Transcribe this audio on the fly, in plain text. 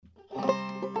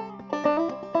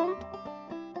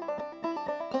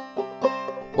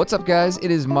What's up, guys?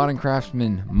 It is Modern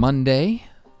Craftsman Monday.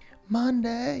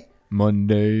 Monday.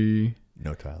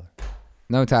 No Tyler.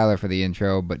 No Tyler for the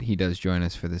intro, but he does join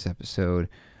us for this episode.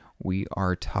 We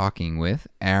are talking with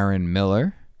Aaron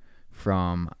Miller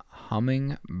from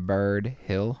Hummingbird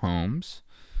Hill Homes.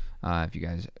 If you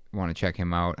guys want to check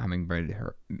him out,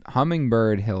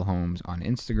 Hummingbird Hill Homes on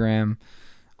Instagram.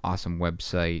 Awesome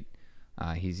website.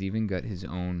 He's even got his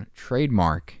own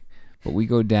trademark. But we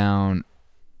go down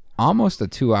almost a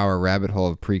 2-hour rabbit hole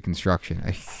of pre-construction. A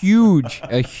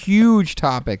huge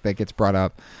topic that gets brought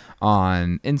up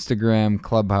on Instagram,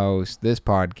 Clubhouse, this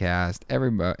podcast,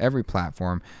 every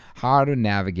platform, how to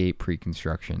navigate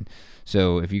pre-construction.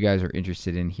 So if you guys are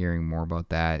interested in hearing more about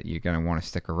that, you're going to want to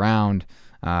stick around.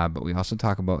 But we also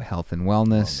talk about health and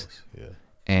wellness. Yeah.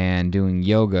 And doing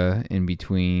yoga in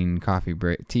between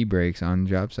tea breaks on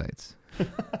job sites.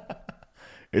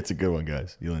 It's a good one,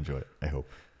 guys. You'll enjoy it, I hope.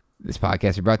 This podcast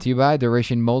is brought to you by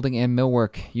Duration Molding and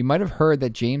Millwork. You might have heard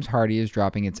that James Hardie is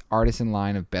dropping its Artisan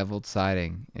line of beveled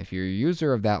siding. If you're a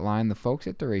user of that line, the folks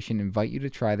at Duration invite you to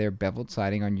try their beveled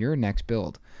siding on your next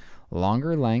build.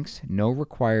 Longer lengths, no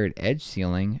required edge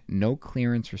sealing, no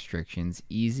clearance restrictions,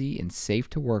 easy and safe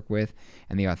to work with,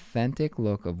 and the authentic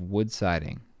look of wood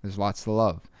siding. There's lots to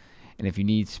love. And if you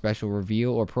need special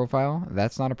reveal or profile,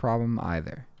 that's not a problem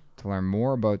either. To learn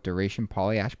more about Duration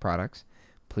Polyash products,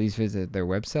 please visit their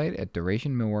website at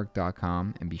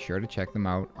durationmillwork.com and be sure to check them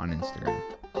out on Instagram.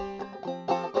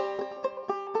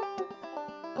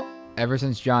 Ever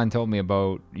since John told me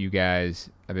about you guys,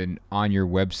 I've been on your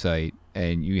website,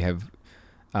 and you have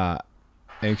an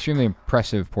extremely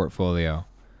impressive portfolio.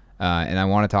 And I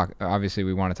want to talk, obviously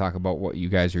we want to talk about what you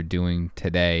guys are doing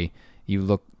today. You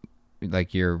look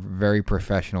like you're very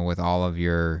professional with all of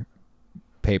your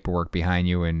paperwork behind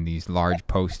you and these large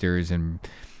posters and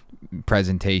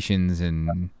presentations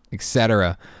and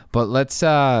etc. But let's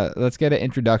get an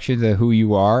introduction to who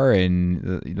you are,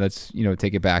 and let's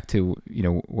take it back to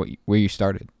where you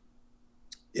started.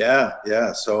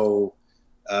 Yeah. So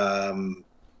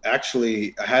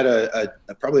actually, I had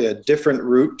probably a different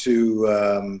route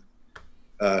to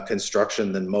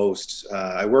construction than most.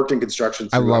 I worked in construction.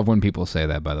 I love when people say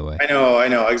that, by the way. I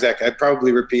know exactly. I'm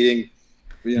probably repeating.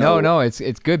 No, it's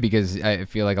good because I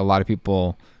feel like a lot of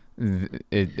people,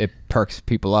 it perks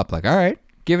people up. Like, all right,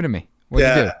 give it to me. What'd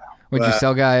you do? Would you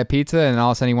sell a guy a pizza and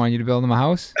all of a sudden he wanted you to build him a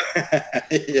house?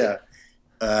 Yeah.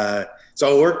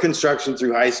 So I worked construction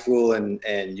through high school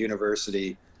and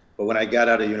university. But when I got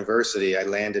out of university, I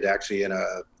landed actually in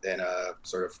a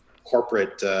sort of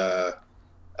corporate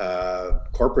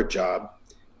job,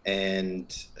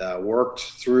 and worked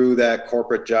through that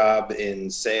corporate job in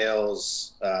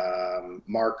sales,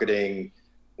 marketing.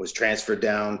 Was transferred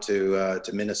down to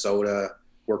Minnesota.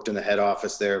 Worked in the head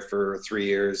office there for 3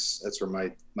 years. That's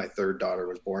where my third daughter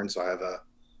was born. So I have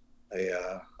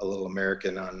a little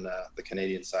American on the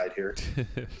Canadian side here,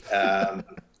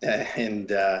 and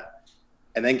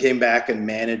then came back and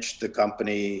managed the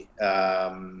company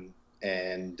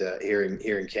here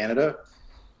in Canada.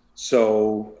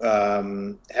 So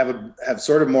have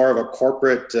sort of more of a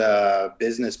corporate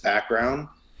business background,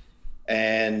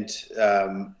 and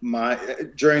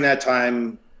during that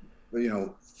time,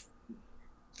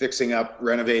 fixing up,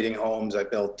 renovating homes. I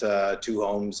built 2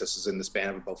 homes. This is in the span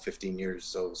of about 15 years.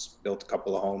 So built a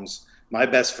couple of homes. My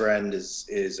best friend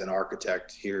is an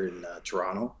architect here in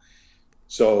Toronto.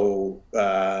 So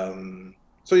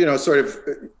sort of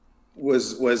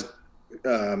was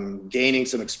gaining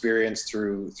some experience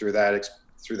through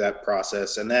that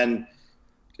process. And then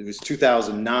it was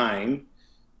 2009.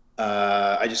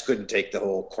 I just couldn't take the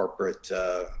whole corporate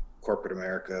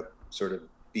America sort of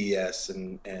BS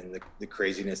and the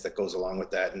craziness that goes along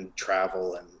with that, and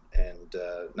travel and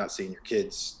not seeing your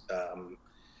kids.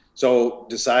 So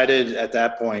decided at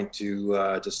that point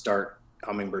to start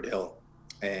Hummingbird Hill,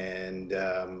 and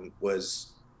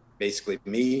was basically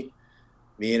me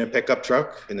in a pickup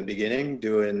truck in the beginning,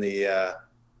 doing the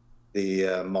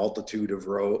multitude of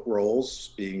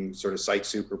roles, being sort of site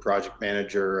super, project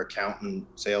manager, accountant,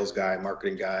 sales guy,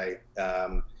 marketing guy,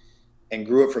 and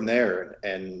grew it from there.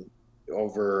 And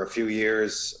over a few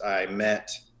years, I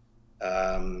met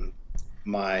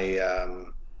my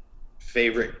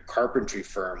favorite carpentry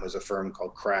firm was a firm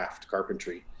called Craft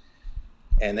Carpentry,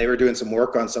 and they were doing some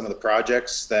work on some of the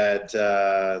projects that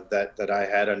I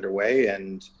had underway.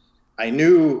 And I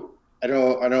knew, I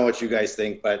don't know what you guys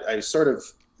think, but I was sort of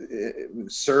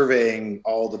surveying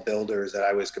all the builders that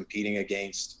I was competing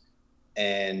against,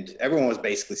 and everyone was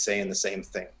basically saying the same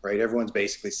thing, right? Everyone's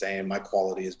basically saying my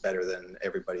quality is better than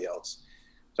everybody else.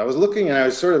 So I was looking, and I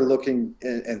was sort of looking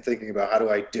and thinking about how do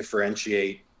I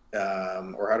differentiate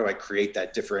or how do I create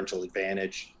that differential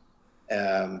advantage?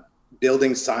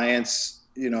 Building science,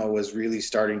 was really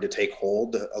starting to take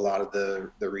hold. A lot of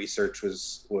the research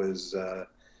was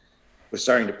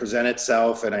starting to present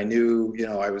itself, and I knew,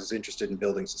 I was interested in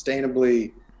building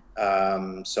sustainably.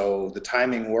 So the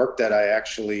timing worked that I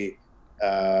actually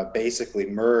basically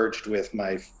merged with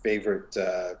my favorite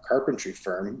carpentry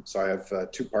firm. So I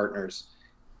have two partners,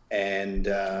 and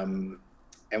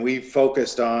we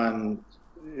focused on,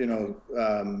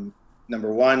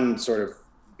 number one, sort of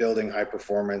building high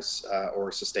performance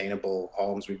or sustainable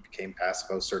homes. We became Passive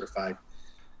House certified,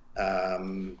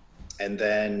 and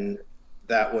then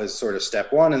that was sort of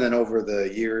step one. And then over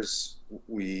the years,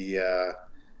 we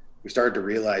started to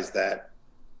realize that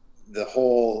the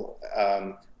whole,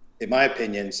 in my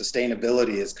opinion,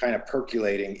 sustainability is kind of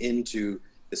percolating into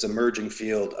this emerging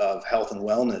field of health and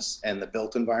wellness and the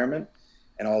built environment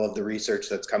and all of the research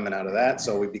that's coming out of that.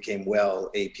 So we became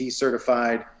WELL AP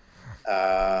certified.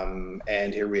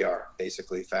 And here we are,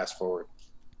 basically, fast forward.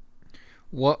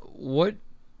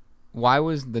 Why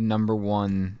was the number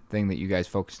one thing that you guys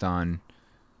focused on?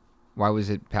 Why was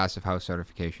it Passive House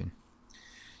certification?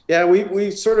 Yeah,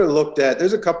 we sort of looked at,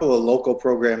 there's a couple of local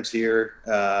programs here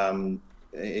in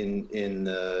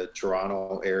the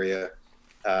Toronto area.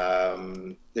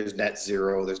 There's Net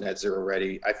Zero, there's Net Zero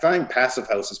Ready. I find Passive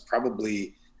House is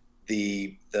probably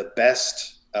the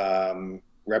best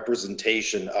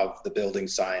representation of the building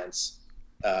science,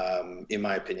 in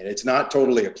my opinion. It's not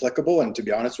totally applicable, and to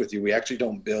be honest with you, we actually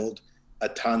don't build a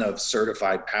ton of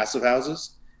certified passive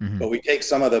houses, but we take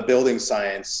some of the building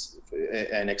science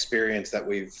and experience that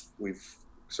we've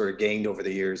sort of gained over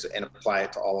the years and apply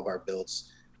it to all of our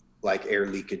builds, like air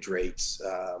leakage rates,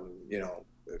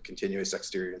 continuous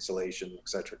exterior insulation, et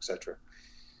cetera, et cetera.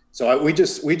 So we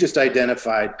just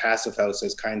identified Passive House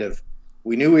as kind of,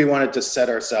 we knew we wanted to set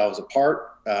ourselves apart.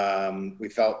 We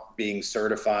felt being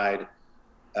certified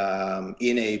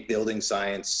in a building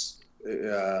science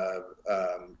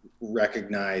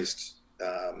recognized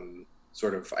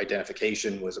sort of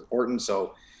identification was important.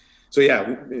 So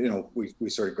yeah, we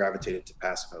sort of gravitated to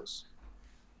Passive House.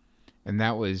 And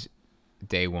that was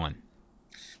day one.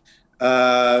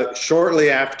 Shortly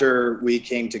after we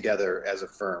came together as a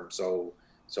firm. So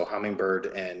Hummingbird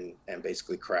and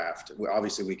basically Craft.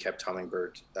 Obviously, we kept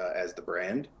Hummingbird as the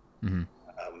brand,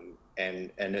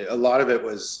 and a lot of it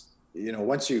was,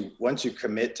 once you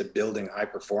commit to building high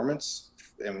performance,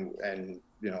 and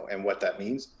what that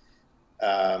means,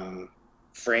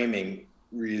 framing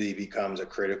really becomes a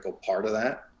critical part of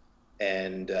that.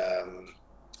 And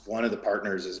one of the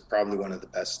partners is probably one of the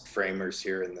best framers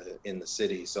here in the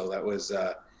city. So that was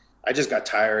I just got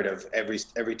tired of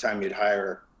every time you'd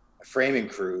hire a framing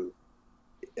crew,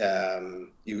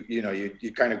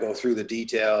 you kind of go through the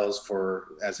details for,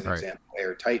 as an example,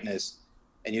 air tightness,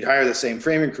 and you'd hire the same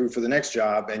framing crew for the next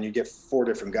job, and you get 4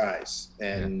 different guys,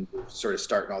 and sort of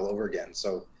starting all over again.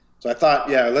 So I thought,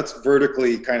 let's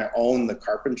vertically kind of own the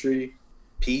carpentry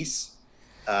piece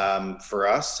for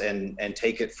us, and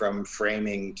take it from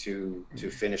framing to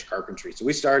finished carpentry. So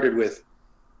we started with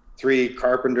 3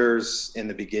 carpenters in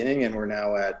the beginning, and we're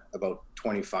now at about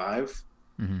 25.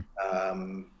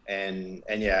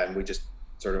 And we just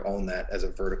sort of own that as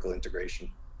a vertical integration.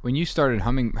 When you started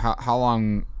how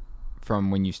long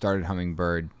from when you started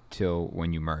Hummingbird till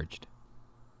when you merged?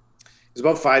 It was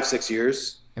about 5-6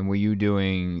 years. And were you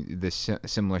doing this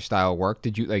similar style work?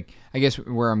 Did you, I guess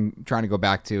where I'm trying to go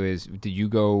back to is, did you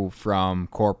go from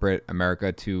corporate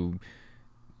America to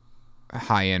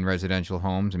high-end residential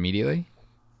homes immediately?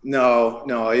 No,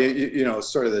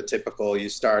 sort of the typical. You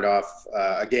start off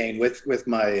again with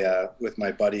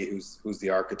my buddy who's the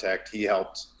architect. He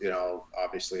helped,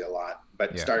 obviously a lot,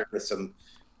 but started with some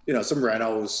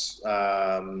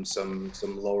renos,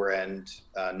 some lower end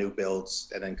new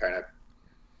builds, and then kind of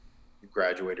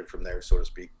graduated from there, so to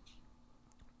speak.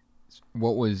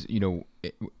 What was,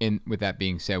 with that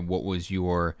being said, what was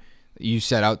you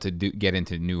set out to get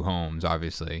into new homes,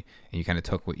 obviously, and you kind of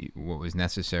took what was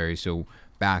necessary. So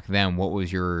back then, what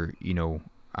was your,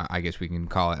 I guess we can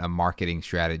call it a marketing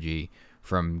strategy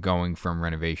from going from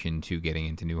renovation to getting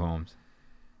into new homes?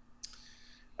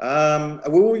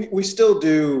 We still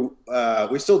do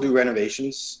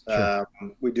renovations. Sure.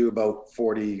 We do about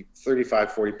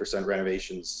 40%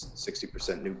 renovations,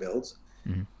 60% new builds.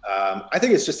 I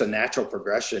think it's just a natural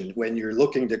progression when you're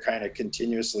looking to kind of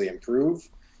continuously improve,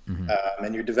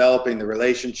 and you're developing the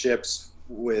relationships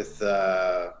with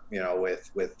the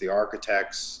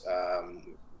architects,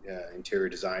 interior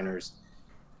designers.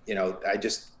 I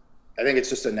think it's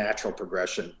just a natural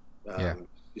progression.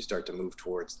 You start to move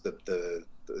towards the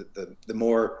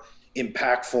more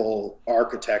impactful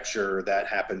architecture that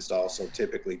happens to also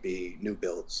typically be new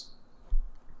builds.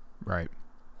 Right.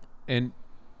 And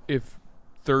if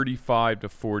 35 to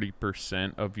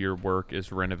 40% of your work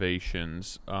is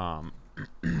renovations,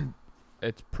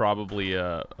 it's probably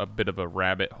a bit of a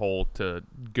rabbit hole to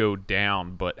go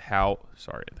down. But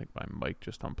sorry, I think my mic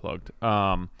just unplugged.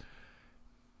 How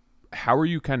are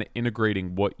you kind of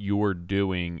integrating what you're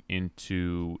doing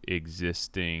into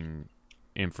existing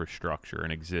infrastructure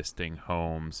and existing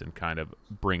homes and kind of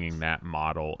bringing that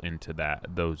model into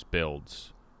those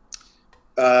builds?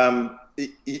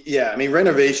 Yeah, I mean,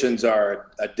 renovations are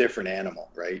a different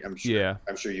animal, right? I'm sure. Yeah.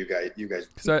 I'm sure you guys.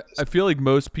 Because I feel like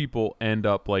most people end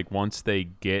up like once they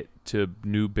get to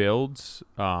new builds,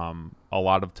 a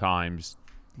lot of times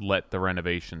let the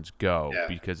renovations go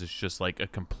because it's just like a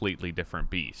completely different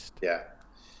beast.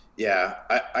 Yeah.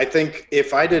 I think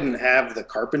if I didn't have the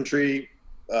carpentry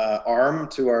arm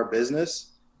to our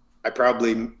business, I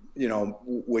probably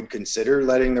would consider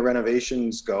letting the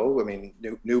renovations go. I mean,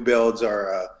 new builds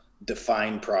are a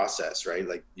defined process, right?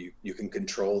 Like you can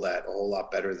control that a whole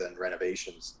lot better than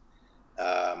renovations.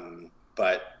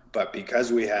 But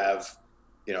because we have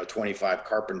 25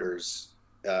 carpenters,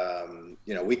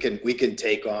 we can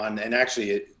take on, and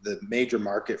actually the major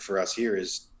market for us here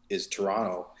is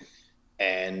Toronto,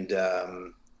 and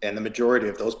the majority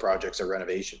of those projects are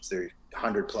renovations. They're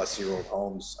 100-plus-year-old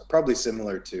homes, probably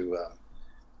similar to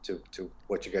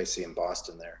what you guys see in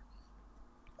Boston there.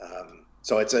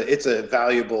 So it's a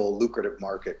valuable, lucrative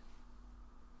market.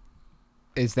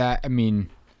 Is that, I mean,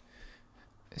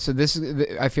 so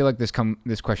I feel like this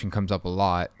question comes up a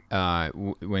lot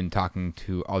when talking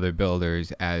to other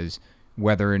builders as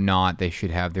whether or not they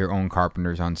should have their own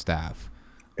carpenters on staff.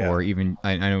 Yeah. Or even,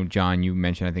 I know, John, you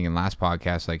mentioned, I think in last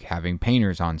podcast, like having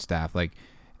painters on staff, like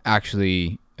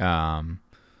actually, I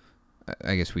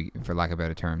guess for lack of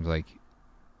better terms, like,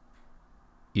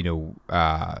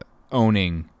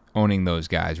 owning those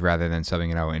guys rather than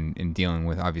subbing it out and dealing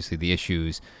with obviously the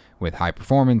issues with high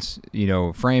performance,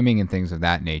 framing and things of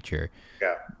that nature.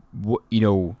 Yeah.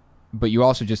 But you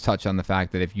also just touched on the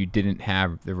fact that if you didn't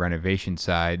have the renovation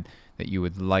side, that you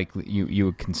would likely, you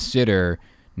would consider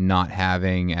not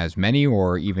having as many,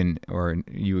 or you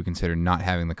would consider not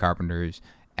having the carpenters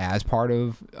as part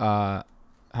of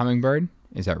Hummingbird.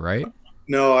 Is that right?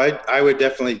 No, I would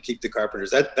definitely keep the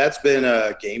carpenters. That's been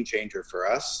a game changer for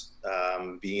us.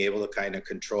 Being able to kind of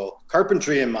control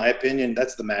carpentry, in my opinion,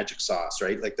 that's the magic sauce,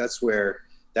 right? Like that's where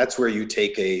you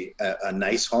take a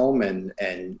nice home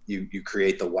and you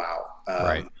create the wow.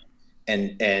 Right.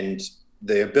 And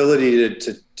the ability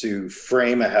to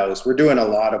frame a house. We're doing a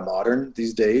lot of modern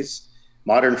these days.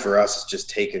 Modern for us is just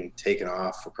taken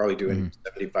off. We're probably doing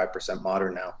 75%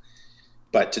 modern now.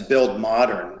 But to build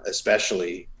modern,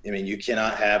 especially, I mean, you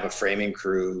cannot have a framing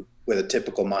crew with a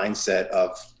typical mindset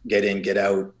of get in, get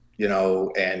out,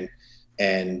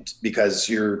 and because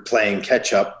you're playing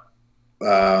catch up,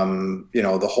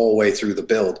 the whole way through the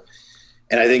build.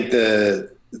 And I think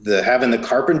the having the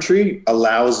carpentry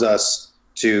allows us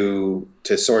to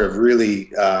sort of really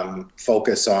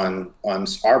focus on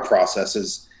our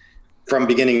processes from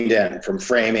beginning to end, from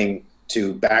framing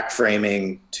to back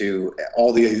framing to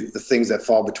all the things that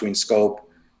fall between scope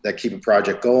that keep a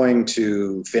project going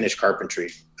to finish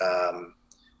carpentry.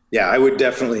 I would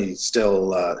definitely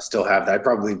still have that. I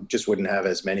probably just wouldn't have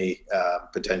as many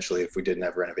potentially if we didn't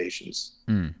have renovations.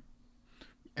 Mm.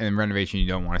 And renovation you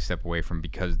don't want to step away from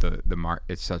because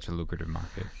it's such a lucrative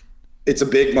market. It's a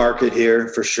big market here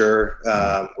for sure.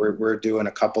 We're doing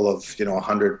a couple of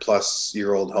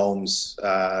 100-plus-year-old homes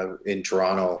in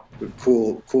Toronto.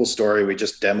 Cool story. We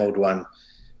just demoed one,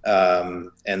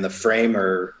 and the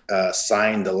framer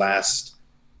signed the last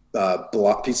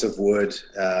block piece of wood.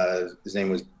 His name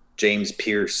was James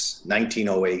Pierce,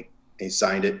 1908. He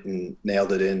signed it and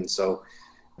nailed it in. So,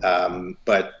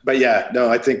 but yeah,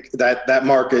 no, I think that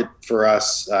market for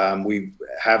us, we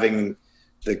having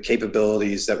the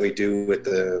capabilities that we do with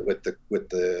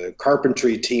the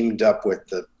carpentry teamed up with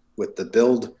the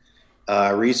build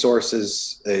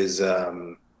resources is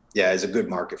a good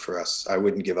market for us. I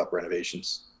wouldn't give up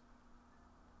renovations.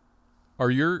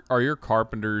 Are your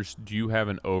carpenters, do you have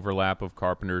an overlap of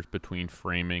carpenters between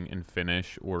framing and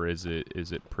finish, or is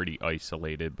it pretty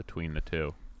isolated between the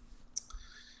two?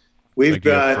 We've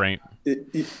got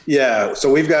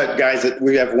so we've got guys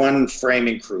we have one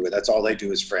framing crew. That's all they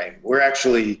do is frame. We're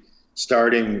actually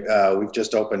starting. We've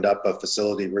just opened up a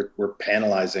facility. We're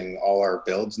panelizing all our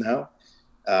builds now.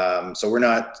 So we're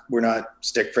not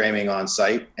stick framing on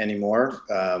site anymore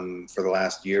for the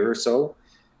last year or so.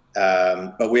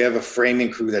 But we have a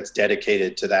framing crew that's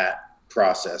dedicated to that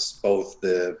process, both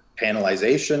the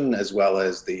panelization as well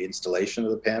as the installation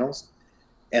of the panels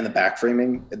and the back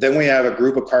framing. Then we have a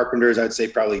group of carpenters, I'd say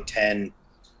probably 10,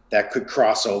 that could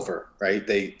cross over, right?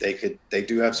 They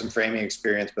do have some framing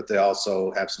experience, but they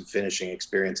also have some finishing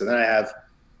experience. And then I have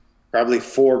probably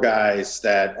 4 guys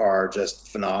that are just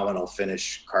phenomenal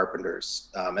finish carpenters,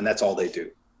 and that's all they do.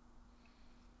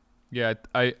 Yeah,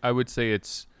 I would say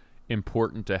it's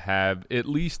important to have, at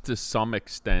least to some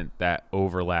extent, that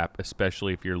overlap,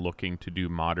 especially if you're looking to do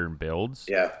modern builds.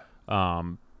 Yeah.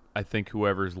 I think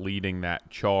whoever's leading that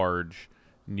charge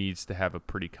needs to have a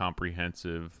pretty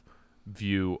comprehensive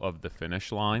view of the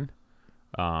finish line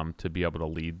to be able to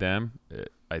lead them.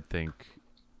 I think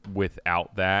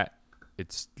without that,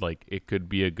 it's like it could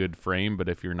be a good frame, but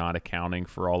if you're not accounting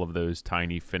for all of those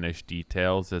tiny finish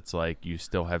details, it's like you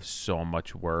still have so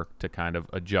much work to kind of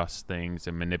adjust things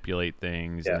and manipulate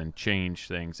things and then change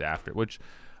things after, which,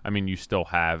 I mean, you still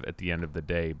have at the end of the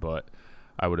day, but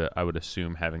I would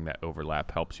assume having that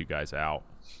overlap helps you guys out.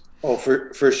 Oh,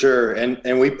 for sure.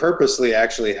 And we purposely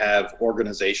actually have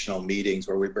organizational meetings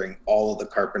where we bring all of the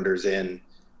carpenters in,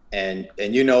 and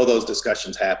those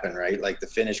discussions happen, right? Like the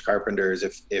finished carpenters,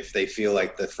 if they feel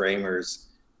like the framers,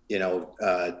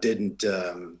 didn't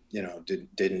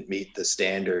meet the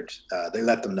standard, they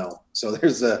let them know. So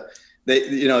there's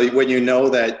when you know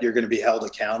that you're going to be held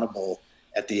accountable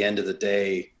at the end of the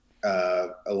day,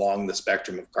 along the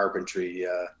spectrum of carpentry.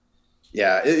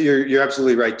 You're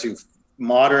absolutely right too.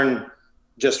 Modern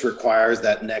just requires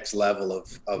that next level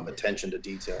of attention to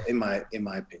detail, in my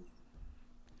opinion.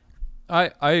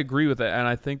 I agree with that, and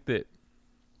I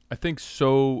think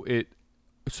so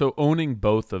owning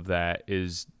both of that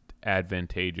is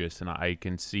advantageous, and I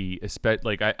can see,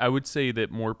 I would say that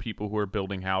more people who are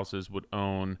building houses would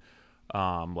own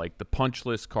like the punch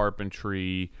list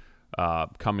carpentry,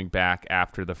 coming back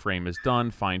after the frame is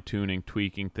done, fine-tuning,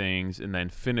 tweaking things, and then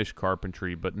finish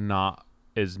carpentry, but not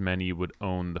as many would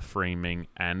own the framing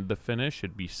and the finish.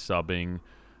 It'd be subbing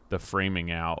the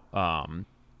framing out. And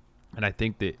I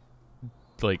think that,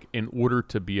 like, in order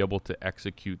to be able to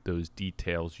execute those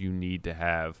details, you need to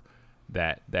have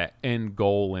that end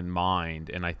goal in mind.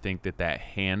 And I think that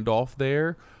handoff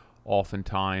there,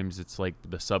 oftentimes it's like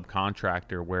the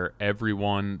subcontractor where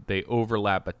they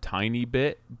overlap a tiny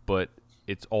bit, but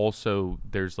it's also,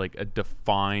 there's like a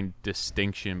defined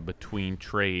distinction between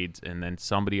trades, and then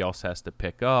somebody else has to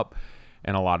pick up.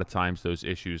 And a lot of times those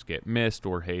issues get missed,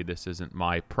 or, hey, this isn't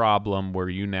my problem, where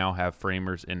you now have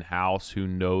framers in-house who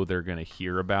know they're going to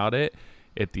hear about it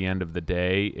at the end of the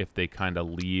day if they kind of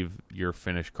leave your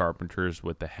finished carpenters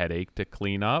with the headache to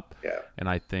clean up. Yeah. And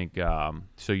I think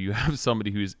so you have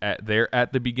somebody who's there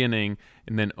at the beginning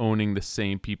and then owning the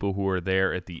same people who are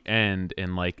there at the end,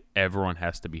 and like everyone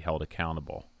has to be held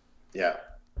accountable. Yeah.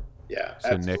 Yeah.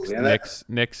 So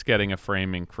Nick's getting a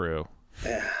framing crew.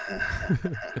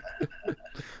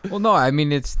 Well, no, I mean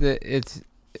this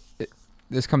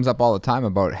comes up all the time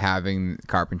about having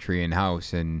carpentry in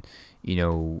house, and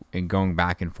and going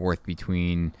back and forth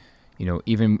between,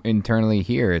 even internally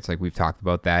here, it's like we've talked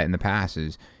about that in the past.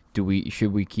 Is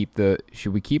should we keep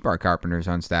our carpenters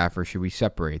on staff, or should we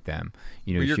separate them?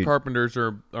 Your carpenters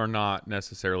are not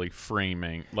necessarily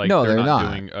framing. Like, no, they're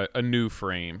not doing a new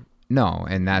frame. No,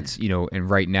 and that's and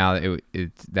right now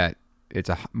it's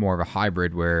a more of a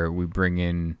hybrid where we bring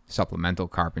in supplemental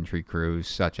carpentry crews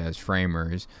such as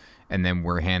framers, and then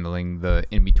we're handling the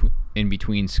in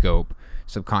between scope,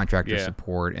 subcontractor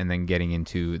support, and then getting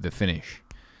into the finish.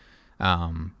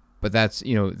 But that's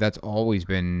always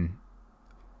been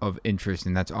of interest,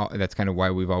 and that's kind of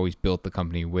why we've always built the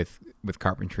company with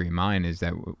carpentry in mind, is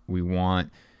that we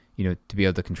want to be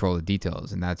able to control the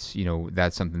details, and that's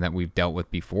something that we've dealt with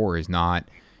before, is not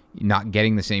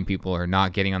getting the same people, or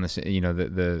not getting on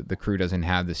the crew doesn't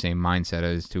have the same mindset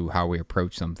as to how we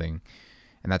approach something.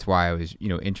 And that's why I was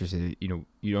interested. You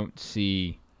don't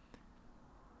see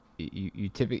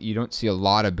you don't see a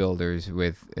lot of builders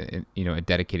with a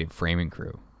dedicated framing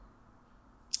crew.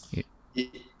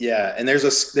 Yeah, and there's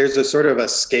a sort of a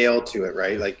scale to it,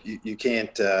 right? Like you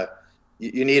can't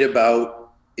you need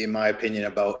about, in my opinion,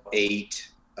 about 8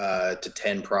 to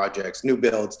 10 projects, new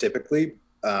builds typically,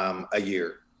 a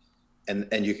year.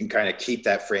 And you can kind of keep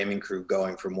that framing crew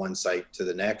going from one site to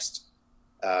the next.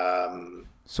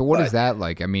 So what is that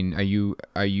like? I mean,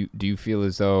 do you feel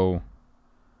as though,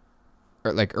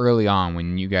 or like early on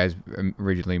when you guys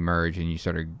originally merged and you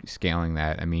started scaling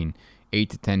that, I mean, 8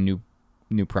 to 10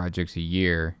 new projects a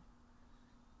year,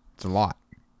 it's a lot.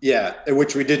 Yeah,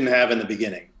 which we didn't have in the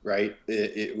beginning, right?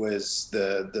 It was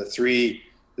the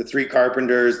three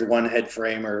carpenters, the one head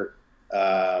framer,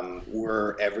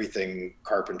 were everything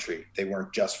carpentry. They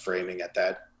weren't just framing at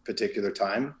that particular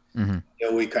time.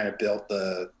 Mm-hmm. We kind of built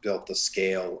the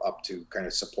scale up to kind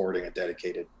of supporting a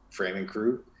dedicated framing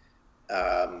crew.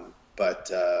 And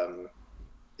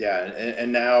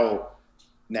now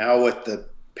with the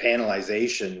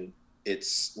panelization,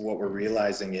 it's what we're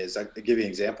realizing is, I'll give you an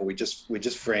example. We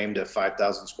just framed a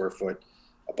 5,000 square foot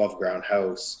above ground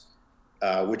house,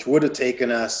 which would have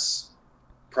taken us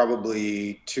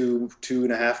probably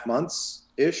 2.5 months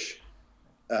ish,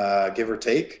 give or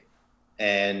take.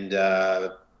 And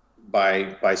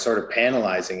by sort of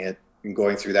panelizing it and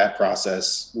going through that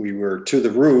process, we were to the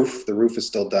roof. The roof is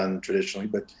still done traditionally,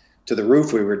 but to the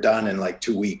roof, we were done in like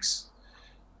 2 weeks.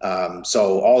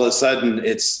 So all of a sudden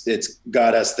it's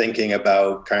got us thinking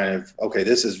about kind of, okay,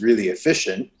 this is really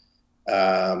efficient,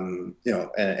 and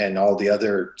all the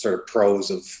other sort of pros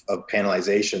of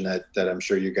panelization that I'm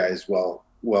sure you guys well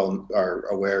are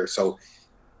aware. So,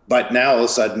 but now all of a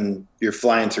sudden you're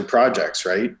flying through projects,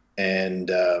 right?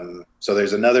 And so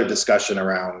there's another discussion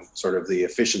around sort of the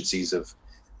efficiencies of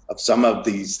some of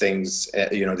these things,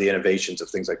 the innovations of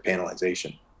things like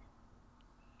panelization.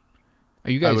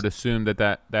 I would assume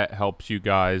that helps you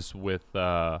guys with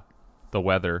the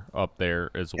weather up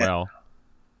there as well.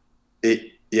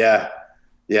 It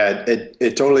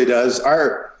totally does.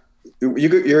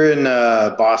 You're in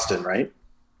Boston, right?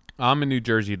 I'm in New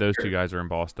Jersey. Those two guys are in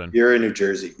Boston. You're in New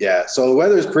Jersey, yeah. So the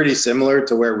weather is pretty similar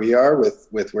to where we are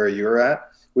with where you're at.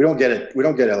 We don't get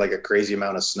like a crazy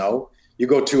amount of snow. You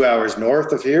go 2 hours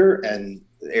north of here, and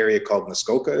the area called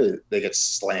Muskoka, they get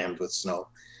slammed with snow.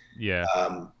 Yeah.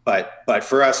 But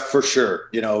for us, for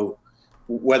sure,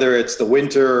 whether it's the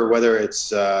winter or whether it's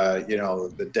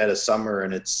the dead of summer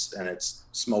and it's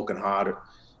smoking hot,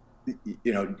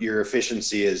 your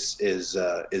efficiency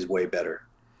is way better.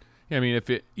 Yeah, I mean, if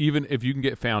you can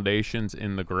get foundations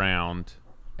in the ground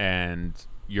and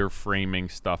you're framing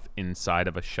stuff inside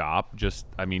of a shop,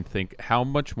 think how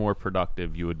much more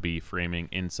productive you would be framing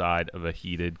inside of a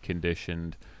heated,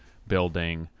 conditioned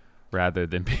building rather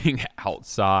than being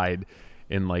outside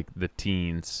in like the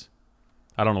teens.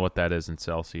 I don't know what that is in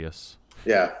Celsius.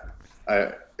 Yeah.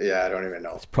 I don't even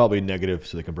know. It's probably negative,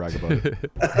 so they can brag about it.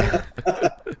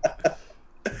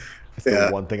 It's the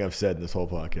one thing I've said in this whole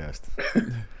podcast.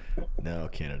 Now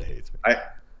Canada hates me.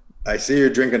 I see you're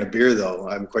drinking a beer, though.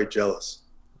 I'm quite jealous.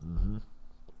 Mm-hmm.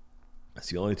 That's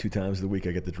the only 2 times of the week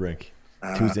I get to drink.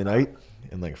 Tuesday night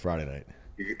and like Friday night.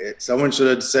 Someone should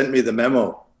have sent me the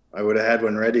memo. I would have had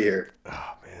one ready here.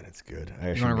 Oh, man, it's good. You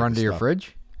want to run to your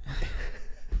fridge?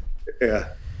 Yeah.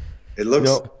 It looks...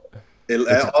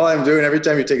 all I'm doing every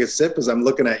time you take a sip is I'm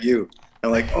looking at you.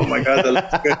 I'm like, oh, my God, that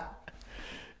looks good.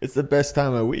 It's the best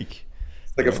time of the week.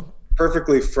 It's like a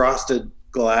perfectly frosted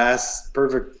glass,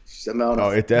 perfect amount of... Oh,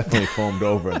 it definitely foamed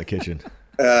over in the kitchen.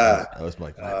 That was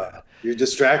like, you're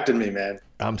distracting me, man.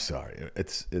 I'm sorry.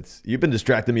 It's you've been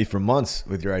distracting me for months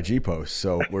with your IG posts,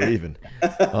 so we're even.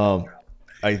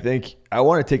 I think I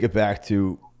want to take it back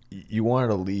to, you wanted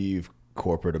to leave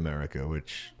corporate America,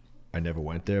 which I never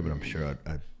went there, but I'm sure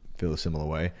I feel a similar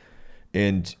way.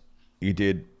 And you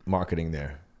did marketing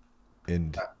there.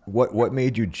 And what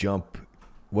made you jump?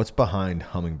 What's behind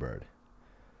Hummingbird?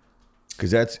 Because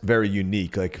that's very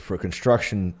unique. Like for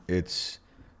construction, it's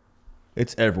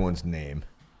everyone's name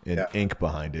and ink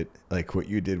behind it. Like what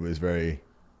you did was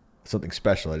something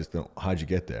special. I just don't. How'd you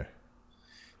get there?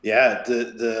 Yeah,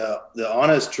 the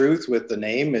honest truth with the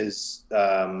name is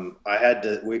I had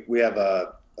to. We have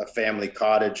a family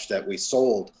cottage that we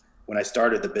sold when I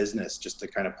started the business, just to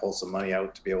kind of pull some money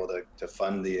out to be able to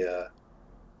fund the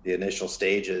initial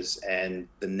stages. And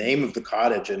the name of the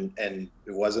cottage, and it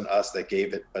wasn't us that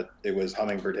gave it, but it was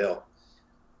Hummingbird Hill.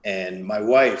 And my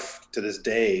wife to this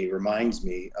day reminds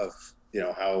me of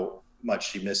how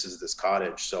much she misses this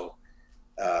cottage. So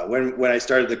when I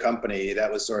started the company,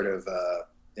 that was sort of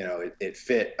it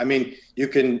fit. I mean, you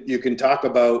can talk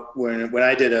about when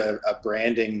I did a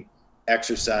branding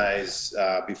exercise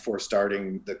before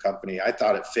starting the company, I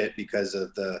thought it fit because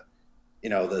of the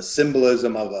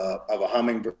symbolism of a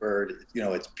hummingbird.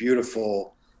 It's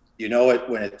beautiful. It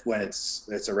when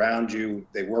it's around you.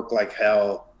 They work like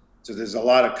hell. So there's a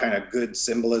lot of kind of good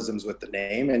symbolisms with the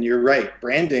name. And you're right,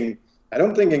 branding. I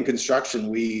don't think in construction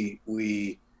we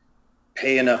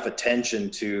pay enough attention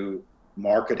to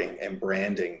marketing and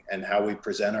branding and how we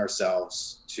present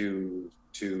ourselves to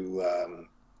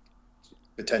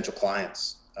potential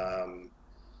clients.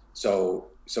 So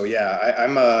yeah,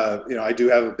 I'm I do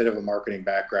have a bit of a marketing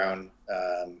background,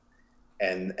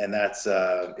 and that's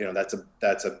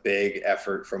that's a big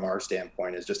effort from our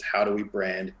standpoint, is just how do we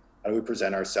brand, how do we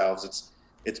present ourselves.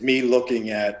 It's me looking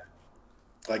at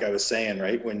like I was saying,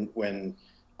 right, when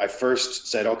I first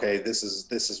said, okay, this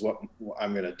is what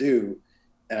I'm going to do,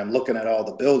 and I'm looking at all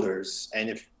the builders, and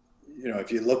if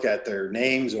you look at their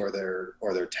names or their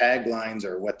taglines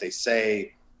or what they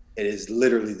say, it is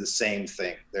literally the same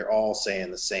thing. They're all saying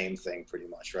the same thing pretty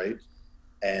much, right?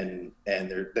 And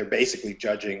they're basically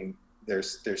judging their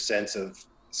sense of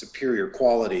superior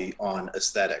quality on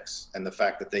aesthetics and the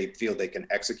fact that they feel they can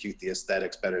execute the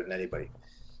aesthetics better than anybody.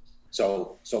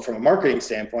 So from a marketing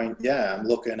standpoint, yeah, I'm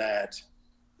looking at,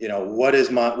 what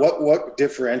is what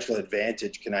differential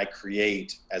advantage can I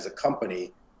create as a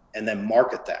company, and then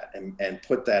market that and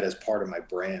put that as part of my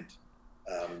brand.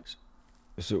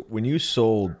 So when you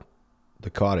sold the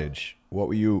cottage, what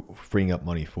were you freeing up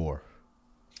money for?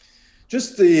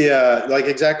 Just the like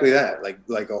exactly that,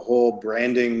 like a whole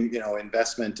branding,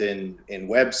 investment in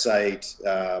website,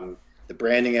 the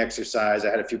branding exercise. I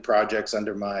had a few projects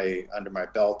under my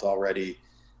belt already.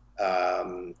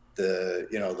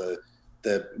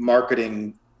 The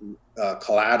marketing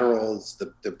collaterals,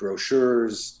 the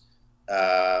brochures.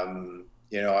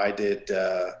 I did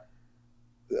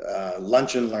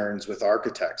lunch and learns with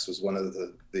architects was one of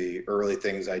the early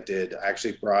things I did. I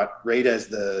actually brought, right as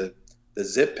the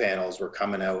zip panels were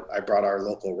coming out, I brought our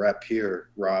local rep here,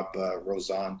 Rob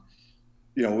Rosan.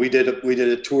 We did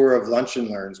a tour of lunch and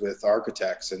learns with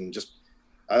architects, and just,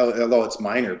 although it's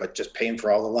minor, but just paying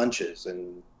for all the lunches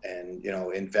and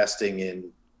investing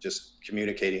in just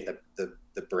communicating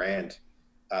the brand.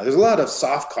 There's a lot of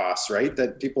soft costs, right,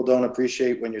 that people don't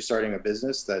appreciate when you're starting a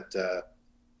business. That's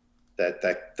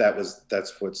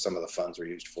what some of the funds were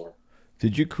used for.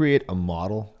 Did you create a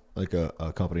model, like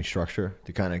a company structure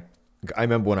to kind of? I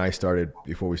remember when I started,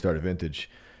 before we started Vintage,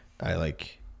 I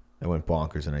went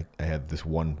bonkers, and I had this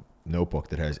one notebook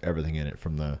that has everything in it,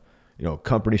 from the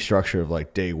company structure of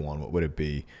like day one, what would it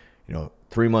be,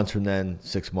 3 months from then,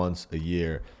 6 months, a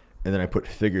year, and then I put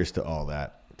figures to all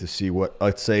that to see what,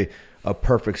 let's say, a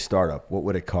perfect startup, what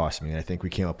would it cost me? And I think we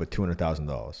came up with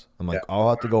 $200,000. I'm like, I'll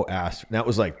have to go ask. And that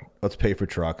was like, let's pay for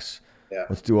trucks. Yeah.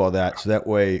 Let's do all that. So that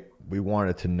way we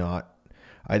wanted to not,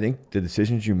 I think the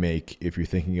decisions you make if you're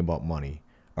thinking about money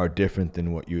are different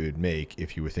than what you would make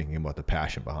if you were thinking about the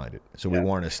passion behind it. So we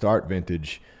wanted to start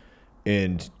Vintage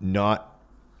and not,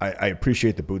 I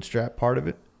appreciate the bootstrap part of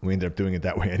it. We ended up doing it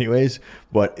that way anyways,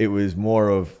 but it was more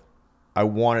of, I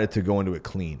wanted to go into it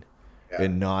clean. Yeah.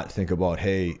 And not think about,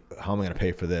 hey, how am I going to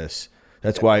pay for this?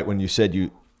 That's why when you said you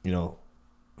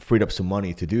freed up some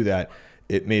money to do that,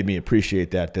 it made me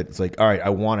appreciate that it's like, all right, I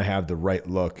want to have the right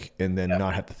look, and then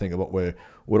not have to think about what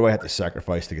do I have to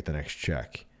sacrifice to get the next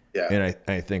check. Yeah. And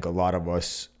I think a lot of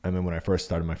us, I mean, when I first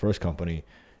started my first company,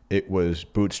 it was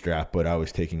bootstrap, but I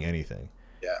was taking anything.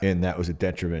 Yeah. And that was a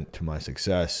detriment to my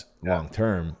success long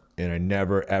term. And I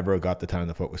never, ever got the time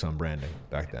to focus on branding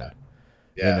back then.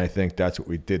 Yeah. And I think that's what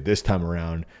we did this time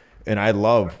around. And I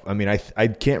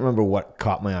can't remember what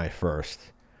caught my eye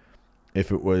first,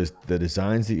 if it was the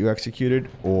designs that you executed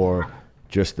or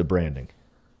just the branding.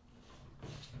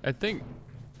 I think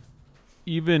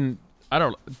even,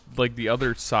 the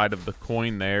other side of the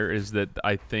coin there is that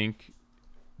I think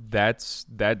that's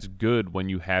good when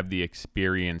you have the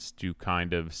experience to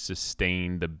kind of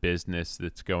sustain the business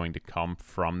that's going to come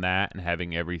from that, and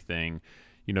having everything,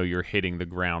 you're hitting the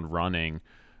ground running.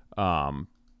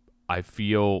 I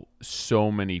feel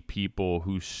so many people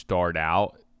who start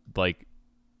out, like,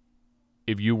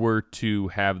 if you were to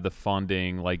have the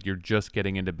funding, like you're just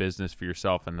getting into business for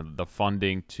yourself, and the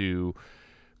funding to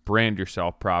brand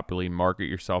yourself properly, market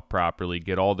yourself properly,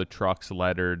 get all the trucks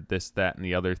lettered, this, that, and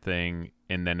the other thing,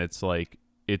 and then it's like,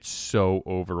 it's so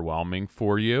overwhelming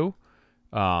for you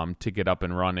to get up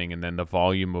and running, and then the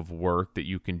volume of work that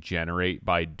you can generate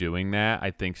by doing that.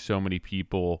 I think so many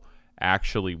people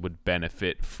actually would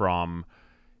benefit from,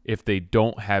 if they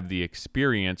don't have the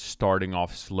experience, starting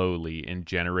off slowly and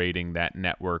generating that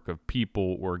network of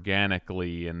people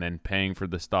organically, and then paying for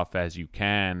the stuff as you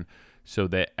can, so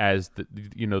that as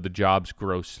the jobs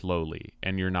grow slowly,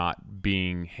 and you're not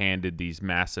being handed these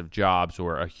massive jobs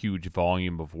or a huge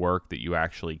volume of work that you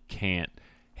actually can't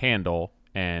handle,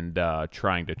 and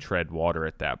trying to tread water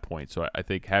at that point. So I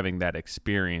think having that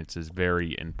experience is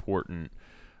very important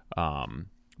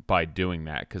by doing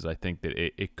that, because I think that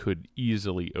it could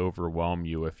easily overwhelm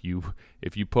you if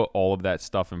you put all of that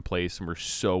stuff in place and we're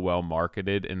so well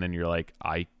marketed, and then you're like,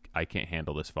 I can't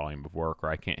handle this volume of work, or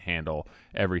I can't handle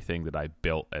everything that I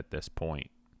built at this point.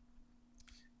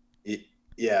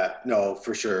 Yeah, no,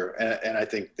 for sure. And I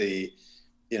think I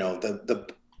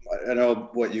know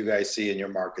what you guys see in your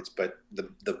markets, but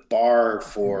the bar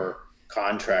for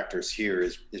contractors here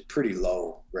is pretty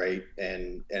low, right?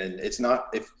 And it's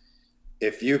not,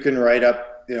 if you can write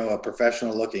up a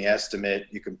professional looking estimate,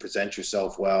 you can present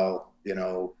yourself well,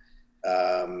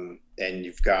 and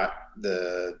you've got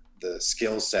the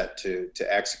skill set to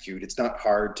execute. It's not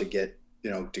hard to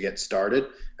get started.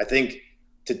 I think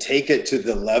to take it to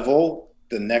the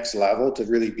next level, to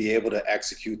really be able to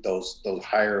execute those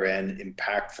higher end,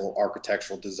 impactful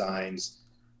architectural designs,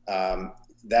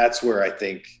 that's where I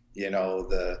think,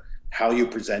 how you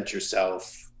present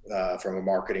yourself from a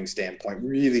marketing standpoint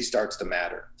really starts to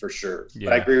matter for sure. Yeah.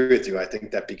 But I agree with you. I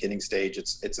think that beginning stage,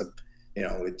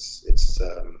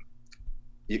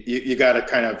 you got to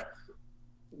kind of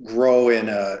grow in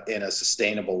a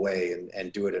sustainable way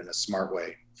and do it in a smart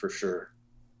way for sure.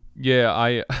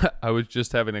 Yeah, I was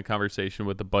just having a conversation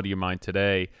with a buddy of mine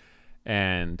today,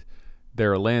 and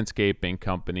they're a landscaping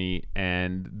company,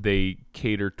 and they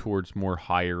cater towards more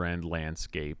higher end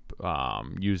landscape,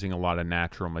 using a lot of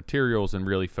natural materials and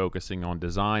really focusing on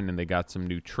design. And they got some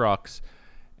new trucks,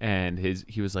 and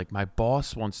he was like, my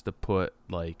boss wants to put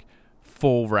like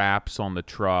full wraps on the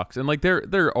trucks, and like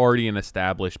they're already an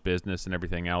established business and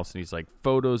everything else. And he's like,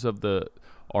 photos of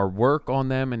our work on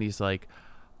them, and he's like,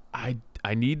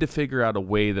 I need to figure out a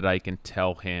way that I can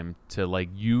tell him to like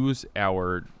use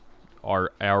our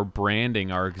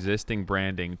branding, our existing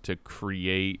branding, to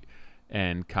create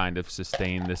and kind of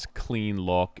sustain this clean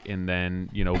look, and then,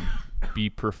 be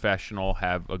professional,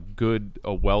 have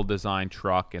a well-designed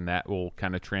truck, and that will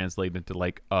kind of translate into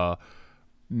like a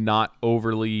not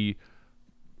overly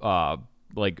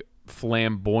like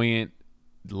flamboyant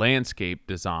landscape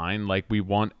design. Like, we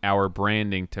want our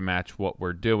branding to match what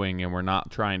we're doing, and we're not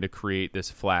trying to create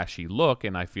this flashy look,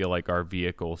 and I feel like our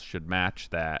vehicles should match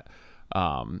that.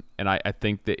 And I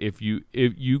think that if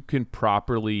you can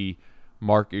properly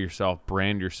market yourself,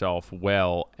 brand yourself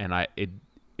well, and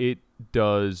it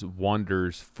does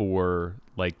wonders for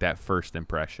like that first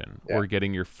impression, or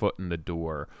getting your foot in the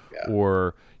door,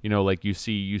 or like you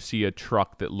see a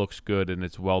truck that looks good and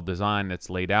it's well designed, it's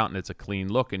laid out, and it's a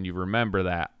clean look, and you remember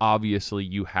that. Obviously,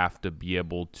 you have to be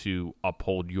able to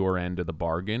uphold your end of the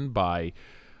bargain by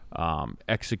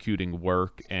executing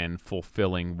work and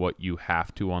fulfilling what you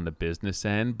have to on the business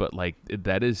end. But like,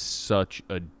 that is such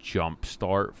a jump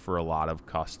start for a lot of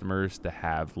customers to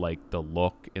have like the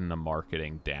look and the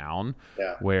marketing down.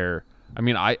 Where, I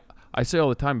mean, I say all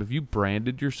the time, if you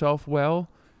branded yourself well,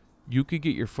 you could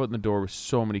get your foot in the door with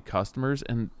so many customers,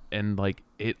 and like,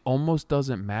 it almost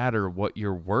doesn't matter what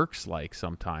your work's like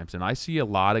sometimes. And I see a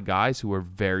lot of guys who are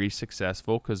very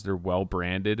successful because they're well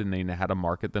branded and they know how to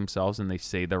market themselves and they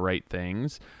say the right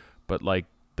things, but like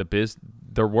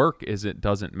their work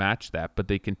doesn't match that, but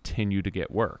they continue to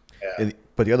get work.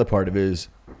 But the other part of it is,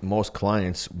 most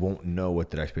clients won't know what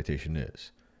their expectation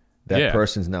is. That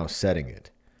person's now setting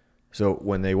it. So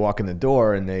when they walk in the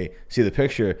door and they see the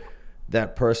picture,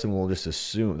 that person will just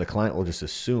assume, the client will just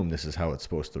assume this is how it's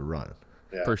supposed to run.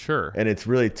 Yeah. For sure. And it's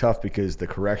really tough because the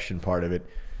correction part of it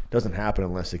doesn't happen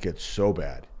unless it gets so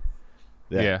bad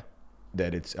that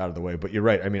it's out of the way. But you're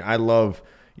right. I mean, I love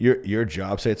your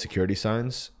job site security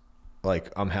signs.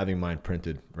 Like, I'm having mine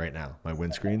printed right now, my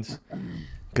windscreens.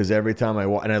 Because every time I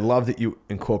walk, and I love that you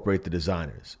incorporate the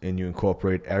designers and you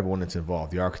incorporate everyone that's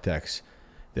involved, the architects,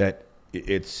 that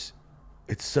it's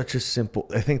such a simple,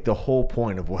 I think the whole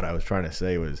point of what I was trying to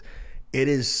say was, it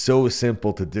is so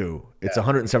simple to do. It's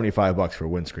 $175 for a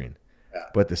windscreen,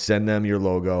 but to send them your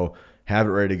logo, have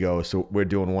it ready to go. So we're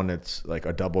doing one that's like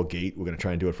a double gate. We're going to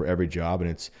try and do it for every job. And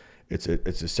it's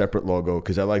a separate logo.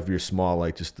 Cause I like your small,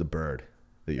 like just the bird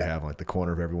that you have on like the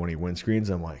corner of every one of your windscreens.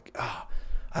 I'm like,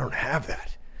 I don't have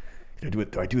that. Do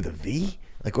I do the V?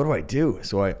 Like, what do I do?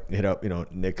 So I hit up,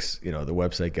 Nick's, the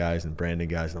website guys and branding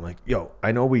guys. And I'm like, yo,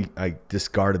 I know I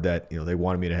discarded that. They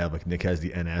wanted me to have, like, Nick has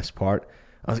the NS part.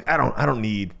 I was like, I don't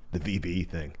need the VB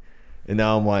thing. And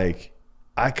now I'm like,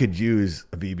 I could use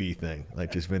a VB thing,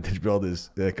 like just Vintage Build is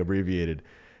like abbreviated.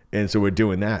 And so we're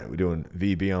doing that. We're doing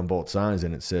VB on both signs,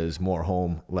 and it says more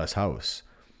home, less house.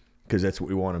 Because that's what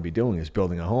we want to be doing, is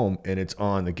building a home, and it's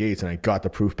on the gates. And I got the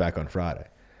proof back on Friday.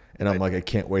 And I'm like, I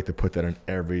can't wait to put that on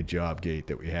every job gate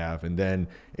that we have. And then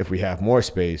if we have more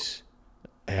space,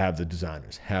 have the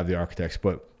designers, have the architects.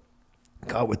 But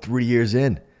God, we're 3 years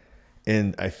in.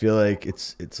 And I feel like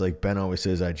it's like Ben always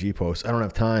says, IG posts, I don't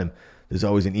have time. There's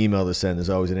always an email to send. There's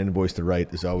always an invoice to write.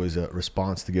 There's always a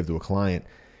response to give to a client.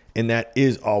 And that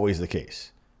is always the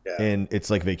case. Yeah. And it's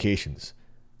like vacations.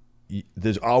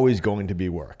 There's always going to be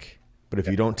work. But if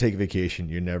you don't take vacation,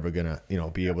 you're never going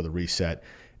to, be able to reset.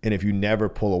 And if you never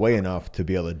pull away enough to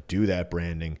be able to do that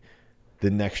branding, the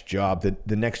next job,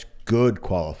 the next good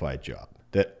qualified job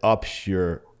that ups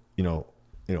your,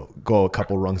 go a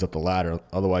couple rungs up the ladder,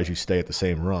 otherwise you stay at the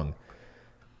same rung.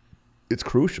 it's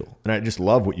crucial. And I just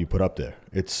love what you put up there.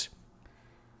 It's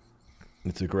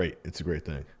a great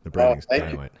thing. The branding's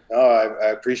dynamite. I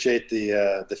appreciate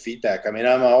the feedback. I mean,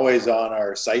 I'm always on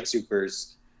our site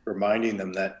supers, reminding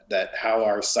them that how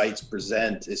our sites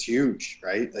present is huge,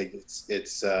 right? Like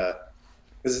it's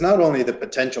not only the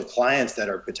potential clients that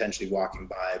are potentially walking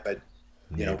by, but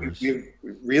we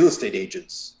real estate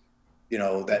agents,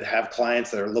 that have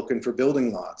clients that are looking for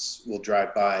building lots will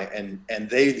drive by and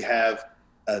they have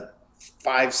a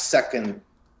 5-second,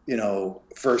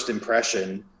 first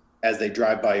impression as they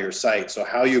drive by your site. So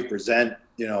how you present,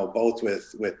 both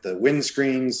with the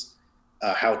windscreens,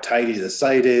 how tidy the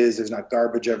site is, there's not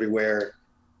garbage everywhere.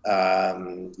 I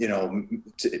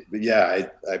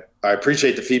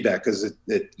appreciate the feedback because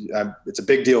it's a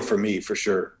big deal for me for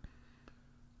sure.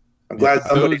 I'm glad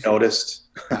somebody noticed.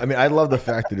 I mean, I love the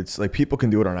fact that it's like people can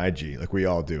do it on IG, like we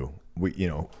all do.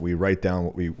 We write down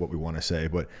what we want to say,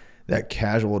 but that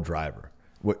casual driver,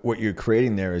 what you're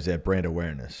creating there is that brand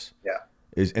awareness. Yeah.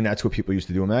 And that's what people used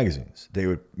to do in magazines. They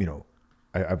would,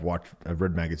 I've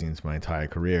read magazines my entire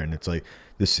career, and it's like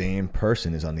the same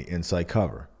person is on the inside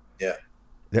cover. Yeah.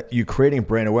 That you're creating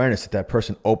brand awareness that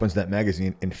person opens that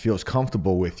magazine and feels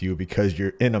comfortable with you because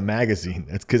you're in a magazine.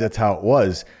 That's because that's how it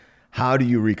was. How do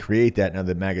you recreate that now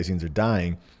that magazines are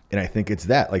dying? And I think it's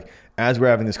that. Like, as we're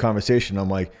having this conversation, I'm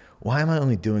like, why am I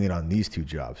only doing it on these 2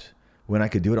 jobs when I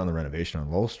could do it on the renovation on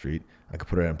Lowell Street? I could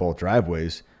put it on both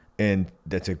driveways, and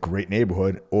that's a great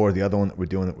neighborhood. Or the other one that we're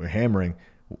doing that we're hammering,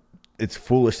 it's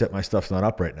foolish that my stuff's not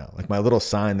up right now. Like my little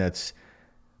sign it's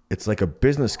like a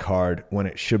business card when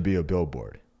it should be a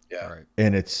billboard. Yeah. Right.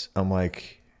 And I'm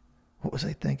like, what was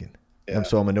I thinking? Yeah.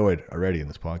 I'm annoyed already in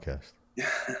this podcast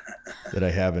that I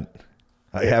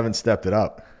haven't stepped it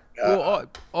up. Well,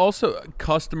 also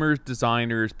customers,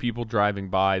 designers, people driving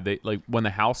by, they like when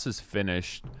the house is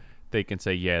finished, they can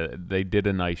say, yeah, they did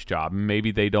a nice job.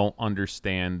 Maybe they don't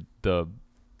understand the,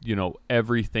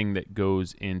 everything that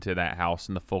goes into that house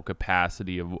and the full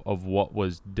capacity of what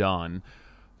was done.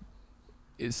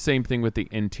 Same thing with the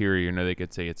interior. They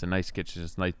could say it's a nice kitchen,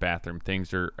 it's a nice bathroom.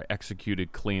 Things are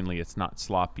executed cleanly. It's not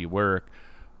sloppy work.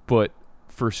 But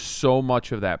for so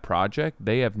much of that project,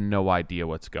 they have no idea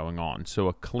what's going on. So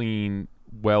a clean,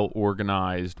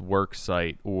 well-organized work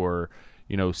site or,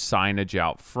 signage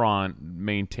out front,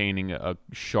 maintaining a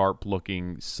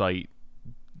sharp-looking site,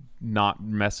 not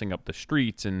messing up the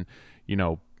streets and,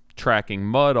 tracking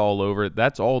mud all over,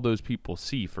 that's all those people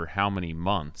see for how many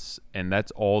months, and that's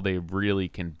all they really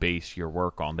can base your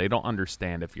work on. They don't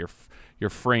understand if your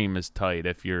frame is tight,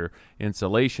 if your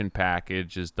insulation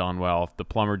package is done well, if the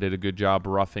plumber did a good job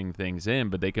roughing things in,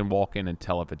 but they can walk in and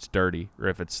tell if it's dirty or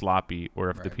if it's sloppy or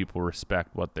if the people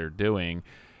respect what they're doing.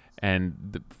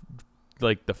 And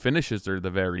the finishes are the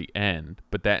very end,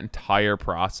 but that entire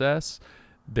process,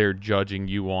 they're judging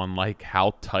you on like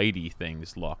how tidy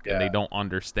things look, and they don't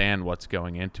understand what's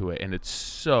going into it, and it's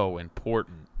so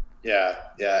important. Yeah,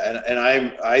 and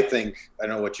I think, I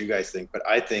don't know what you guys think, but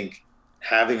I think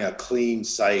having a clean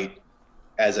site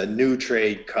as a new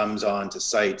trade comes onto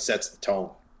site sets the tone.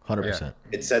 100%.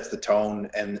 It sets the tone,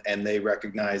 and they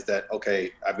recognize that,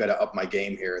 okay, I've got to up my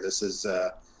game here. This is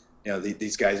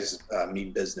these guys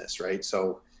mean business, right?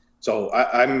 So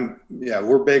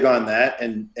we're big on that.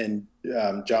 And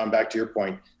John, back to your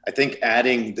point, I think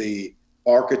adding the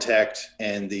architect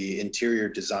and the interior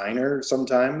designer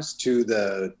sometimes to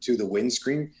the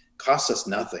windscreen costs us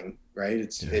nothing, right?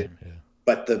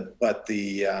 But the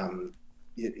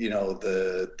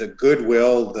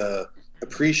goodwill, the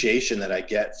appreciation that I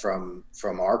get from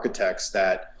architects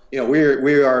that,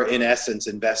 we are in essence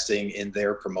investing in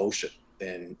their promotion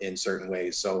in certain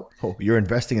ways. So you're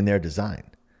investing in their design.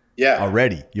 Yeah.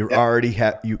 Already.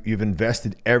 You've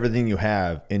invested everything you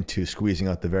have into squeezing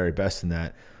out the very best in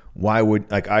that. Why would,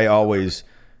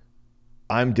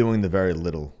 I'm doing the very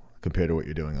little compared to what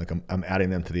you're doing. Like I'm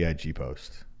adding them to the IG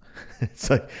post. It's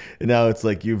like, now it's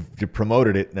like you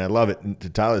promoted it, and I love it. And to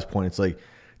Tyler's point, it's like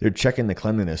they're checking the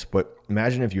cleanliness, but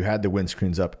imagine if you had the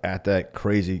windscreens up at that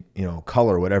crazy,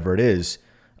 color, whatever it is.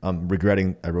 I'm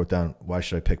regretting, I wrote down, why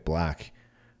should I pick black?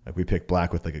 Like we picked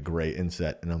black with like a gray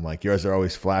inset, and I'm like, yours are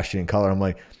always flashy in color. I'm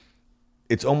like,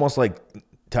 it's almost like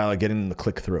Tyler getting them to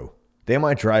click through. They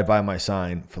might drive by my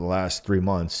sign for the last 3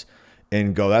 months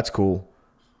and go, that's cool.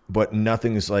 But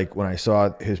nothing is like when I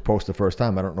saw his post the first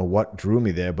time. I don't know what drew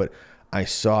me there, but I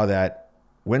saw that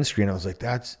windscreen. I was like,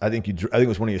 I think it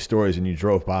was one of your stories, and you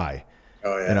drove by.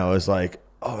 Oh yeah. And I was like,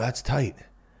 oh, that's tight.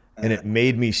 And it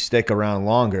made me stick around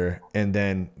longer and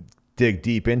then dig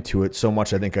deep into it so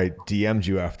much. I think I DM'd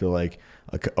you after like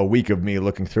a week of me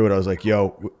looking through it. I was like,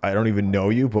 yo, I don't even know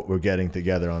you, but we're getting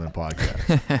together on the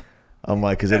podcast. I'm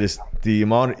like, because it is the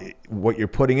amount, what you're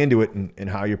putting into it and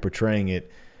how you're portraying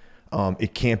it,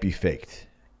 it can't be faked.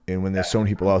 And when there's so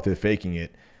many people out there faking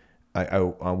it, I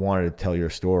wanted to tell your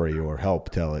story or help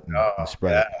tell it and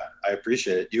spread it. I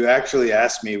appreciate it. You actually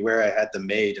asked me where I had them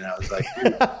made, and I was like,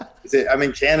 I'm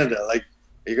in Canada. Like,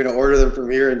 are you going to order them from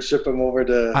here and ship them over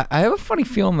to? I have a funny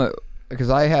feeling that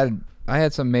because I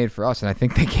had some made for us, and I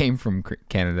think they came from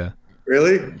Canada.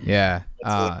 Really? Yeah.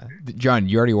 John,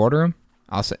 you already order them?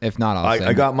 If not,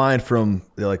 I got mine from,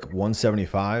 they're like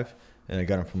 $175, and I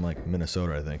got them from like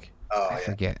Minnesota, I think. Oh, I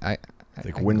forget.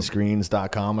 Like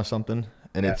windscreens.com or something.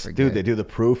 And it's, forget. dude, they do the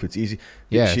proof. It's easy.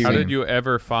 Yeah. How did you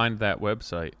ever find that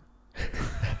website?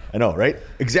 I know, right?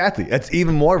 Exactly. That's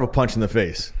even more of a punch in the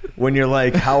face when you're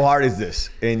like, how hard is this?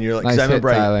 And you're like, nice hit,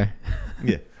 Tyler.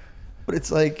 Yeah. But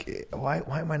it's like, why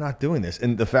am I not doing this?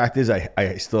 And the fact is, I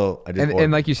just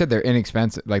and like you said, they're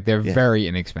inexpensive. Like they're very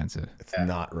inexpensive. It's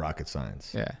not rocket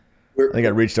science. Yeah. I think I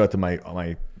reached out to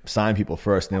my sign people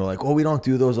first, and they were like, "Oh, we don't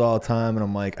do those all the time." And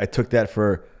I'm like, I took that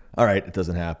for, all right, it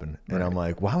doesn't happen. And I'm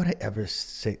like, why would I ever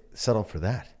settle for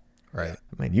that? Right.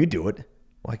 I mean, you do it.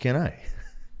 Why can't I?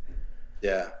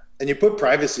 Yeah. And you put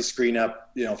privacy screen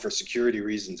up, for security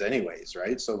reasons anyways,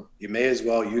 right? So you may as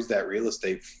well use that real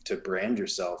estate to brand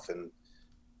yourself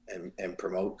and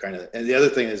promote kind of. And the other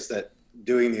thing is that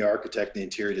doing the architect and the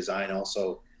interior design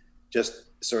also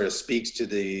just sort of speaks to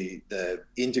the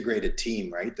integrated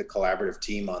team, right? The collaborative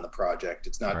team on the project.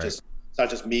 It's not just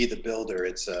me, the builder.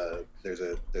 It's there's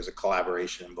a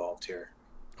collaboration involved here,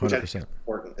 which 100%. I think is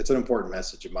important. It's an important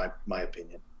message in my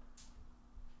opinion.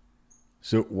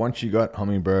 So once you got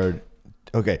Hummingbird,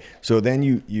 okay, so then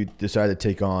you decided to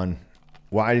take on,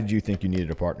 why did you think you needed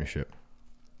a partnership?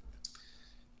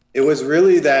 It was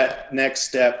really that next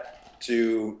step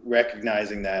to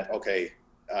recognizing that, okay,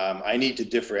 I need to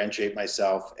differentiate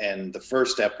myself. And the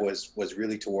first step was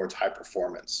really towards high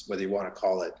performance, whether you want to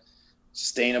call it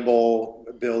sustainable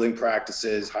building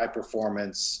practices, high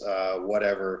performance,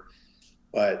 whatever.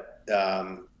 But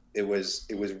it was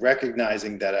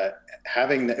recognizing that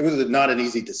it was not an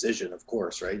easy decision, of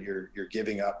course, right? You're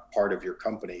giving up part of your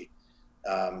company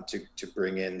to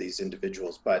bring in these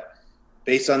individuals, but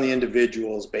based on the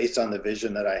individuals, based on the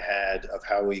vision that I had of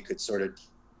how we could sort of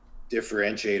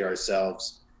differentiate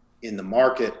ourselves in the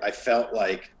market, I felt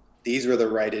like these were the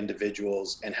right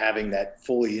individuals, and having that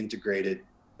fully integrated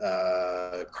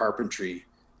carpentry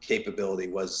capability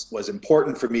was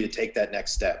important for me to take that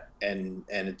next step. And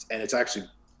it's actually,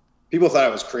 people thought I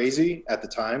was crazy at the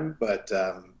time, but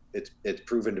it's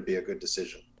proven to be a good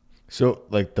decision. So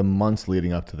like the months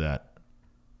leading up to that,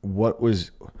 what was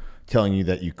telling you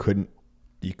that you couldn't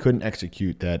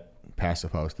execute that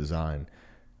passive house design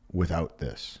without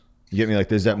this? You get me? Like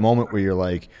there's that moment where you're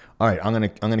like, all right, I'm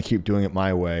gonna keep doing it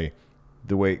my way,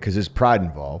 because there's pride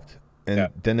involved. And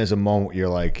then there's a moment where you're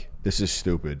like, this is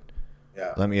stupid.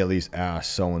 Yeah. Let me at least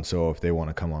ask so-and-so if they want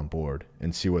to come on board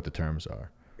and see what the terms are.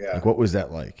 Yeah. Like, what was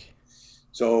that like?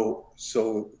 So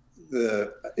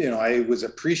I was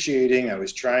appreciating, I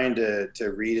was trying to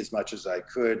read as much as I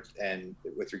could. And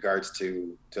with regards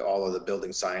to all of the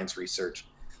building science research,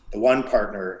 the one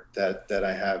partner that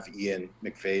I have, Ian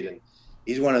McFadden,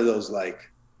 he's one of those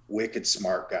like wicked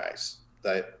smart guys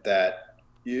that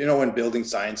when building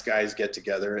science guys get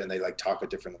together and they like talk a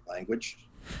different language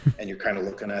and you're kind of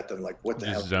looking at them like, what the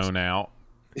hell? Zone out.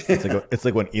 It's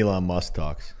like when Elon Musk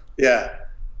talks. Yeah.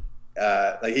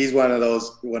 Like he's one of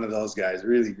those guys,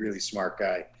 really, really smart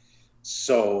guy.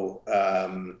 So,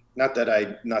 not that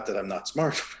I'm not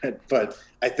smart, but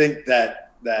I think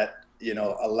that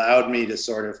allowed me to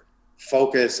sort of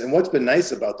focus. And what's been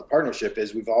nice about the partnership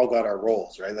is we've all got our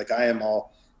roles, right? Like I am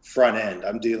all front end.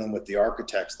 I'm dealing with the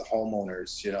architects, the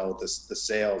homeowners, the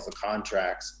sales, the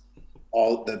contracts,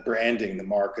 all the branding, the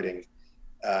marketing.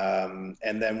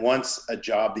 And then once a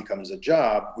job becomes a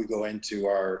job, we go into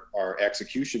our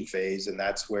execution phase, and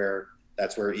that's where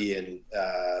Ian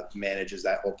manages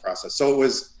that whole process. So it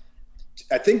was,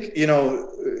 I think,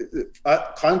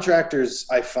 contractors,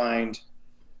 I find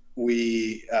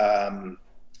we don't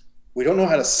know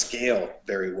how to scale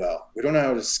very well. We don't know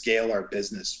how to scale our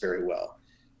business very well.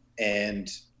 And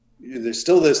there's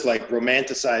still this like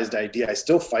romanticized idea. I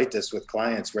still fight this with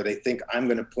clients where they think I'm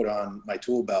going to put on my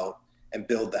tool belt and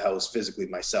build the house physically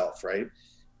myself, right?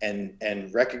 And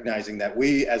recognizing that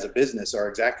we as a business are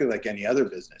exactly like any other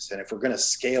business. And if we're going to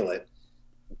scale it,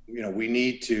 we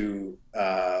need to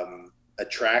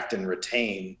attract and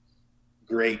retain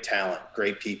great talent,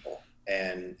 great people.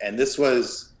 And this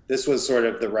was sort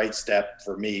of the right step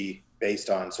for me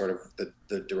based on sort of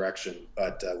the direction,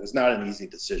 but it was not an easy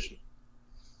decision.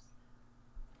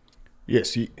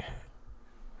 Yes.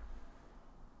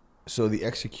 So the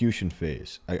execution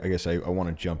phase, I guess I want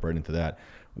to jump right into that.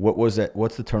 What was that?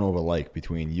 What's the turnover like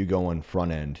between you going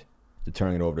front end to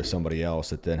turning it over to somebody else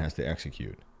that then has to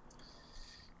execute?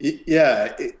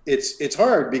 Yeah, it's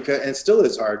hard because, and still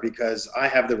is hard because I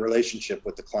have the relationship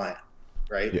with the client,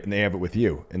 right? Yeah, and they have it with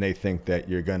you, and they think that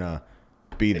you're gonna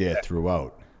be there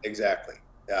throughout. Exactly.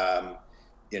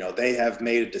 They have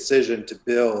made a decision to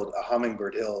build a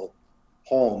Hummingbird Hill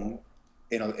home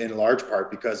in large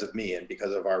part because of me and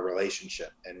because of our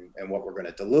relationship and what we're going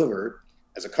to deliver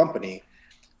as a company.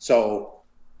 So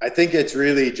I think it's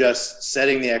really just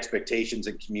setting the expectations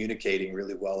and communicating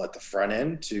really well at the front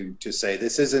end to say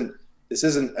this isn't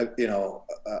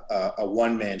a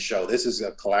one-man show. This is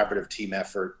a collaborative team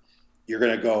effort. You're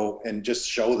going to go and just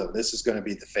show them this is going to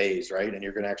be the phase, right? And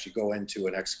you're going to actually go into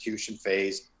an execution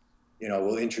phase.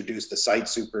 We'll introduce the site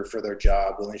super for their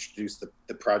job. We'll introduce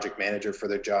the project manager for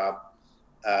their job.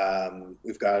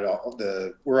 We've got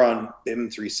we're on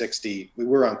BIM 360. We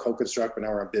were on CoConstruct, but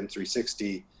now we're on BIM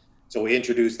 360. So we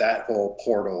introduced that whole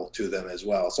portal to them as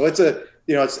well. So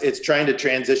it's trying to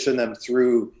transition them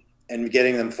through and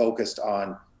getting them focused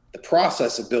on the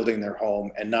process of building their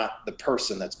home and not the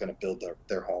person that's going to build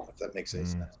their home, if that makes any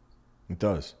sense. It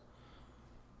does.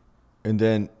 And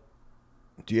then,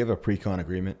 do you have a pre-con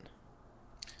agreement?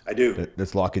 I do.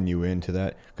 That's locking you into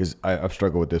that? Because I've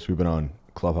struggled with this. We've been on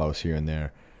Clubhouse here and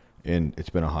there, and it's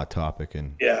been a hot topic.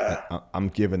 And yeah, I'm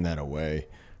giving that away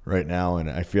right now. And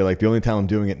I feel like the only time I'm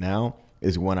doing it now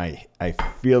is when I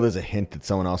feel there's a hint that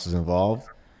someone else is involved.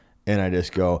 And I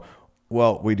just go,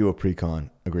 well, we do a pre-con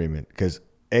agreement. Because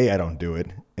A, I don't do it.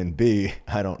 And B,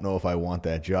 I don't know if I want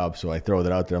that job. So I throw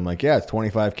that out there. I'm like, yeah, it's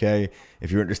 $25K.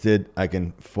 If you're interested, I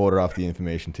can forward off the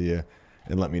information to you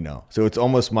and let me know. So it's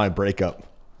almost my breakup.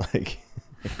 Like,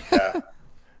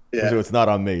 yeah. So it's not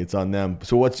on me, it's on them.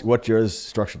 So what's yours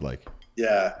structured like?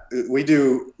 Yeah, we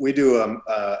do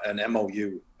an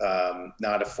MOU,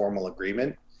 not a formal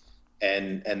agreement,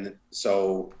 and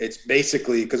so it's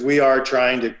basically because we are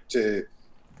trying to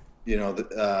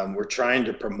we're trying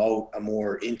to promote a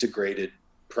more integrated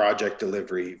project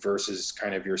delivery versus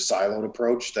kind of your siloed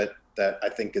approach that I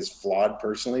think is flawed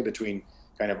personally between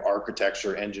kind of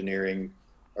architecture, engineering,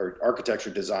 or architecture,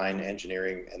 design,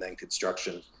 engineering, and then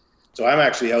construction. So I'm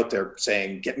actually out there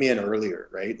saying, get me in earlier,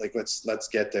 right? Like let's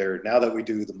get there. Now that we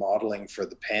do the modeling for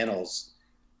the panels,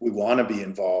 we want to be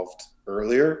involved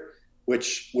earlier,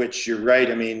 which you're right.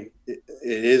 I mean, it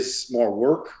is more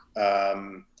work,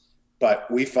 but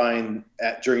we find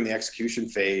during the execution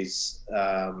phase,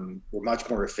 we're much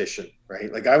more efficient,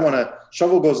 right? Like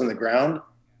shovel goes in the ground.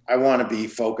 I want to be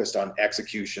focused on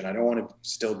execution. I don't want to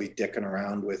still be dicking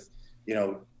around with,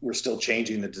 we're still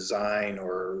changing the design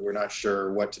or we're not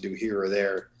sure what to do here or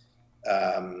there.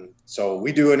 So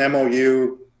we do an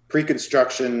MOU,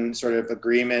 pre-construction sort of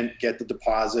agreement, get the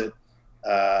deposit,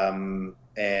 and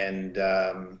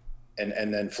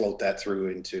then float that through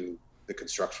into the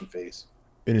construction phase.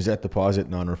 And is that deposit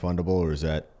non-refundable, or is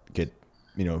that get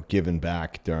given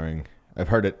back during? I've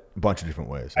heard it a bunch of different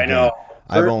ways. I know.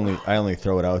 I only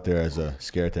throw it out there as a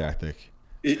scare tactic.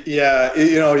 Yeah,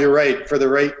 you're right. For the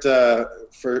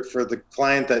for the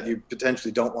client that you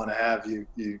potentially don't want to have,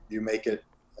 you make it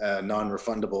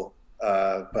non-refundable.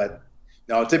 But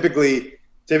no, typically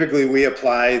we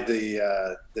apply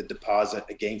the deposit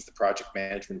against the project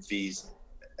management fees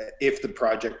if the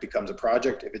project becomes a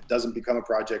project. If it doesn't become a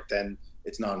project, then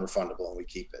it's non-refundable and we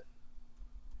keep it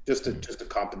just to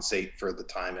compensate for the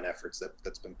time and efforts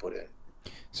that's been put in.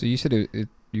 So you said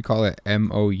you call it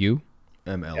MOU?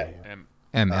 MLU. Yeah.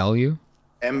 MLU?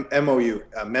 MOU,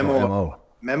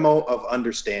 memo of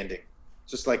understanding.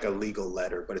 It's just like a legal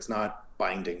letter, but it's not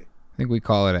binding. I think we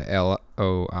call it a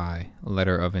LOI,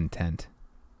 letter of intent.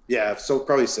 Yeah, so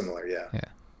probably similar. Yeah. Yeah.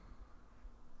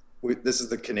 This is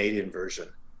the Canadian version.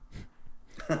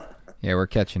 Yeah, we're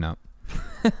catching up.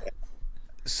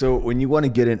 So when you want to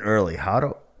get in early, how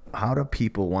do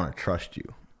people want to trust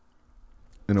you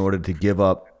in order to give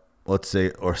up, let's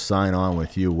say, or sign on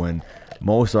with you when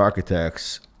most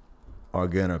architects are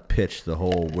gonna pitch the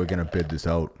whole "we're gonna bid this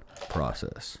out"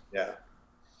 process?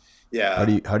 Yeah. How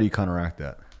do you counteract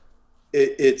that?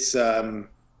 It's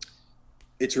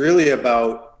really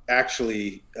about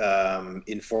actually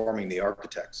informing the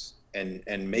architects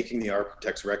and making the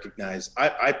architects recognize.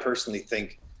 I personally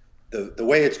think the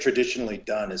way it's traditionally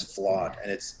done is flawed,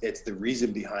 and it's the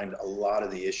reason behind a lot of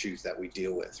the issues that we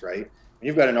deal with. Right? When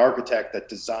you've got an architect that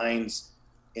designs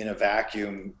in a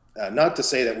vacuum. Not to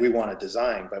say that we want to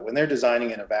design, but when they're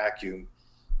designing in a vacuum,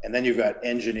 and then you've got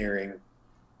engineering,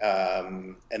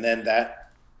 and then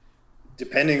that,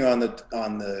 depending on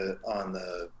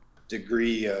the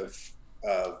degree of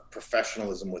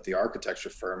professionalism with the architecture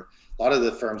firm. A lot of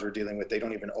the firms we're dealing with, they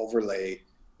don't even overlay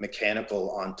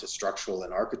mechanical onto structural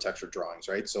and architecture drawings,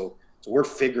 right? So we're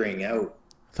figuring out.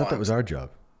 I thought that was our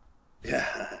job.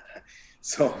 Yeah.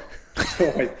 So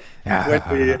when we,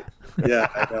 yeah,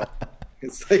 I know.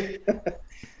 It's like,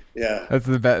 yeah. That's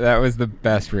that was the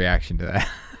best reaction to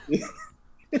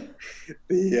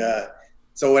that.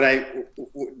 So when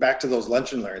back to those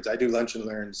lunch and learns, I do lunch and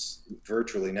learns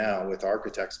virtually now with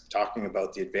architects talking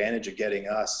about the advantage of getting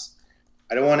us.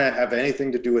 I don't want to have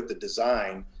anything to do with the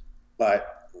design,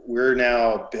 but we're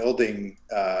now building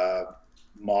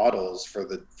models for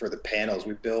the panels.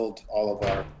 We build all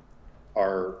of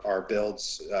our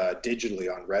builds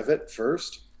digitally on Revit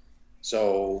first.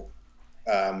 So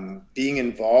being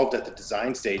involved at the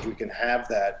design stage, we can have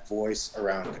that voice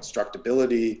around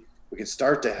constructability. We can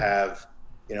start to have,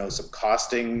 some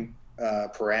costing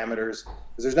parameters,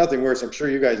 because there's nothing worse. I'm sure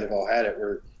you guys have all had it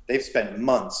where they've spent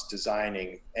months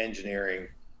designing, engineering,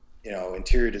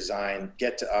 interior design,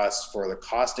 get to us for the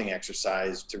costing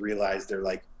exercise to realize they're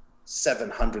like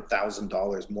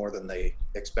 $700,000 more than they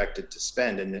expected to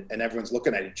spend. And everyone's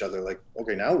looking at each other like,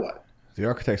 okay, now what? The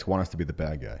architects want us to be the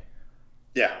bad guy.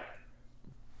 Yeah.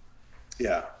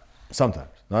 Yeah.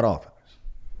 Sometimes, not all times.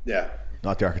 Yeah.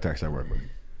 Not the architects I work with.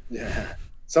 Yeah.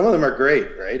 Some of them are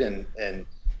great, right? And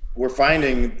we're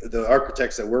finding the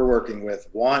architects that we're working with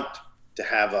want to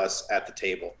have us at the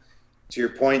table. To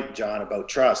your point, John, about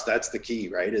trust, that's the key,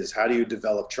 right? Is how do you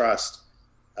develop trust?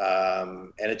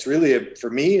 And it's really, for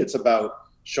me, it's about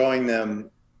showing them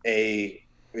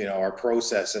our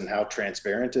process and how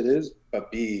transparent it is, but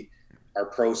B, our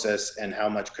process and how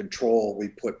much control we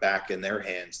put back in their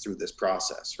hands through this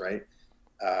process, right?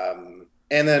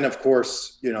 And then, of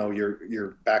course,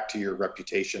 you're back to your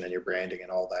reputation and your branding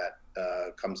and all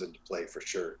that comes into play for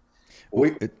sure.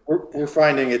 We're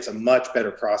finding it's a much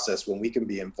better process when we can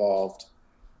be involved.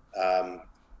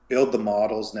 Build the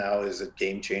models now is a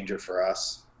game changer for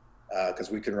us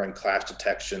because we can run clash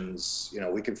detections.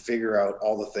 We can figure out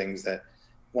all the things that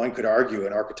one could argue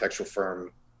an architectural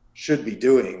firm should be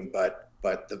doing, but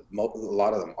a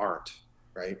lot of them aren't,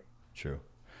 right? True.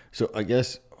 So I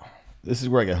guess this is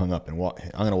where I get hung up, and I'm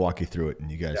going to walk you through it,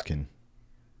 and you guys can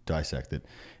dissect it.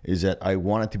 Is that I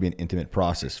want it to be an intimate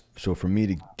process. So for me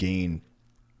to gain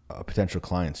a potential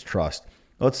client's trust,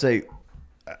 let's say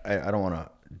I don't want to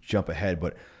jump ahead,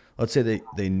 but let's say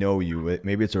they know you.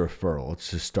 Maybe it's a referral.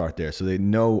 Let's just start there. So they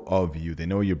know of you. They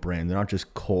know your brand. They're not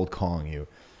just cold calling you,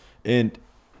 and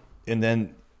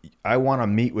then I want to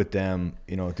meet with them,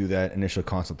 do that initial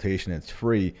consultation. It's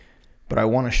free, but I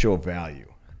want to show value.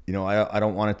 I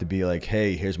don't want it to be like,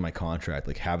 hey, here's my contract,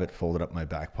 like have it folded up my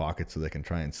back pocket so they can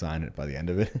try and sign it by the end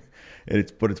of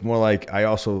it. But it's more like I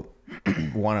also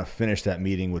want to finish that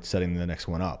meeting with setting the next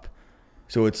one up.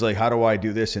 So it's like, how do I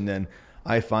do this? And then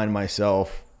I find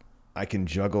myself, I can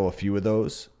juggle a few of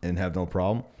those and have no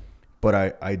problem,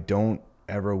 but I don't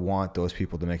ever want those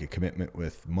people to make a commitment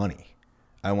with money.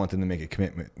 I want them to make a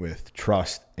commitment with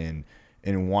trust and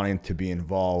wanting to be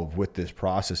involved with this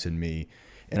process in me.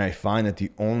 And I find that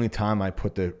the only time I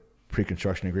put the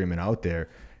pre-construction agreement out there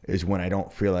is when I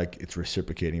don't feel like it's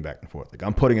reciprocating back and forth. Like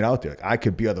I'm putting it out there. Like I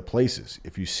could be other places.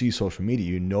 If you see social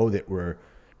media, that we're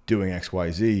doing X,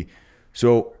 Y, Z.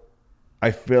 So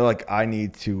I feel like I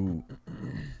need to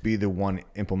be the one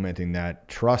implementing that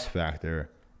trust factor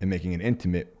and making it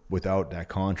intimate without that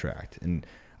contract. And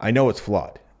I know it's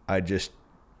flawed. I'm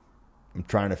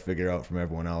trying to figure out from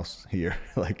everyone else here,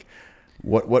 like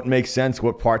what makes sense?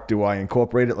 What part do I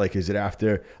incorporate it? Like, is it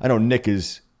after? I know Nick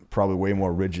is probably way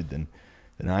more rigid than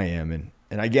I am,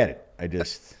 and I get it.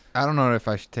 I don't know if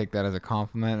I should take that as a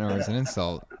compliment or as an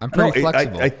insult. I'm pretty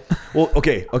flexible. Well,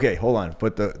 okay, hold on.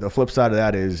 But the flip side of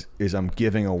that is I'm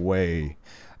giving away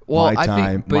my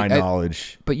time, my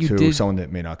knowledge to someone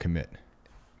that may not commit.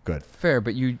 Good. Fair,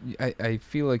 but I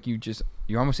feel like you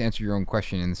almost answer your own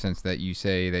question in the sense that you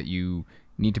say that you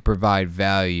need to provide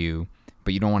value,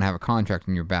 but you don't want to have a contract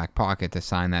in your back pocket to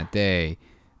sign that day.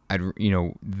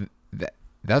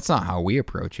 That's not how we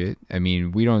approach it. I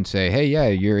mean, we don't say, hey, yeah,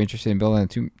 you're interested in building a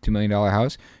 $2 million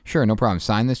house? Sure, no problem.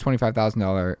 Sign this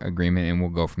 $25,000 agreement and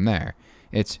we'll go from there.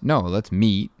 It's, no, let's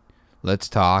meet. Let's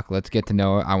talk. Let's get to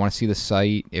know it. I want to see the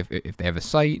site if they have a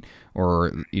site,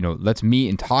 or let's meet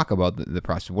and talk about the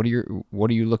process. What are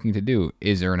you looking to do?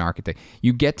 Is there an architect?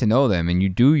 You get to know them and you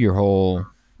do your whole,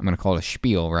 I'm going to call it a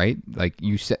spiel, right? Like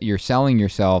you're selling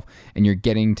yourself and you're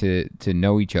getting to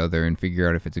know each other and figure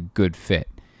out if it's a good fit.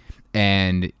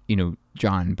 And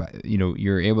John,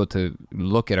 you're able to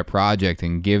look at a project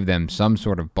and give them some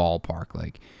sort of ballpark.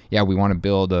 Like, yeah, we want to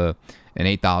build a an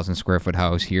 8,000 square foot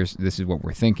house. This is what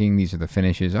we're thinking. These are the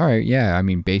finishes. All right, yeah. I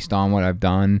mean, based on what I've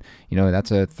done,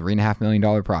 that's a $3.5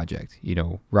 million project.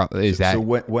 So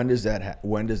when does that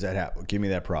happen? Give me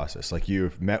that process. Like,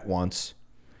 you've met once.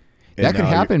 That could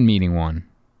happen meeting one.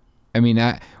 I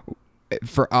mean,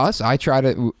 for us, I try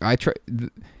to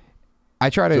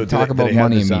talk about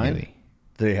money immediately.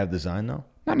 Do they have design though?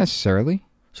 Not necessarily.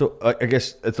 So I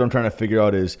guess that's what I'm trying to figure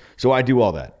out is, so I do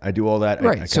all that.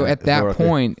 Right. So at that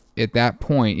point,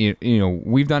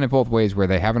 we've done it both ways, where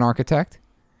they have an architect,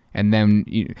 and then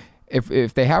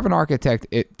if they have an architect,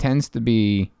 it tends to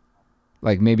be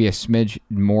like maybe a smidge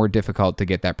more difficult to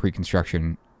get that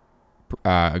pre-construction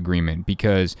agreement,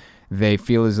 because they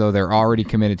feel as though they're already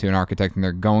committed to an architect and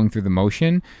they're going through the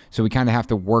motion. So we kind of have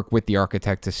to work with the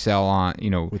architect to sell on,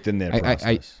 within that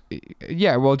process.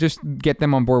 Well, just get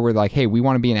them on board with like, hey, we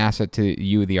want to be an asset to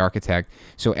you, the architect.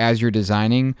 So as you're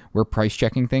designing, we're price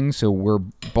checking things. So we're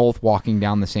both walking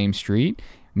down the same street,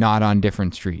 not on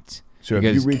different streets. So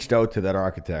have you reached out to that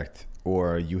architect,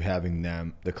 or are you having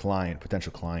them, the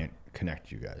potential client,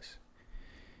 connect you guys?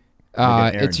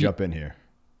 Aaron, jump in here.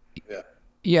 Yeah.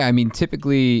 Yeah, I mean,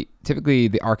 typically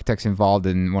the architect's involved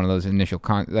in one of those initial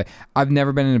I've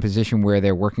never been in a position where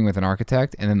they're working with an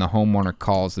architect and then the homeowner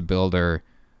calls the builder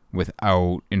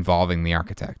without involving the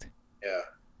architect. Yeah.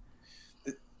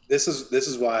 This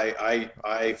is why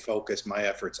I focus my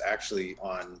efforts actually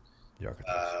on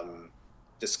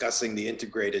discussing the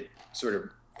integrated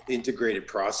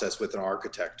process with an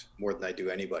architect more than I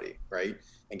do anybody, right?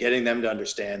 And getting them to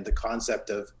understand the concept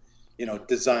of,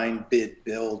 design, bid,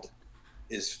 build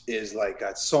is like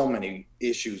got so many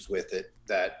issues with it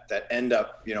that end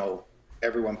up,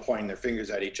 everyone pointing their fingers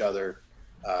at each other,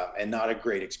 and not a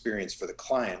great experience for the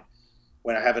client.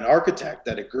 When I have an architect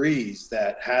that agrees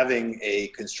that having a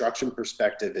construction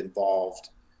perspective involved,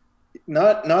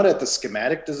 not at the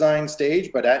schematic design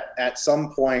stage, but at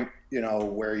some point,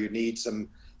 where you need some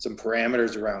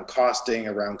parameters around costing,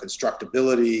 around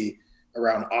constructability,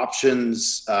 around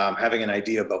options, having an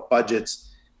idea about budgets,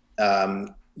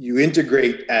 you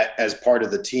integrate as part of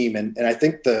the team. And I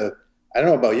think I don't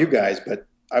know about you guys, but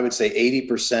I would say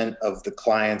 80% of the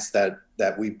clients that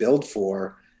we build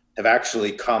for have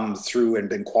actually come through and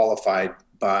been qualified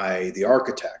by the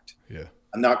architect. Yeah.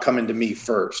 I'm not coming to me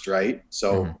first, right?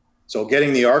 So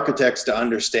getting the architects to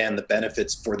understand the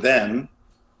benefits for them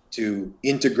to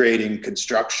integrating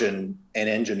construction and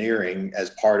engineering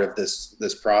as part of this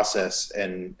process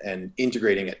and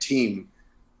integrating a team,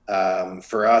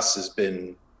 for us has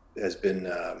been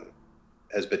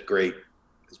great.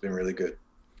 It's been really good.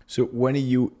 So when do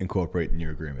you incorporate in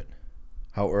your agreement?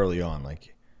 How early on?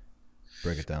 Like,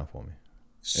 break it down for me.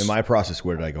 In my process,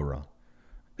 where did I go wrong?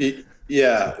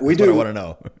 Yeah, we do. I want to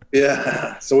know.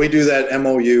 Yeah, so we do that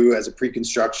MOU as a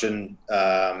pre-construction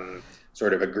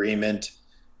sort of agreement.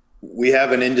 We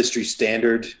have an industry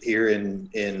standard here in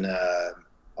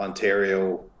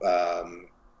Ontario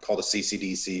called a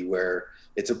CCDC, where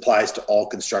it applies to all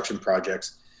construction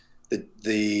projects. That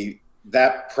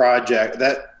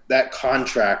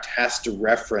contract has to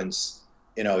reference,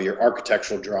 your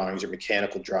architectural drawings, your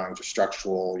mechanical drawings, your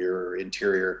structural, your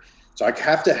interior. So I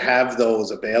have to have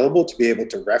those available to be able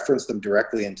to reference them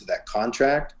directly into that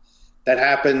contract. That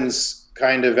happens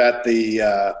kind of at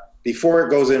the before it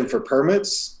goes in for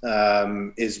permits,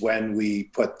 is when we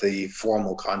put the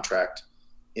formal contract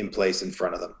in place in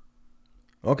front of them.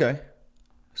 Okay.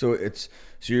 So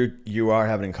you are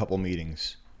having a couple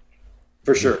meetings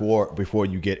for sure before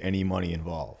you get any money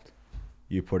involved.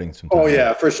 You're putting some time. Oh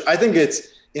yeah, for sure. I think it's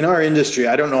in our industry.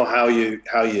 I don't know how you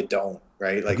don't,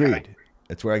 right? Like, agreed.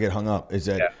 That's where I get hung up. Is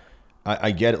that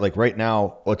I get it. Like right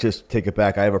now, let's just take it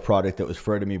back. I have a project that was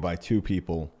referred to me by two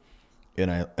people, and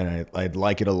I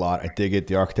like it a lot. I dig it.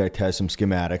 The architect has some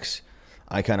schematics.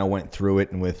 I kind of went through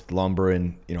it, and with lumber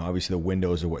and obviously the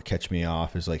windows are what catch me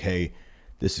off. Is like, hey,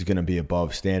 this is going to be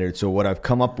above standard. So what I've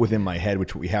come up with in my head,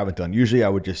 which we haven't done, usually I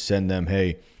would just send them,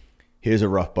 hey, here's a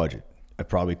rough budget. I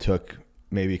probably took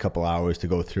maybe a couple hours to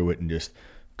go through it and just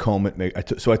comb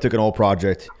it. So I took an old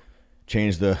project,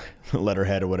 changed the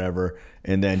letterhead or whatever,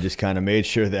 and then just kind of made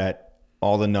sure that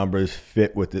all the numbers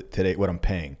fit with today, what I'm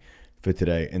paying for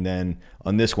today. And then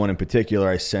on this one in particular,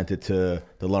 I sent it to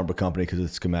the lumber company because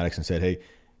of the schematics and said, hey,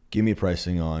 give me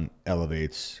pricing on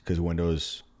elevates because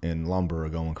windows and lumber are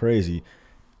going crazy.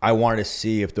 I wanted to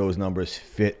see if those numbers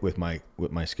fit with my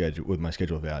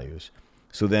schedule values.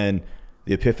 So then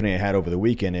the epiphany I had over the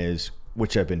weekend is,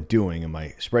 which I've been doing in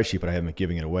my spreadsheet, but I haven't been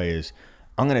giving it away, is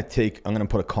I'm going to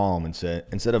put a column and say,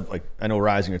 instead of like, I know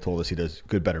Reisinger told us he does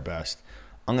good, better, best.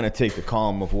 I'm going to take the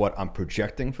column of what I'm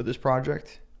projecting for this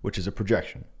project, which is a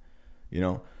projection,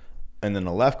 And then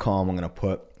the left column, I'm going to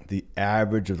put the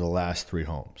average of the last 3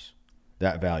 homes,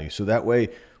 that value. So that way,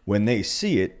 when they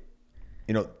see it,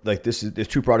 like there's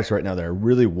 2 products right now that I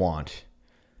really want.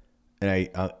 And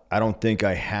I don't think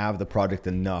I have the project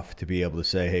enough to be able to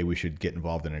say, hey, we should get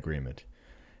involved in an agreement.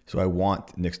 So I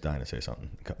want Nick Stein to say something.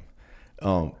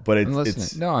 But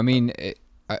it's no, I mean,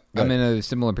 I'm in a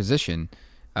similar position,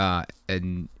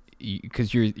 and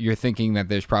because you're thinking that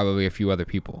there's probably a few other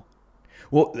people.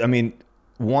 Well, I mean,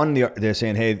 one, they're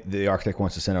saying, hey, the architect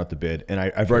wants to send out the bid, and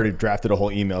I've already drafted a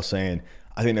whole email saying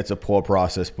I think that's a poor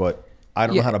process, but I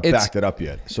don't know how to back that up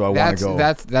yet. So I want to go.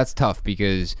 That's tough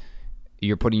because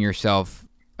you're putting yourself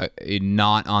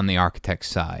not on the architect's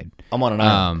side. I'm on an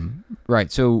island.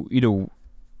 Right. So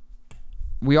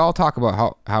we all talk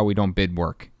about how we don't bid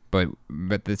work, but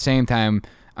at the same time,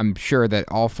 I'm sure that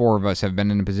all 4 of us have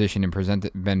been in a position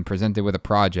and been presented with a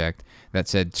project that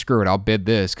said, "Screw it, I'll bid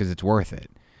this because it's worth it."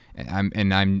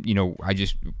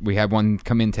 We had one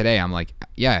come in today. I'm like,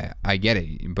 yeah, I get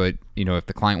it, but if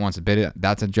the client wants to bid it,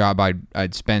 that's a job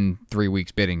I'd spend 3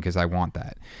 weeks bidding because I want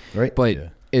that. Right.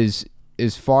 But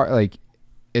as far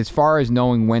as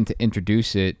knowing when to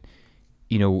introduce it,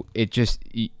 it just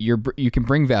you can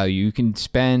bring value. You can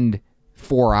spend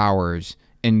 4 hours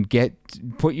and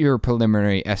put your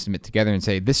preliminary estimate together and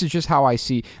say, this is just how I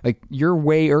see. Like, you're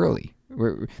way early.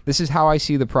 This is how I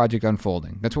see the project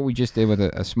unfolding. That's what we just did with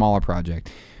a smaller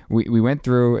project. We went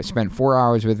through, spent 4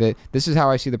 hours with it. This is how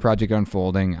I see the project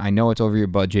unfolding. I know it's over your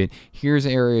budget. Here's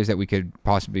areas that we could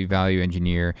possibly value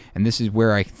engineer, and this is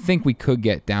where I think we could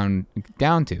get down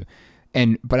to.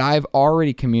 But I've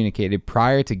already communicated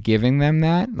prior to giving them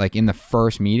that, like in the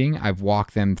first meeting, I've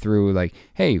walked them through like,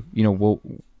 hey, we'll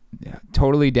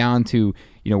totally down to,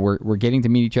 we're getting to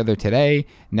meet each other today.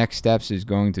 Next steps is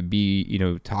going to be,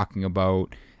 talking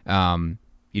about,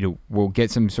 we'll get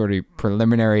some sort of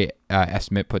preliminary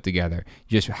estimate put together,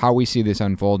 just how we see this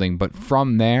unfolding. But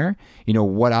from there,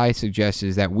 what I suggest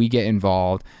is that we get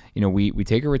involved. We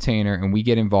take a retainer and we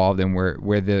get involved, and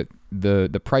we're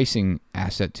the pricing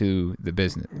asset to the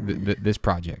business, this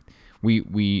project.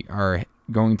 We are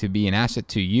going to be an asset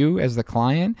to you as the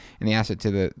client and the asset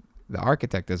to the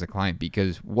architect as a client,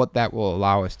 because what that will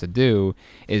allow us to do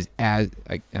is,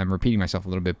 I'm repeating myself a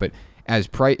little bit, but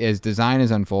as design is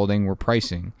unfolding, we're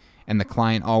pricing, and the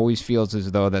client always feels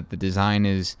as though that the design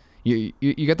is you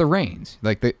get the reins.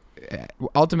 Like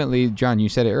ultimately, John, you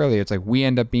said it earlier. It's like we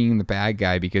end up being the bad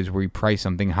guy because we price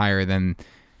something higher than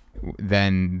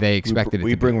they expected.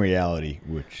 We bring reality,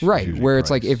 which right where it's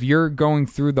like if you're going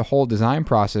through the whole design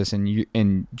process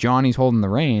and Johnny's holding the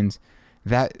reins,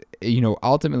 that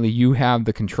ultimately you have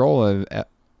the control of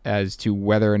as to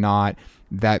whether or not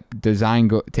that design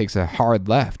takes a hard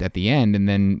left at the end and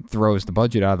then throws the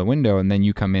budget out of the window, and then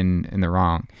you come in the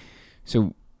wrong.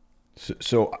 So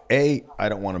I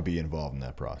don't want to be involved in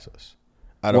that process.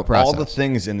 Out of all the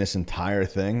things in this entire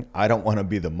thing, I don't want to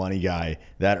be the money guy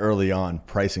that early on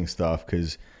pricing stuff,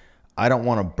 because I don't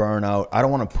want to burn out. I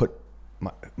don't want to put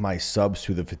my subs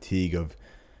through the fatigue of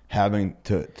having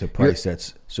to price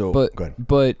sets. So go ahead.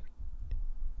 But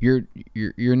you're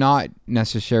not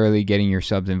necessarily getting your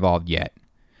subs involved yet.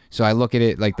 So I look at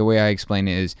it like the way I explain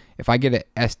it is, if I get an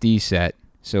SD set,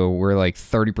 so we're like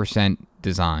 30%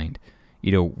 designed,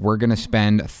 we're going to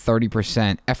spend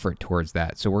 30% effort towards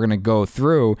that. So we're going to go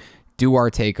through, do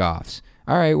our takeoffs.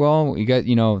 All right, well, you got,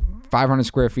 500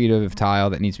 square feet of tile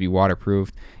that needs to be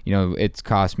waterproofed. It's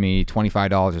cost me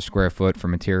 $25 a square foot for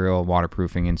material,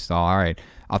 waterproofing install. All right,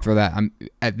 I'll throw that.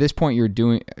 At this point, you're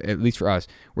doing, at least for us,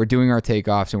 we're doing our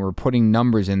takeoffs and we're putting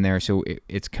numbers in there, so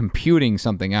it's computing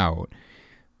something out.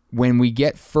 When we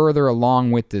get further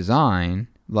along with design,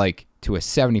 like to a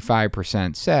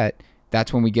 75% set,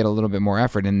 that's when we get a little bit more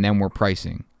effort, and then we're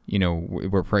pricing.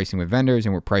 We're pricing with vendors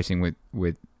and we're pricing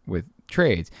with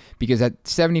trades, because at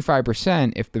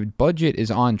 75%, if the budget is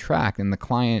on track and the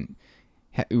client,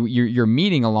 you're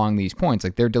meeting along these points,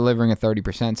 like they're delivering a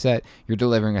 30% set, you're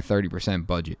delivering a 30%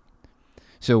 budget.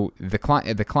 So the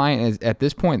client is, at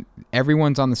this point,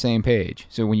 everyone's on the same page.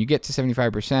 So when you get to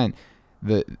 75%,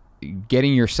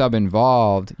 getting your sub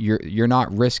involved, you're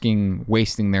not risking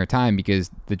wasting their time, because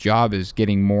the job is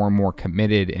getting more and more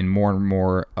committed and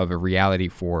more of a reality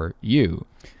for you.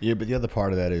 Yeah, but the other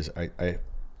part of that is I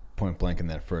point blank in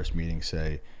that first meeting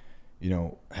say,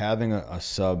 having a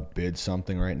sub bid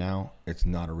something right now, it's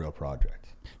not a real project.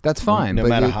 That's fine. No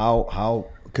matter how,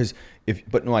 because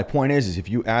my point is if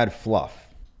you add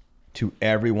fluff to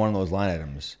every one of those line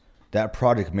items, that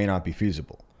project may not be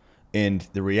feasible. And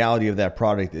the reality of that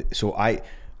product, so I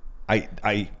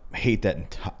hate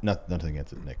that. Nothing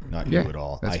against it, Nick. Not you at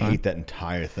all. I hate that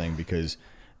entire thing, because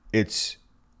it's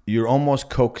you're almost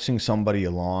coaxing somebody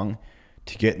along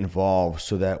to get involved,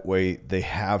 so that way they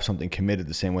have something committed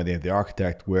the same way they have the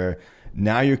architect, where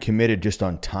now you're committed just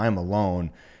on time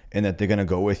alone, and that they're going to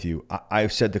go with you.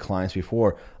 I've said to clients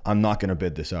before, I'm not going to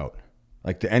bid this out.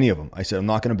 Like to any of them, I said, I'm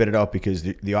not going to bid it out, because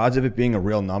the odds of it being a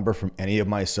real number from any of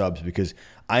my subs, because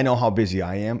I know how busy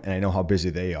I am and I know how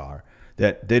busy they are,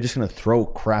 that they're just going to throw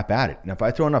crap at it. And if I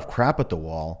throw enough crap at the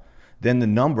wall, then the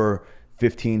number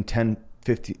 15, 10,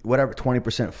 50, whatever,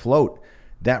 20% float,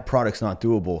 that product's not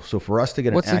doable. So for us to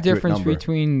get what's an accurate number.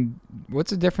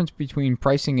 What's the difference between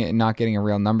pricing it and not getting a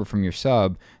real number from your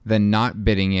sub than not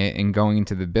bidding it and going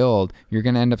into the build? You're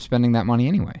going to end up spending that money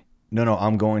anyway. No,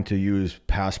 I'm going to use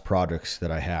past products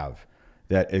that I have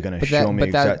that are going to show me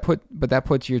exactly. But that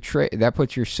puts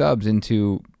your subs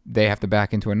into, they have to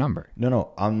back into a number.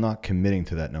 No, I'm not committing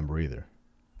to that number either.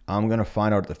 I'm going to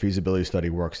find out if the feasibility study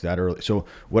works that early. So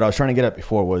what I was trying to get at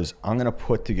before was, I'm going to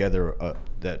put together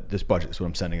this budget. Is what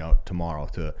I'm sending out tomorrow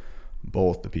to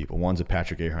both the people. One's at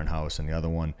Patrick Ahern House, and the other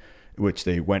one, which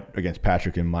they went against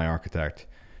Patrick and my architect.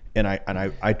 And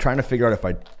I trying to figure out, if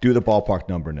I do the ballpark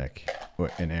number, Nick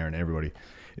and Aaron, everybody,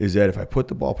 is that if I put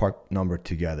the ballpark number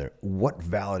together, what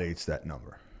validates that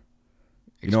number?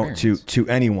 Experience. To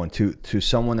anyone, to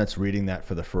someone that's reading that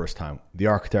for the first time, the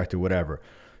architect or whatever.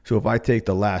 So if I take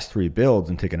the last 3 builds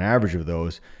and take an average of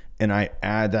those, and I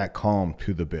add that column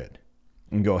to the bid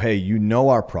and go, hey, you know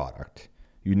our product,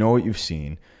 you know what you've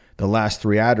seen, the last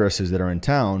 3 addresses that are in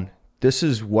town, this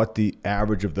is what the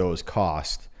average of those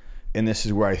cost, and this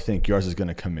is where I think yours is going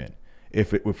to come in.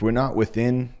 If we're not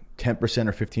within 10%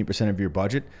 or 15% of your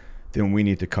budget, then we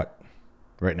need to cut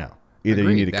right now. Either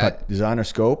you need to cut design or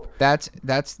scope. That's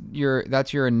your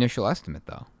initial estimate,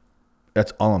 though.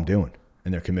 That's all I'm doing,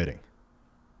 and they're committing.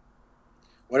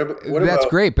 That's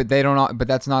great, but they don't. But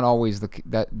that's not always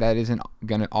that isn't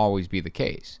going to always be the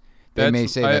case. They may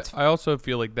say that's. I also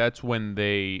feel like that's when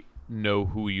they know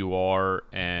who you are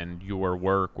and your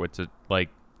work. What's it like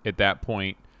at that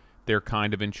point? They're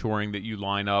kind of ensuring that you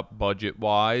line up budget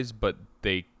wise, but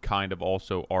they kind of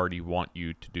also already want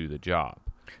you to do the job.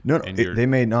 No, they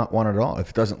may not want it at all.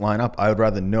 If it doesn't line up, I would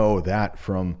rather know that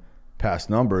from past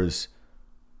numbers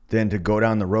than to go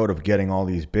down the road of getting all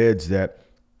these bids that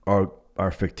are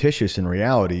fictitious in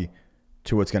reality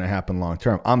to what's going to happen long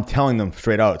term. I'm telling them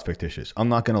straight out it's fictitious. I'm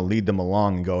not going to lead them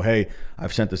along and go, hey,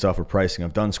 I've sent this out for pricing.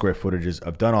 I've done square footages.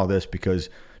 I've done all this, because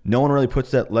no one really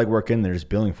puts that legwork in. They're just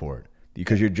billing for it,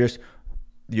 because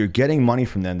you're getting money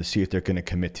from them to see if they're going to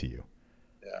commit to you.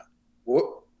 Yeah.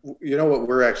 What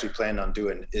we're actually planning on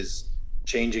doing is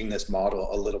changing this model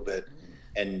a little bit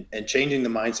and changing the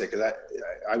mindset. Because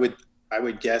I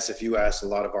would guess if you ask a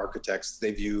lot of architects,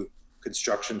 they view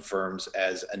construction firms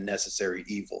as a necessary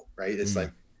evil, right? It's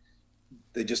like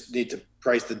they just need to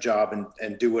price the job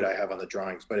and do what I have on the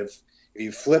drawings. But if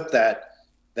you flip that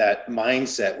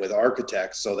mindset with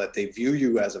architects so that they view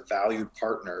you as a valued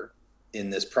partner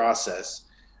in this process,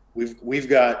 we've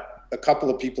got a couple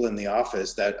of people in the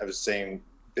office that I was saying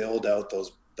build out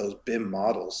those BIM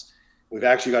models. We've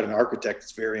actually got an architect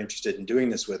that's very interested in doing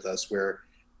this with us, where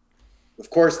of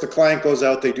course the client goes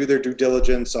out, they do their due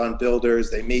diligence on builders,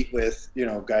 they meet with,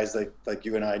 guys like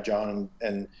you and I, John,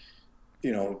 and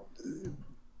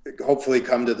hopefully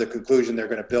come to the conclusion they're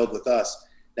going to build with us.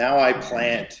 Now I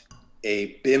plant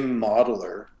a BIM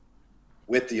modeler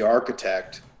with the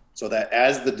architect so that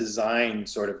as the design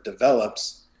sort of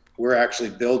develops, we're actually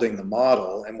building the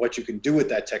model. And what you can do with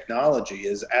that technology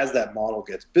is, as that model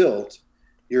gets built,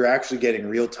 you're actually getting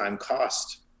real-time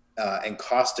cost and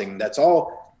costing. That's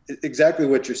all exactly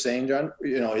what you're saying, John.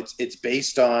 It's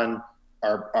based on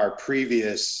our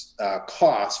previous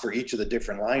costs for each of the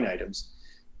different line items,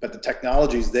 but the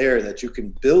technology is there that you can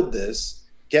build this,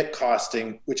 get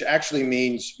costing, which actually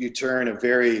means you turn a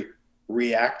very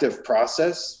reactive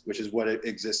process, which is what it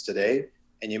exists today,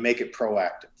 and you make it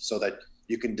proactive so that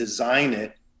you can design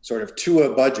it sort of to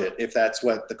a budget if that's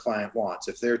what the client wants.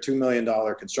 If they're $2 million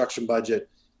construction budget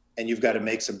and you've got to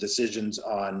make some decisions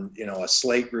on, a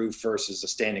slate roof versus a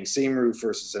standing seam roof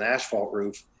versus an asphalt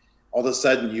roof, all of a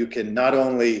sudden you can not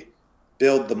only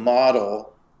build the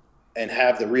model and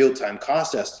have the real-time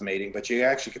cost estimating, but you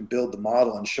actually can build the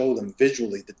model and show them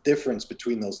visually the difference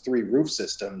between those 3 roof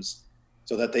systems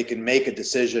so that they can make a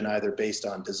decision either based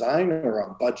on design or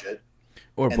on budget.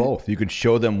 Or both. You can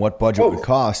show them what budget would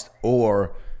cost,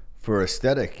 or for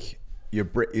aesthetic,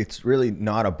 it's really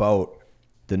not about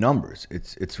the numbers.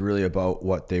 It's really about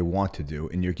what they want to do,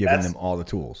 and you're giving them all the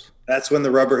tools. That's when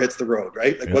the rubber hits the road,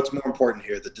 right? Like, what's more important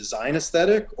here, the design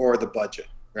aesthetic or the budget,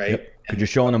 right? Yep. Because you're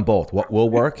showing them both what will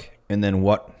work and then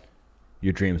what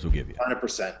your dreams will give you.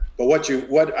 100%. But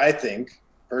what I think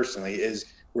personally is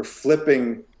we're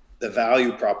flipping the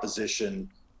value proposition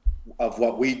of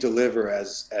what we deliver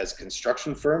as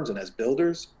construction firms and as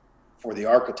builders for the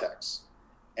architects.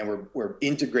 And we're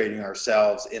integrating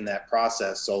ourselves in that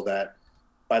process so that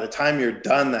by the time you're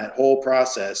done that whole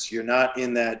process, you're not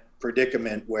in that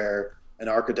predicament where an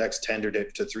architect's tendered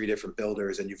it to 3 different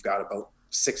builders and you've got about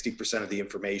 60% of the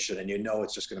information and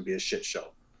it's just going to be a shit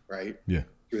show, right? Yeah.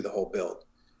 Through the whole build.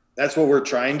 That's what we're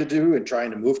trying to do and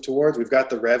trying to move towards. We've got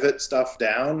the Revit stuff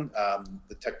down.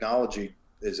 The technology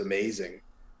is amazing.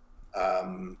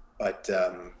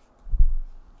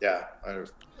 Yeah.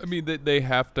 I mean, they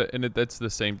have to, and that's the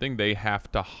same thing. They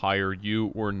have to hire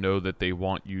you or know that they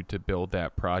want you to build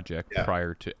that project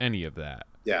prior to any of that.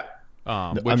 Yeah.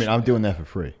 I'm doing that for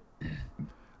free.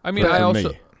 I mean, I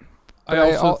also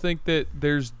think that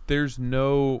there's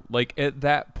no, like, at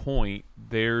that point,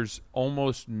 there's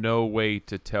almost no way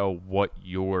to tell what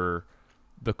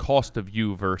the cost of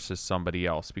you versus somebody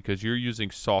else, because you're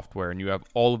using software and you have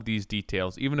all of these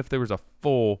details. Even if there was a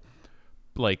full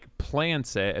plan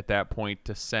set at that point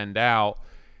to send out,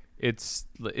 it's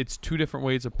 2 different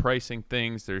ways of pricing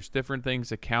things. There's different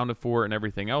things accounted for and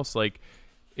everything else. Like,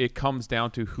 it comes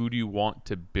down to who do you want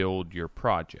to build your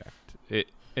project.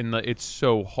 It's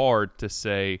so hard to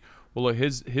say, well, look,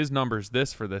 his number is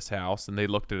this for this house, and they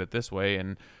looked at it this way,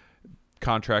 and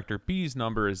contractor B's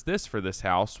number is this for this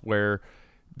house, where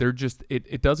they're just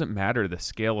it doesn't matter the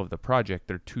scale of the project.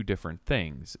 They're 2 different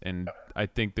things. And I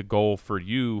think the goal for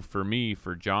you, for me,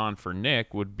 for John, for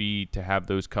Nick would be to have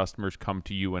those customers come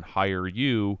to you and hire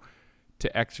you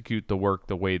to execute the work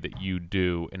the way that you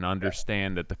do, and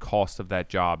understand that the cost of that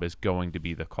job is going to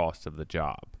be the cost of the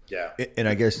job. Yeah. And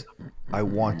I guess I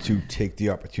want to take the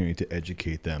opportunity to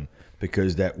educate them,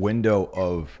 because that window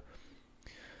of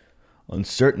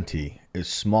uncertainty is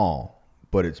small,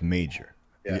 but it's major.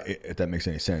 Yeah. If that makes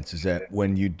any sense, is that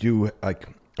when you do, like,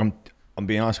 I'm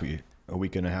being honest with you, a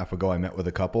week and a half ago, I met with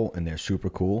a couple and they're super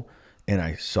cool. And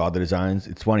I saw the designs.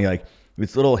 It's funny, like,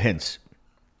 it's little hints.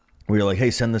 We're like,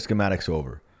 hey, send the schematics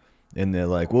over. And they're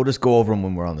like, we'll just go over them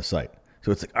when we're on the site.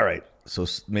 So it's like, all right, so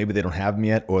maybe they don't have them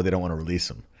yet, or they don't want to release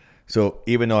them. So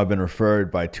even though I've been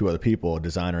referred by 2 other people, a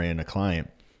designer and a client,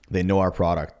 they know our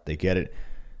product, they get it,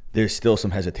 there's still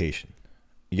some hesitation.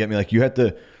 You get me? Like, you have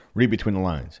to read between the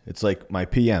lines. It's like my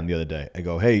PM the other day. I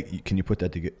go, hey, can you put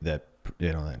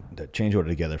that change order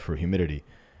together for humidity?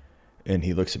 And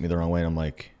he looks at me the wrong way, and I'm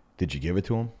like, did you give it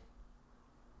to him?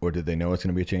 Or did they know it's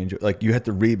going to be a change? Like, you have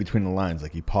to read between the lines.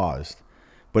 Like, he paused.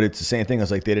 But it's the same thing. I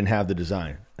was like, they didn't have the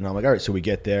design. And I'm like, all right, so we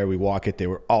get there, we walk it. They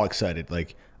were all excited.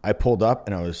 Like, I pulled up,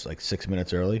 and I was like 6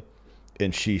 minutes early,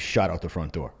 and she shot out the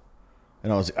front door.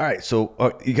 And I was like, all right, so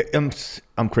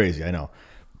I'm crazy, I know.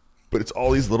 But it's all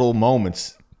these little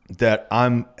moments that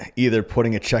I'm either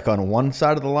putting a check on one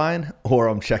side of the line or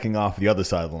I'm checking off the other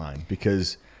side of the line,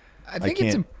 because I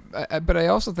can't. But I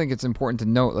also think it's important to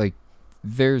note, like,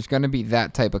 there's going to be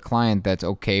that type of client that's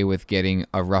okay with getting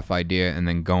a rough idea and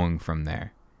then going from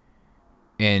there.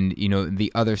 And,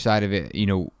 the other side of it,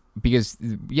 because,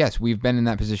 yes, we've been in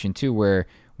that position too, where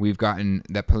we've gotten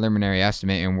that preliminary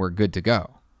estimate and we're good to go.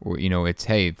 Or, it's,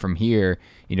 hey, from here,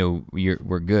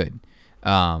 we're good.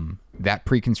 That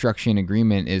pre-construction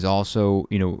agreement is also,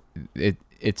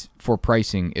 it's for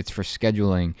pricing, it's for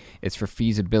scheduling, it's for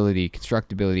feasibility,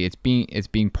 constructability. It's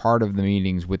being part of the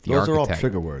meetings with the architect. Those are all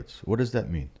trigger words. What does that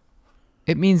mean?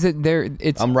 It means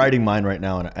that I'm writing mine right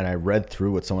now, and I read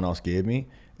through what someone else gave me,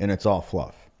 and it's all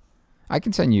fluff. I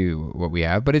can send you what we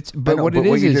have, but you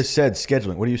just said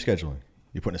scheduling. What are you scheduling?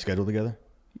 You putting a schedule together?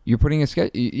 You're putting a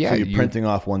schedule. Yeah. So you're printing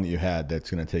off one that you had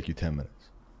that's going to take you 10 minutes.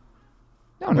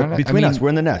 No, between us, we're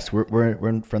in the nest. We're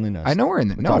in friendly nest. I know we're in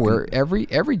the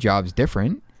every job's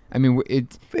different. I mean,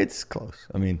 it's close.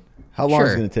 I mean, how long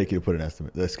is it going to take you to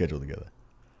put the schedule together?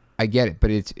 I get it, but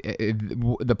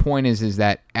the point is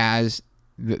that as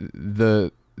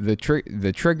the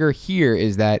trigger here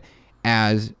is that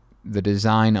as the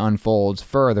design unfolds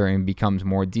further and becomes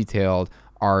more detailed,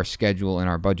 our schedule and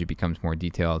our budget becomes more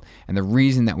detailed. And the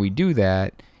reason that we do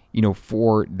that,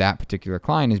 for that particular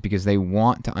client, is because they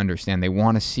want to understand. They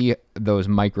want to see those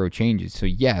micro changes. So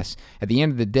yes, at the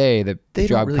end of the day, they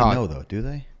don't really know, though, do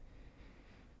they?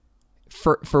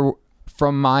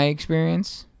 From my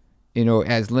experience,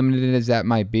 as limited as that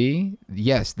might be,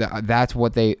 yes, that's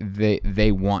what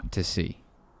they want to see.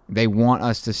 They want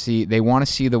us to see. They want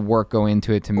to see the work go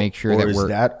into it to make sure that is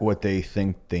that what they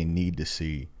think they need to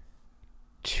see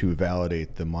to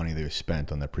validate the money they've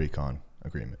spent on the pre-con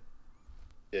agreement?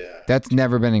 Yeah, that's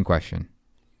never been in question.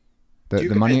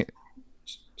 The money.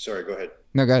 Sorry, go ahead.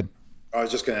 No, go ahead. I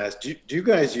was just going to ask. Do you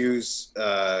guys use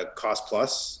cost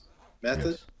plus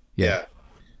method? Yes.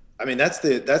 Yeah. I mean, that's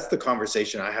the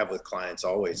conversation I have with clients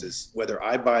always, is whether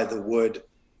I buy the wood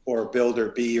or builder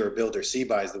B or builder C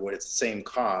buys the wood, it's the same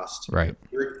cost. Right.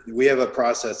 We have a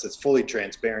process that's fully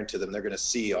transparent to them. They're going to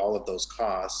see all of those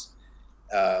costs.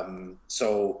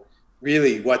 So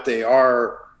really what they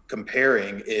are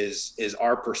comparing is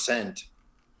our percent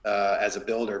as a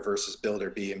builder versus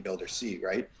builder B and builder C,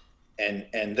 right?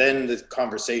 And then the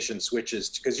conversation switches,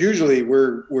 because usually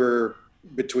we're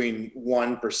between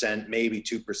 1%, maybe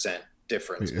 2%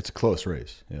 difference. It's a close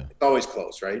race. Yeah. It's always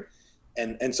close, right?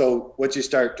 And so once you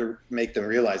start to make them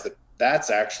realize that that's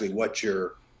actually what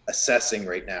you're assessing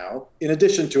right now, in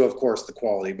addition to, of course, the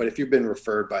quality. But if you've been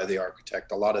referred by the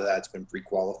architect, a lot of that's been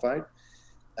pre-qualified.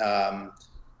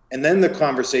 And then the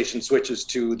conversation switches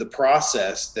to the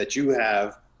process that you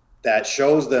have that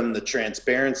shows them the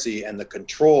transparency and the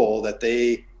control that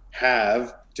they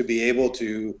have to be able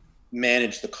to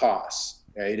manage the costs,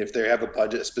 right? If they have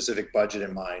a specific budget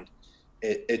in mind,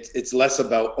 it's less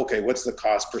about, okay, what's the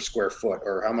cost per square foot,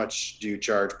 or how much do you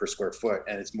charge per square foot?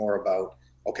 And it's more about,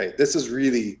 okay, this is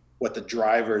really what the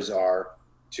drivers are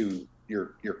to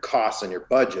your costs and your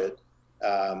budget.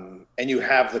 And you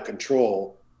have the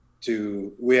control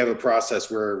we have a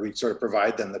process where we sort of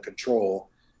provide them the control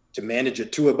to manage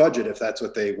it to a budget if that's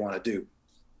what they want to do.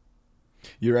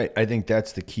 You're right. I think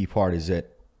that's the key part, is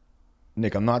that,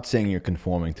 Nick, I'm not saying you're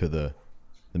conforming to the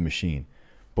machine,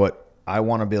 but I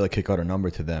want to be able to kick out a number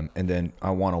to them, and then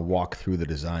I want to walk through the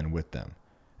design with them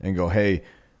and go, hey,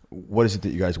 what is it that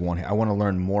you guys want here? I want to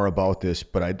learn more about this,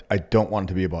 but I don't want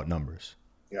it to be about numbers.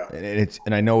 Yeah.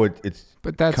 And I know it's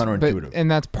counterintuitive.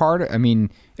 And that's part of, I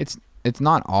mean, it's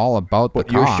not all about the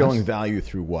cost. You're showing value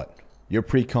through what? Your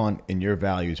pre-con and your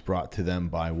value is brought to them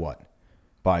by what?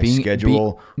 By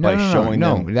schedule, showing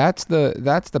them. No, that's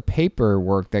the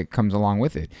paperwork that comes along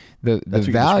with it. That's what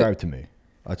you described to me.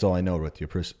 That's all I know with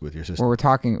your system.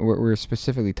 We're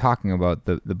specifically talking about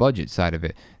the budget side of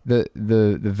it.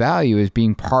 The value is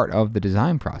being part of the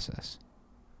design process,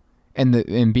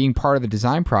 and being part of the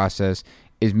design process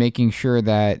is making sure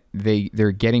that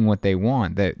they're getting what they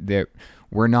want. That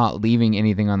we're not leaving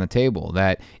anything on the table.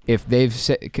 That if they've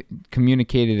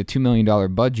communicated a $2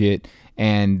 million budget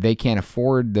and they can't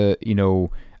afford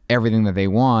everything that they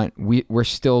want, we're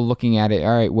still looking at it.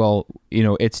 All right, well,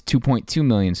 it's $2.2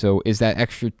 million. So is that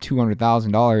extra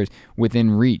 $200,000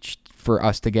 within reach for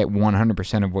us to get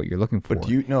 100% of what you're looking for? But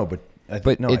I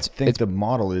think the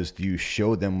model is, do you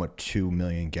show them what $2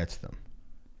 million gets them?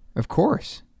 Of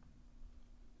course.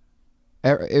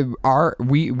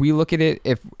 We look at it,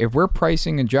 if we're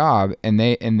pricing a job and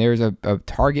there's a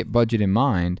target budget in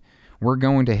mind, we're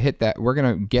going to hit that. We're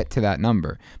going to get to that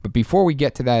number. But before we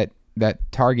get to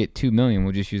that target $2 million,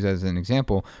 we'll just use that as an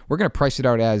example, we're going to price it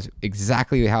out as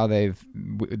exactly how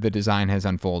the design has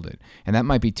unfolded. And that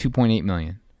might be $2.8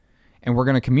 million. And we're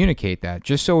going to communicate that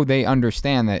just so they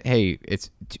understand that, hey,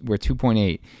 we're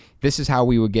 2.8. This is how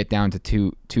we would get down to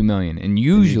 $2 million. And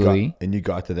usually... And you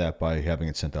got to that by having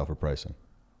it sent out for pricing.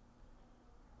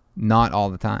 Not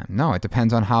all the time. No, it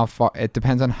depends on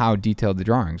how detailed the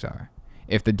drawings are.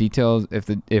 If the details,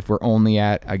 if we're only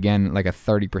at, again, like a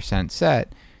 30%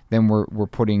 set, then we're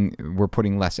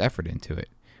putting less effort into it.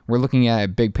 We're looking at a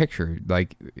big picture,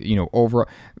 like, over.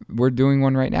 We're doing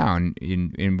one right now,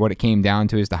 and what it came down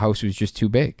to is the house was just too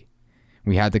big.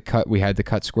 We had to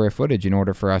cut square footage in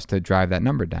order for us to drive that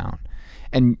number down.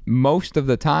 And most of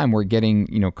the time we're getting,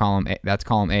 column A, that's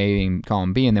column A and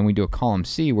column B, and then we do a column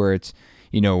C where it's,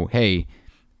 hey,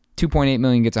 2.8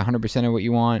 million gets 100% of what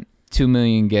you want, 2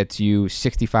 million gets you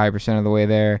 65% of the way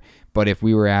there. But if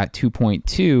we were at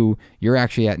 2.2, you're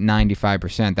actually at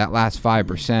 95%. That last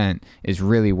 5% is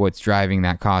really what's driving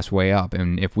that cost way up.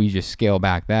 And if we just scale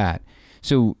back that,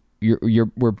 so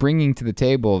we're bringing to the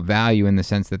table value in the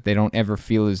sense that they don't ever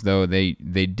feel as though they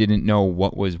didn't know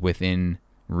what was within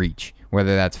reach,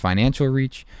 whether that's financial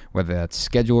reach, whether that's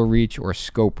schedule reach, or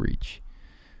scope reach.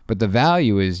 But the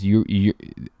value is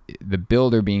the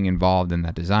builder being involved in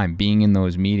that design, being in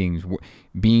those meetings,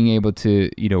 being able to,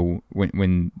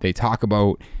 when they talk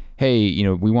about, hey,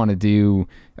 we want to do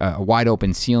a wide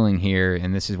open ceiling here,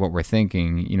 and this is what we're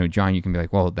thinking. John, you can be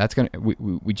like, well, that's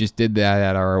we just did that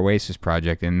at our Oasis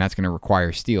project, and that's gonna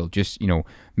require steel. Just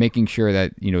making sure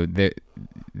that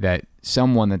that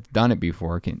someone that's done it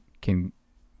before can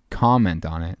comment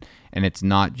on it, and it's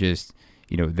not just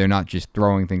they're not just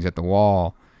throwing things at the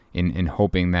wall in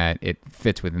hoping that it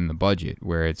fits within the budget,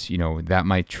 where it's that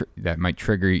might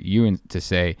trigger you to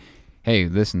say, hey,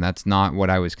 listen, that's not what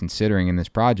I was considering in this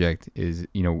project. Is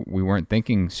we weren't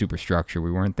thinking superstructure,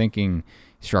 we weren't thinking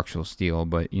structural steel,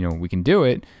 but we can do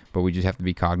it, but we just have to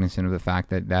be cognizant of the fact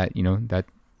that that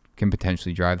can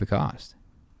potentially drive the cost.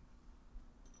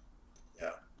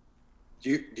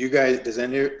 Do you guys? Does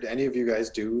any of you guys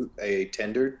do a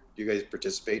tender? Do you guys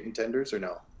participate in tenders or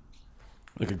no?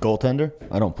 Like a goaltender?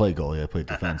 I don't play goalie. I play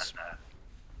defense.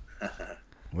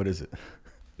 What is it?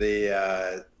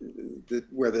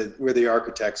 Where the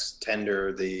architects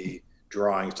tender the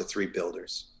drawings to 3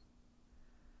 builders.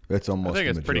 That's almost I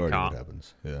think the it's pretty majority of what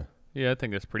happens. Yeah. Yeah, I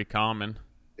think that's pretty common.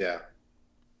 Yeah.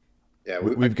 Yeah.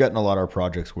 We've gotten a lot of our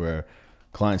projects where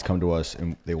clients come to us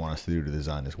and they want us to do the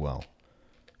design as well.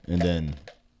 And then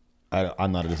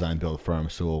I'm not a design build firm,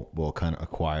 so we'll kind of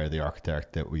acquire the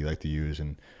architect that we like to use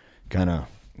and kind of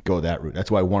go that route.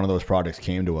 That's why one of those projects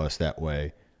came to us that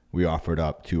way. We offered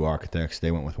up 2 architects.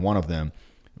 They went with one of them.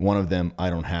 One of them I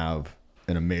don't have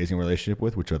an amazing relationship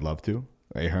with, which I'd love to,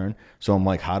 Ahern. So I'm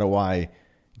like, how do I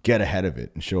get ahead of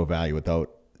it and show value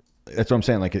without? That's what I'm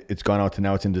saying. Like it's gone out to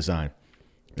now it's in design,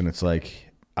 and it's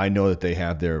like I know that they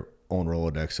have their own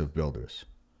Rolodex of builders,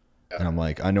 and I'm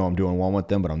like, I know I'm doing one with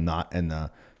them, but I'm not in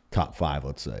the top 5.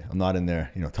 Let's say I'm not in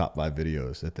their top 5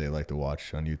 videos that they like to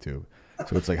watch on YouTube.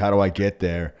 So it's like, how do I get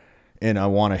there? And I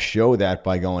want to show that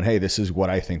by going, hey, this is what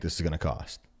I think this is going to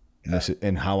cost.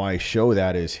 And how I show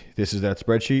that is this is that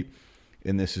spreadsheet,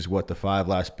 and this is what the 5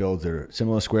 last builds are,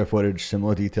 similar square footage,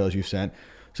 similar details you sent.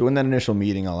 So in that initial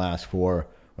meeting, I'll ask for,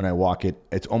 when I walk it,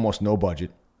 it's almost no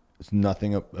budget. It's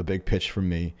nothing a big pitch from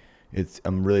me.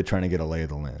 I'm really trying to get a lay of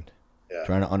the land,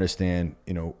 trying to understand,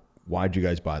 why'd you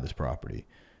guys buy this property?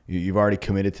 You've already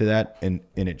committed to that, and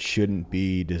it shouldn't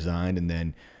be designed, and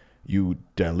then you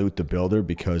dilute the builder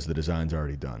because the design's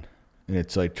already done. And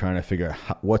it's like trying to figure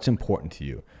out what's important to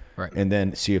you. Right. And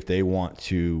then see if they want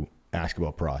to ask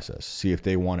about process, see if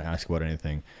they want to ask about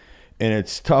anything. And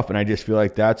it's tough, and I just feel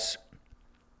like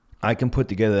I can put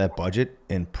together that budget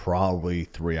in probably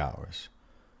 3 hours.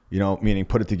 Meaning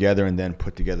put it together and then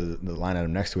put together the line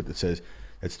item next to it that says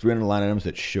it's 300 line items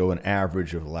that show an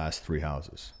average of the last 3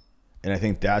 houses. And I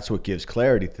think that's what gives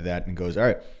clarity to that and goes, all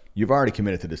right, you've already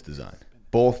committed to this design.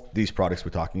 Both these products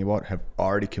we're talking about have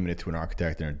already committed to an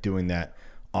architect and are doing that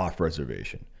off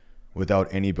reservation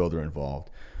without any builder involved.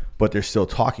 But they're still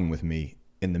talking with me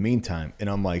in the meantime. And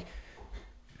I'm like,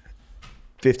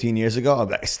 15 years ago,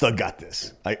 I still got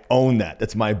this. I own that.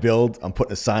 That's my build. I'm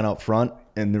putting a sign out front.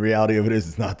 And the reality of it is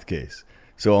it's not the case.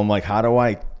 So I'm like, how do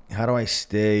I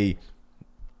stay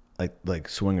like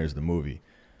Swingers, the movie?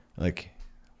 Like,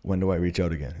 when do I reach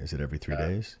out again? Is it every 3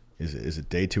 days? Is it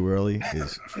day too early?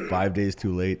 Is 5 days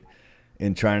too late?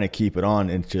 And trying to keep it on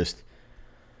and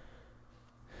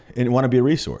want to be a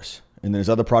resource. And there's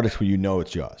other projects where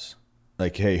it's yours.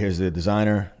 Like, hey, here's the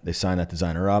designer. They sign that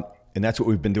designer up. And that's what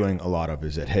we've been doing a lot of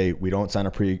is that, hey, we don't sign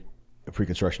a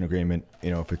pre-construction agreement.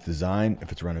 If it's design,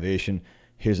 if it's renovation,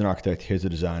 here's an architect, here's a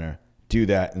designer. Do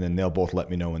that, and then they'll both let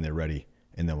me know when they're ready,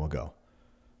 and then we'll go.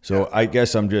 So I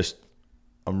guess I'm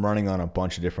running on a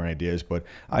bunch of different ideas, but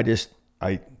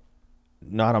I'm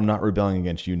not rebelling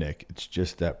against you, Nick. It's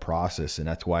just that process, and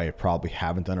that's why I probably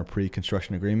haven't done a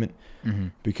pre-construction agreement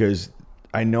because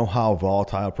I know how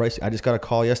volatile pricing. I just got a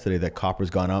call yesterday that copper's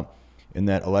gone up, and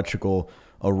that electrical,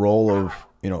 a roll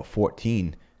of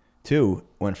 14 too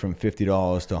went from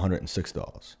 $50 to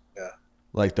 $106. Yeah,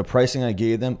 like the pricing I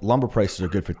gave them, lumber prices are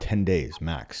good for 10 days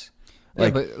max.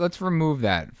 Like, but let's remove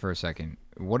that for a second.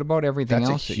 What about everything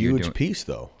else? That's a huge piece,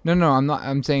 though. No, I'm not.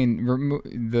 I'm saying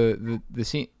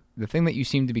the thing that you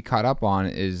seem to be caught up on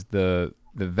is the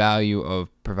value of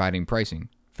providing pricing.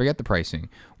 Forget the pricing.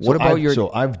 What about your?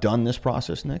 So I've done this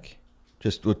process, Nick.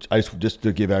 Just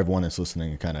to give everyone that's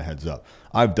listening a kind of heads up.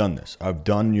 I've done this. I've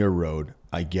done your road.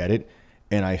 I get it,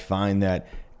 and I find that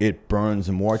it burns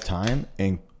more time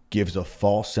and gives a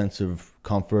false sense of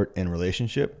comfort and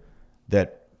relationship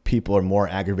that people are more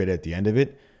aggravated at the end of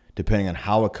it, depending on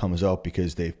how it comes out,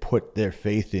 because they've put their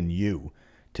faith in you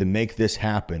to make this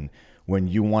happen when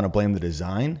you want to blame the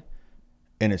design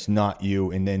and it's not you.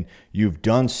 And then you've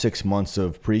done 6 months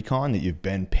of pre-con that you've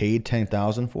been paid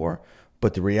 $10,000 for.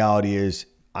 But the reality is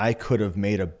I could have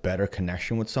made a better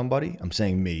connection with somebody. I'm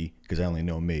saying me, because I only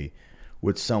know me,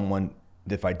 with someone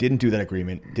that if I didn't do that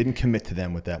agreement, didn't commit to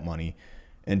them with that money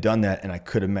and done that, and I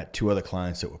could have met 2 other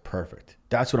clients that were perfect.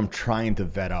 That's what I'm trying to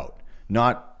vet out,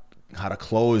 not how to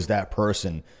close that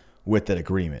person with that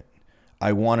agreement.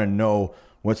 I want to know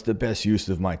what's the best use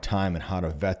of my time and how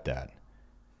to vet that.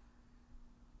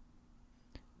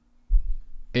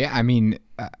 Yeah, I mean,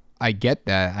 I get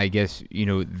that. I guess,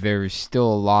 there's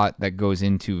still a lot that goes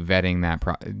into vetting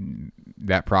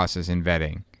that process and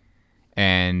vetting.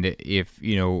 And if,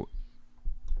 you're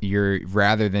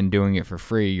rather than doing it for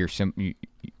free, you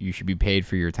should be paid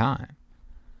for your time.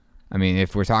 I mean,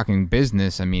 if we're talking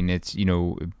business, I mean, it's,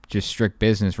 just strict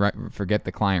business, right? Forget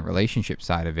the client relationship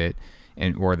side of it.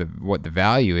 and or what the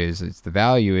value is. It's the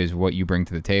value is what you bring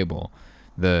to the table.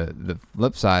 The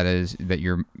flip side is that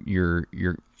you're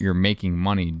making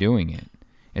money doing it.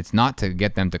 It's not to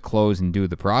get them to close and do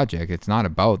the project. It's not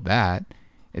about that.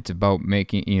 It's about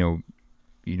making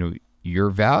your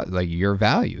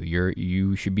value.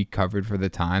 You should be covered for the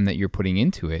time that you're putting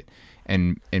into it,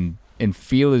 and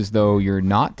feel as though you're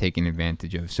not taken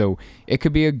advantage of. So it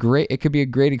could be a great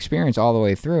experience all the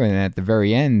way through, and at the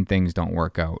very end things don't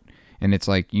work out, and it's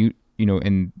like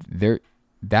and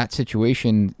that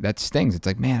situation that stings. It's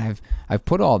like, man, I've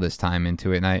put all this time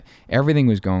into it, and everything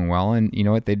was going well, and you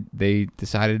know what, they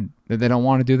decided that they don't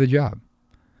want to do the job.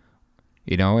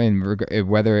 And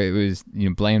whether it was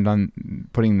blamed on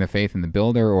putting the faith in the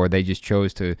builder, or they just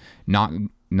chose to not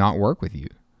work with you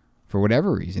for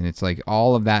whatever reason. It's like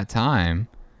all of that time,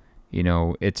 in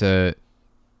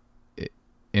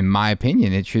my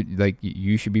opinion, it should, like,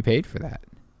 you should be paid for that.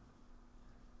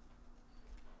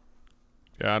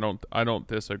 Yeah, I don't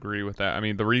disagree with that. I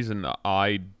mean, the reason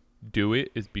I do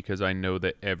it is because I know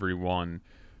that everything's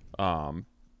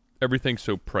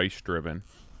so price driven,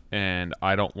 and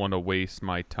I don't want to waste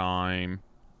my time.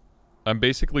 I'm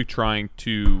basically trying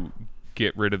to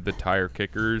get rid of the tire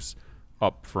kickers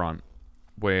up front,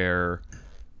 where,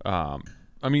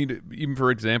 even for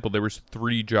example, there was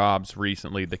 3 jobs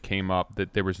recently that came up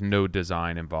that there was no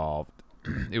design involved.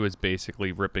 It was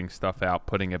basically ripping stuff out,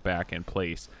 putting it back in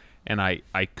place. And I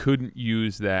couldn't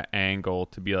use that angle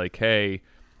to be like, hey,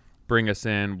 bring us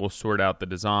in, we'll sort out the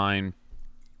design,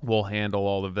 we'll handle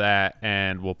all of that,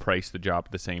 and we'll price the job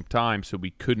at the same time. So we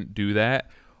couldn't do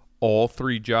that. All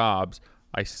 3 jobs,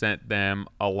 I sent them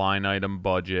a line item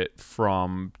budget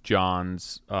from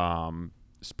John's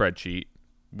spreadsheet,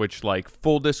 which, like,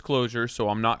 full disclosure, so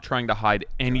I'm not trying to hide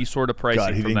any sort of pricing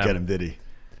from them. God, he didn't get him, did he?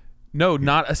 No,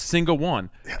 not a single one.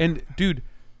 And, dude,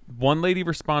 one lady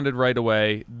responded right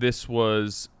away. This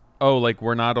was,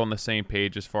 we're not on the same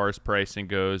page as far as pricing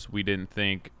goes. We didn't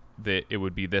think that it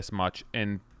would be this much.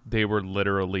 And they were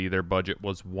literally, their budget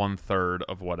was 1/3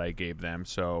 of what I gave them.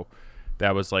 So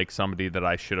that was like somebody that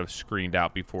I should have screened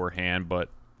out beforehand. But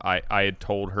I had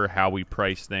told her how we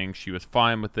price things. She was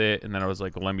fine with it. And then I was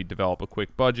like, well, let me develop a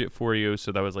quick budget for you.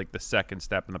 So that was like the second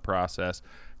step in the process.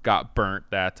 Got burnt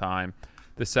that time.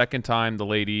 The second time, the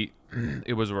lady,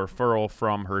 it was a referral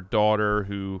from her daughter,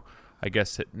 who I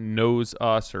guess knows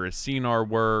us or has seen our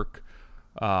work,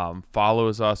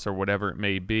 follows us or whatever it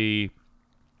may be.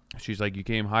 She's like, you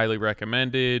came highly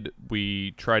recommended.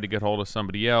 We tried to get hold of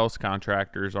somebody else.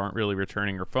 Contractors aren't really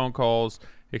returning her phone calls.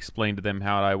 Explained to them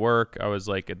how I work. I was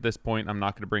like, at this point, I'm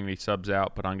not going to bring these subs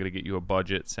out, but I'm going to get you a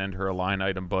budget, send her a line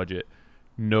item budget.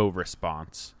 No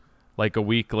response. Like a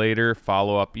week later,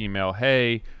 follow-up email,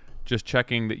 hey, just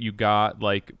checking that you got,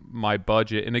 like, my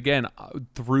budget. And again,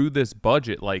 through this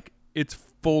budget, like, it's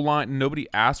full line. Nobody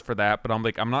asked for that, but I'm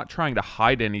like, I'm not trying to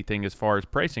hide anything as far as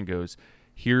pricing goes.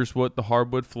 Here's what the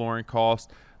hardwood flooring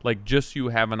costs. Like, just so you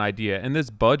have an idea. And this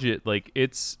budget, like,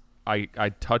 it's, I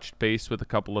touched base with a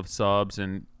couple of subs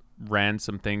and ran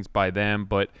some things by them,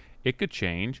 but it could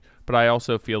change. But I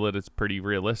also feel that it's pretty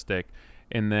realistic.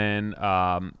 And then,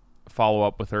 follow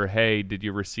up with her, hey, did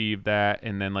you receive that?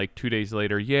 And then, like, 2 days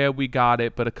later, yeah, we got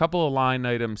it, but a couple of line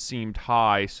items seemed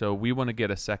high, so we want to get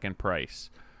a second price.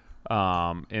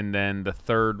 And then the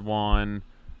third one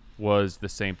was the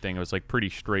same thing. It was, like, pretty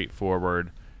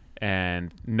straightforward,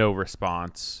 and no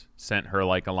response. Sent her,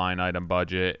 like, a line item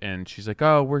budget, and she's like,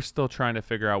 oh, we're still trying to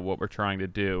figure out what we're trying to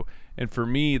do. And for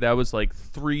me, that was like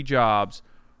 3 jobs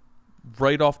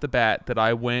right off the bat that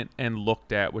I went and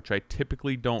looked at, which I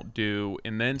typically don't do,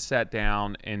 and then sat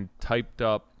down and typed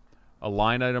up a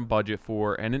line item budget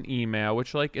for, and an email,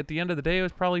 which, like, at the end of the day, it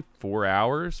was probably 4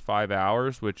 hours, 5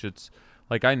 hours, which it's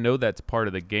like, I know that's part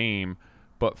of the game,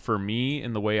 but for me,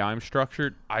 in the way I'm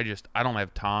structured, I don't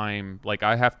have time. Like,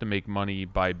 I have to make money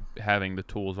by having the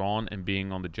tools on and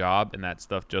being on the job, and that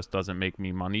stuff just doesn't make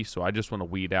me money. So I just want to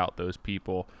weed out those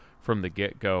people from the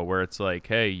get-go, where it's like,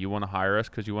 hey, you want to hire us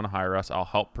because you want to hire us. I'll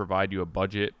help provide you a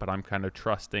budget, but I'm kind of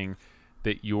trusting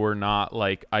that you're not,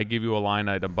 like, I give you a line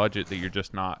item budget, that you're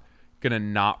just not going to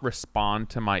not respond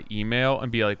to my email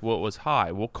and be like, well, it was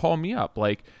high. Well, call me up.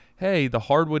 Like, hey, the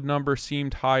hardwood number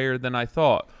seemed higher than I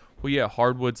thought. Well, yeah,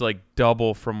 hardwood's like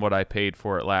double from what I paid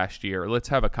for it last year. Let's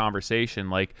have a conversation,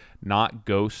 like, not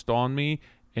ghost on me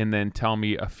and then tell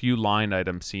me a few line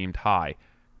items seemed high.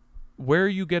 Where are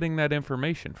you getting that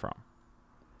information from?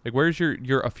 Like, where's your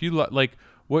like,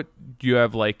 what do you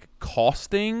have, like,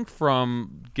 costing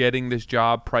from getting this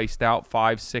job priced out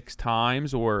 5-6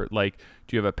 times? Or, like,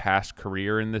 do you have a past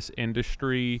career in this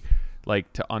industry,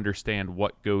 like, to understand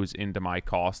what goes into my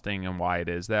costing and why it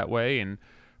is that way? And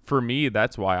for me,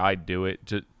 that's why I do it,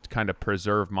 to kind of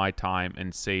preserve my time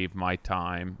and save my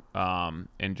time,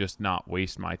 and just not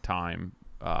waste my time.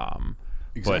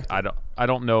 Exactly. But I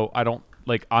don't know.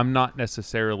 I'm not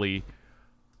necessarily,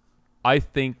 I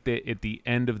think that at the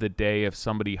end of the day, if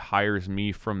somebody hires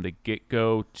me from the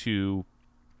get-go to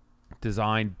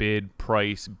design, bid,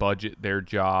 price, budget their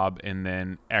job, and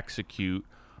then execute,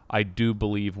 I do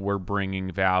believe we're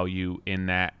bringing value in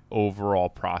that overall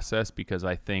process, because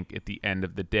I think at the end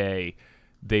of the day,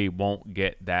 they won't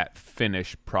get that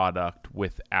finished product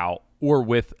without or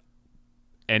with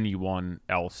anyone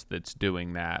else that's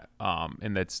doing that.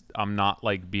 And I'm not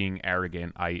like being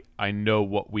arrogant. I know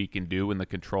what we can do and the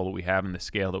control that we have and the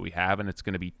scale that we have, and it's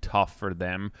going to be tough for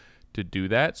them to do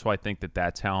that. So I think that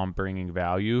that's how I'm bringing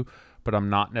value, but I'm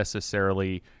not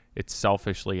necessarily, it's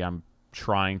selfishly, I'm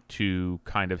trying to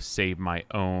kind of save my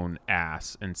own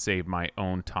ass and save my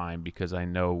own time, because I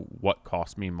know what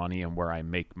costs me money and where I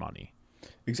make money.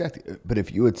 Exactly. But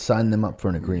if you had signed them up for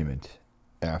an agreement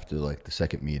after like the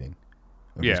second meeting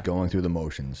of just going through the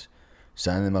motions,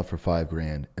 signing them up for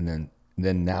 $5,000, and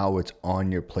then now it's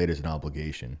on your plate as an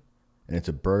obligation and it's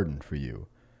a burden for you.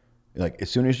 Like, as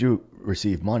soon as you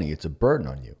receive money, it's a burden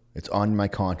on you. It's on my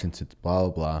conscience. It's blah, blah,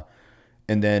 blah.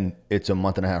 And then it's a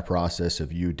 1.5-month process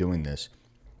of you doing this.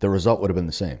 The result would have been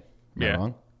the same. Am I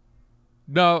wrong?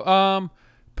 No,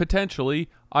 potentially.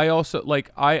 I also,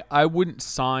 I wouldn't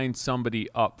sign somebody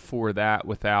up for that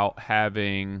without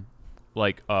having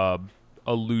like a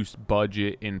loose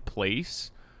budget in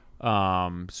place.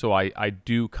 So I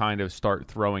do kind of start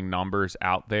throwing numbers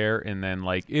out there, and then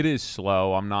like, it is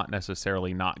slow. I'm not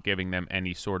necessarily not giving them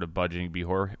any sort of budgeting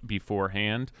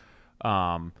beforehand.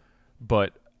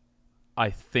 But I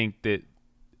think that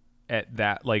at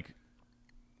that, like,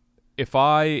 if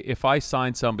I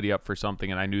signed somebody up for something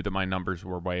and I knew that my numbers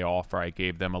were way off, or I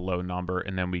gave them a low number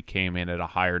and then we came in at a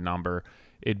higher number,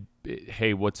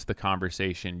 hey, what's the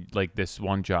conversation? Like, this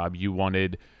one job, you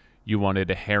wanted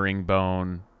a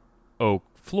herringbone oak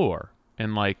floor,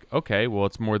 and like, okay, well,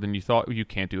 it's more than you thought. You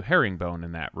can't do herringbone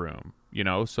in that room,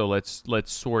 so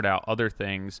let's sort out other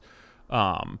things.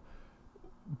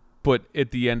 But at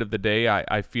the end of the day,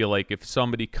 I feel like if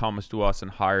somebody comes to us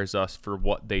and hires us for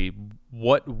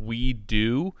what we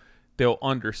do, they'll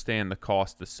understand the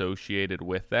cost associated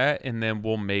with that, and then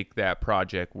we'll make that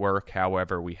project work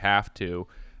however we have to.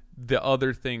 The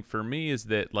other thing for me is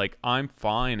that, like, I'm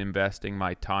fine investing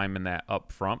my time in that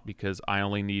up front, because I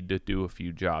only need to do a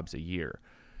few jobs a year.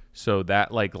 So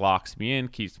that like locks me in,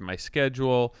 keeps my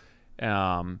schedule.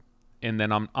 And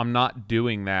then I'm not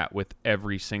doing that with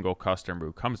every single customer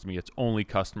who comes to me. It's only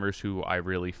customers who I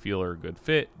really feel are a good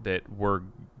fit, that we're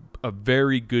a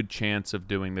very good chance of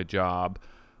doing the job.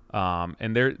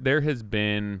 And there has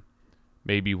been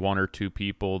maybe one or two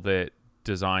people that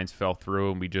designs fell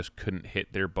through and we just couldn't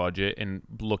hit their budget. And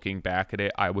looking back at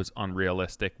it, I was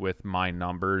unrealistic with my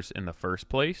numbers in the first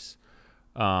place.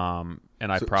 And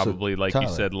I probably, like Tyler,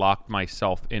 you said, locked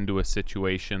myself into a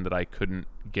situation that I couldn't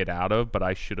get out of, but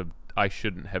I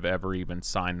shouldn't have ever even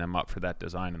signed them up for that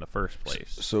design in the first place.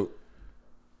 So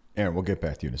Aaron, we'll get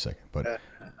back to you in a second, but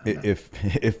if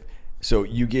so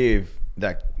you gave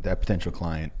that potential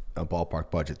client a ballpark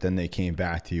budget, then they came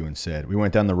back to you and said, we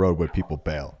went down the road where people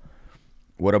bail.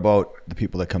 What about the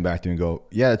people that come back to you and go,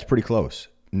 yeah, it's pretty close?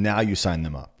 Now you sign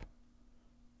them up.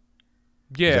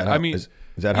 Yeah, is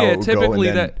that how it would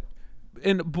typically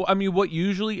go? What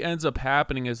usually ends up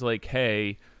happening is like,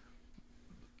 hey,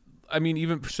 I mean,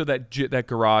 even so, that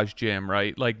garage gym,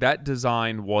 right? Like, that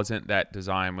design wasn't that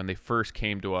design when they first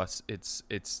came to us.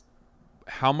 It's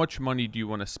how much money do you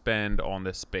want to spend on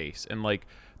this space? And like,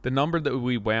 the number that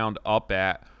we wound up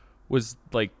at was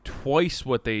like twice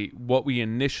what we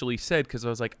initially said, because I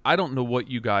was like, I don't know what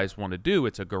you guys want to do.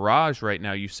 It's a garage right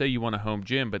now. You say you want a home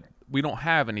gym, but we don't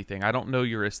have anything. I don't know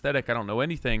your aesthetic. I don't know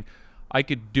anything. I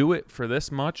could do it for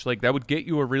this much. Like, that would get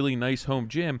you a really nice home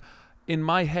gym. In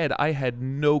my head, I had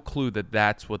no clue that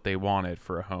that's what they wanted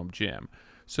for a home gym.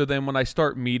 So then when I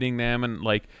start meeting them, and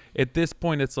like, at this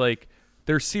point, it's like,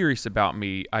 they're serious about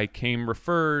me. I came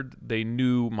referred. They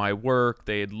knew my work.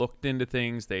 They had looked into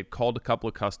things. They had called a couple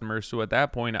of customers. So at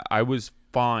that point, I was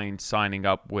fine signing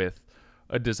up with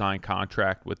a design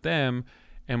contract with them,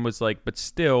 and was like, but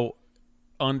still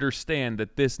understand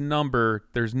that this number,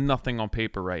 there's nothing on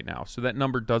paper right now. So that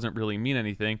number doesn't really mean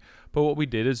anything. But what we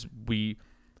did is we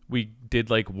did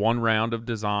like one round of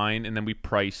design, and then we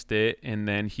priced it, and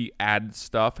then he added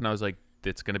stuff, and I was like,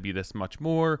 it's going to be this much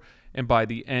more. And by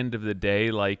the end of the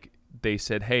day, like, they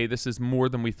said, hey, this is more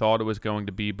than we thought it was going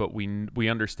to be, but we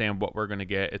understand what we're going to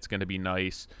get. It's going to be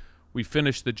nice. we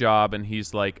finished the job and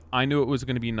he's like, I knew it was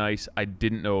going to be nice. I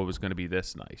didn't know it was going to be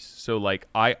this nice. So like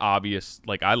I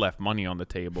left money on the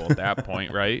table at that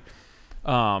point, right?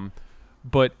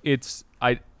 But it's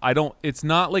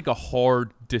not like a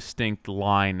hard, distinct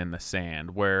line in the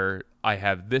sand where I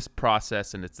have this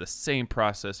process and it's the same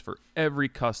process for every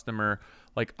customer.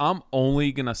 Like, I'm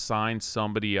only going to sign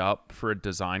somebody up for a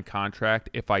design contract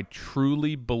if I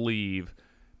truly believe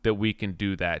that we can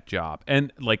do that job.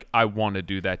 And like, I want to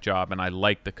do that job and I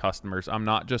like the customers. I'm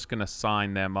not just going to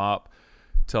sign them up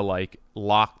to like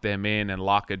lock them in and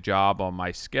lock a job on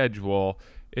my schedule.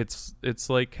 It's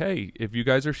like, hey, if you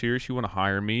guys are serious, you want to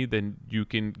hire me, then you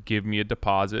can give me a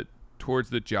deposit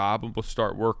towards the job and we'll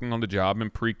start working on the job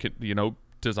and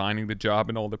designing the job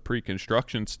and all the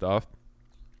pre-construction stuff.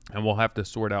 And we'll have to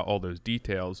sort out all those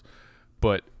details,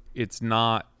 but it's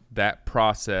not that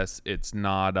process. It's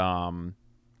not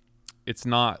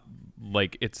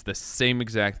like it's the same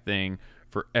exact thing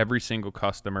for every single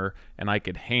customer. And I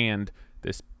could hand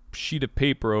this sheet of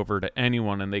paper over to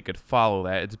anyone and they could follow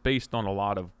that. It's based on a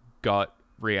lot of gut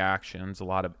reactions, a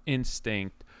lot of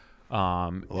instinct, a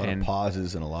lot of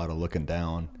pauses and a lot of looking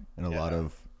down and a lot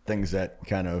of things that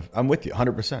kind of, I'm with you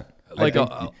 100%. Like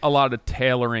a lot of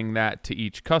tailoring that to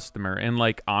each customer. And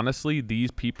like, honestly,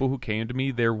 these people who came to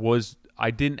me,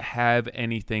 I didn't have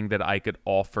anything that I could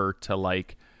offer to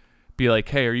like, be like,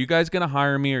 hey, are you guys going to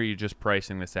hire me or are you just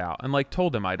pricing this out? And like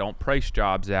told them I don't price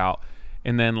jobs out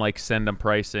and then like send them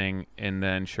pricing. And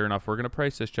then sure enough, we're going to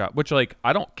price this job, which like,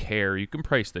 I don't care. You can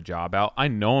price the job out. I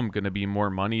know I'm going to be more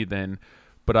money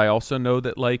but I also know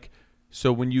that like,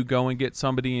 so when you go and get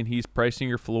somebody and he's pricing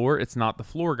your floor, it's not the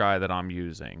floor guy that I'm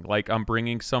using. Like I'm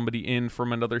bringing somebody in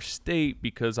from another state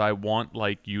because I want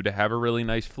like you to have a really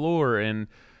nice floor and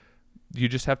you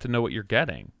just have to know what you're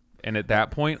getting. And at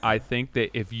that point, I think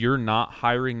that if you're not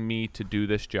hiring me to do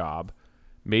this job,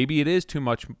 maybe it is too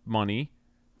much money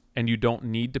and you don't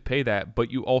need to pay that,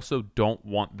 but you also don't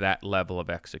want that level of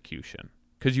execution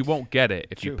because you won't get it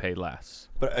if you pay less.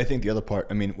 But I think the other part,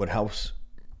 I mean, what helps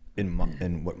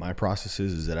in what my process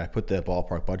is that I put that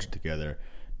ballpark budget together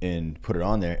and put it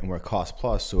on there and we're cost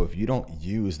plus. So if you don't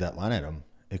use that line item,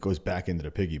 it goes back into the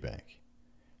piggy bank.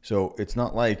 So it's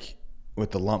not like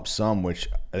with the lump sum, which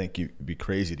I think you'd be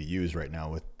crazy to use right now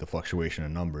with the fluctuation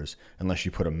of numbers, unless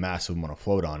you put a massive amount of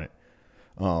float on it.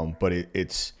 But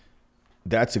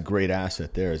that's a great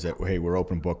asset there is that, hey, we're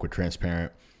open book, we're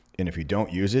transparent. And if you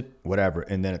don't use it, whatever.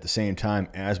 And then at the same time,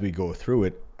 as we go through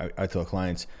it, I tell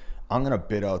clients, I'm going to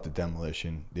bid out the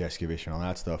demolition, the excavation, all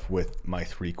that stuff with my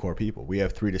 3 core people. We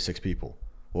have 3 to 6 people.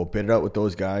 We'll bid it out with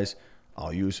those guys.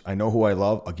 I know who I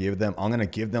love. I'm going to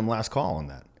give them last call on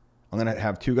that. I'm going to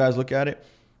have 2 guys look at it.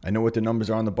 I know what the numbers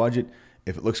are on the budget.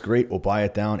 If it looks great, we'll buy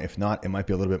it down. If not, it might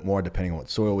be a little bit more depending on what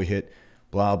soil we hit,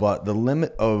 blah, blah. The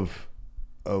limit of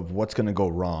what's going to go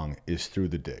wrong is through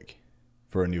the dig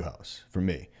for a new house, for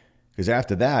me. Because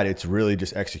after that, it's really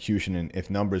just execution. And if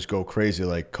numbers go crazy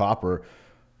like copper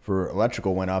for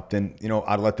electrical went up, then,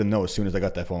 I'd let them know as soon as I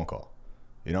got that phone call,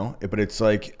 But it's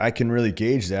like I can really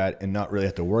gauge that and not really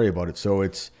have to worry about it. So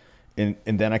and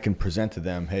then I can present to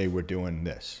them, hey, we're doing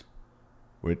this.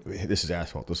 This is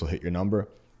asphalt. This will hit your number.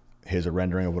 Here's a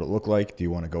rendering of what it looked like. Do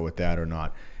you want to go with that or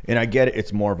not? And I get it.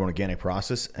 It's more of an organic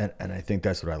process, and I think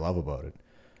that's what I love about it.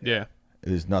 Yeah.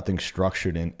 There's nothing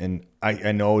structured. And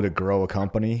I know to grow a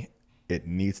company, it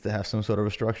needs to have some sort of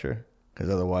a structure because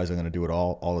otherwise I'm going to do it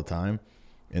all the time.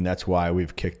 And that's why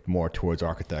we've kicked more towards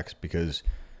architects, because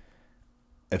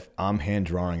if I'm hand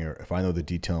drawing or if I know the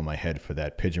detail in my head for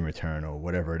that pigeon return or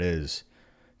whatever it is,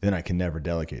 then I can never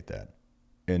delegate that.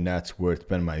 And that's where it's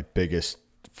been my biggest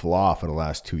flaw for the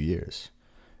last 2 years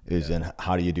is in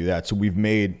how do you do that? So we've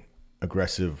made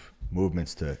aggressive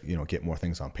movements to, get more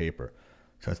things on paper.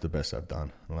 So that's the best I've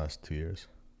done in the last 2 years.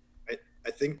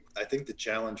 I think the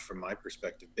challenge from my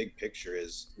perspective, big picture,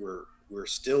 is we're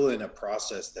still in a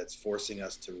process that's forcing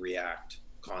us to react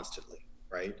constantly,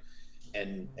 right?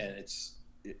 And it's,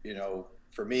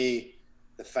 for me,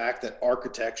 the fact that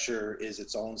architecture is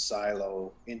its own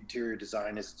silo, interior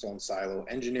design is its own silo,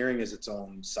 engineering is its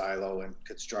own silo, and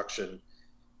construction,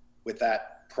 with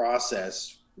that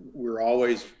process, we're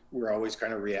always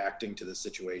kind of reacting to the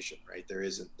situation, right? There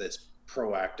isn't this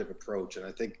proactive approach, and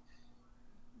I think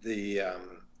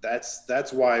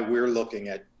that's why we're looking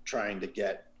at trying to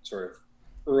get sort of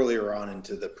earlier on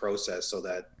into the process so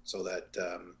that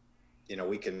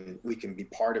we can be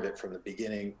part of it from the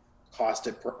beginning, cost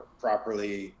it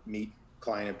properly, meet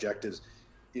client objectives.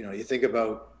 You think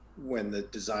about when the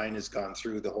design has gone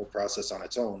through the whole process on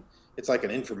its own, it's like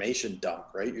an information dump,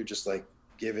 right? You're just like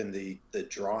given the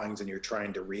drawings and you're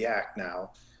trying to react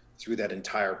now through that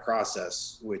entire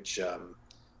process, which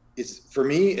is, for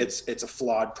me, it's a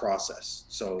flawed process.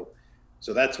 So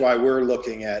that's why we're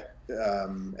looking at,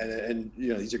 and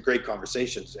these are great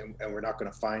conversations, and we're not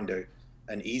going to find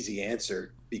an easy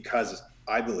answer, because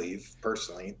I believe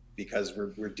personally, because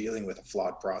we're dealing with a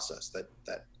flawed process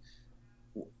that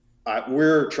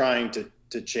we're trying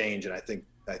to change. And I think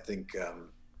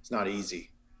it's not easy,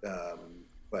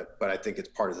 but I think it's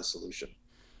part of the solution.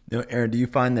 Aaron, do you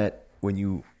find that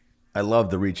I love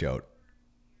the reach out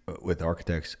with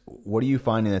architects. What are you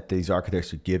finding that these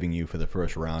architects are giving you for the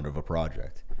first round of a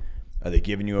project? Are they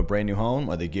giving you a brand new home?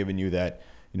 Are they giving you that,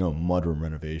 mudroom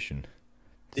renovation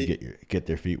to get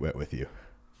their feet wet with you?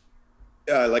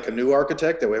 Like a new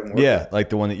architect that we haven't worked with? Like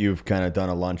the one that you've kind of done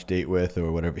a lunch date with,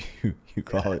 or whatever you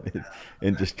call it,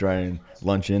 and just try and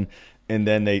lunch in. And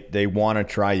then they want to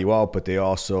try you out, but they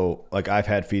also, like, I've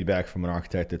had feedback from an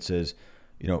architect that says,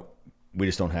 we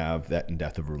just don't have that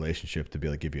in-depth of a relationship to be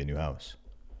able to give you a new house.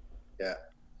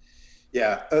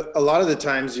 Yeah. A lot of the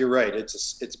times you're right.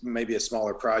 It's maybe a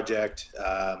smaller project.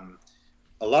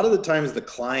 A lot of the times the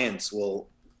clients will,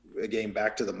 again,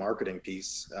 back to the marketing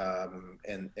piece,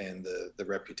 and the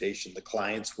reputation, the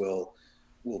clients will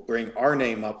bring our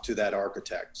name up to that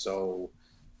architect. So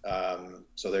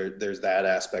there's that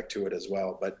aspect to it as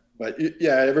well. But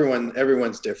yeah,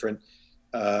 everyone's different.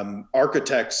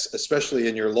 Architects, especially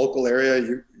in your local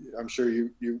area, I'm sure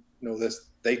you know this,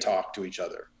 they talk to each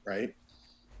other, right?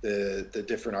 The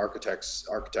different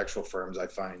architectural firms, I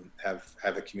find, have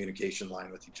a communication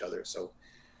line with each other. So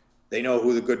they know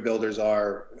who the good builders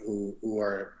are, who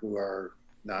are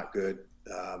not good,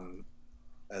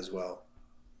 as well.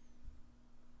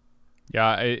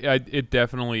 Yeah, it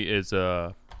definitely is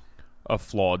a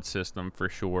flawed system for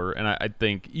sure. And I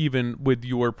think even with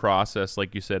your process,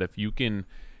 like you said, if you can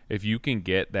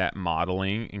get that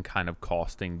modeling and kind of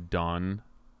costing done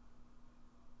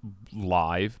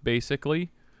live, basically,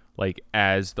 like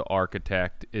as the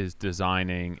architect is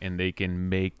designing, and they can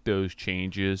make those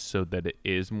changes so that it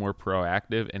is more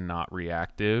proactive and not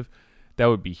reactive, that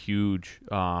would be huge.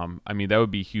 That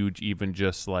would be huge, even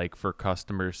just like for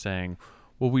customers saying,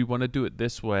 well, we want to do it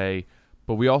this way,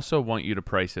 but we also want you to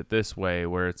price it this way,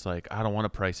 where it's like, I don't want to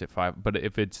price it $5. But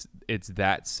if it's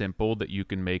that simple that you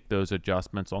can make those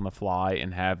adjustments on the fly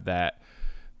and have that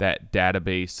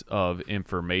database of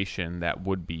information, that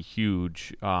would be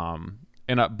huge.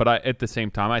 But at the same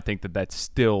time, I think that's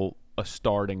still a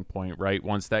starting point, right?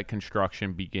 Once that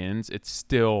construction begins, it's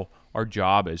still, our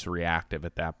job is reactive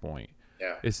at that point.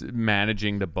 Yeah. It's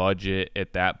managing the budget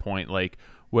at that point, like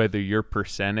whether your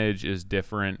percentage is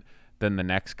different than the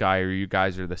next guy or you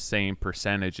guys are the same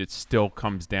percentage, it still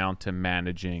comes down to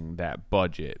managing that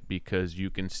budget, because you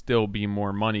can still be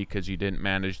more money because you didn't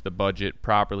manage the budget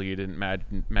properly, you didn't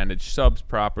manage subs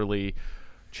properly,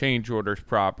 change orders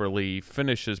properly,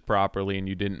 finishes properly, and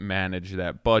you didn't manage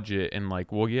that budget. And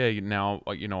like, well, yeah, now,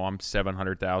 I'm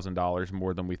 $700,000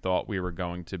 more than we thought we were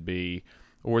going to be.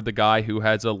 Or the guy who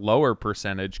has a lower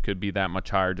percentage could be that much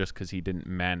higher just because he didn't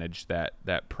manage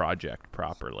that project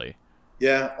properly.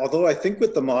 Yeah, although I think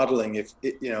with the modeling, if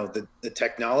the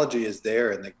technology is there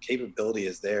and the capability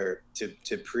is there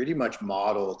to pretty much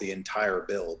model the entire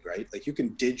build, right? Like you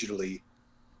can digitally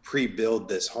pre-build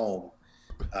this home.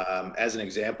 As an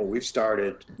example, we've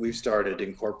started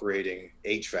incorporating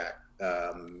HVAC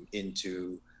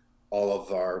into all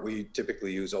of we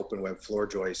typically use open web floor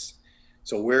joists.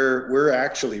 So we're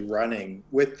actually running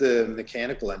with the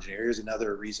mechanical engineer. Here's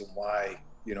another reason why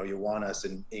you want us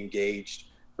engaged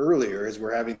earlier, is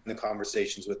we're having the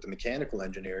conversations with the mechanical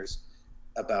engineers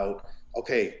about,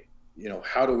 okay,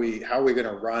 how are we going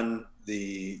to run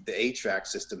the HVAC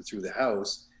system through the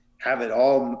house, have it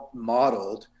all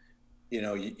modeled.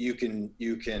 You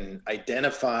can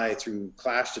identify through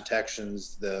clash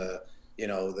detections the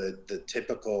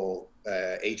typical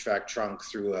HVAC trunk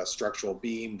through a structural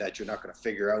beam that you're not going to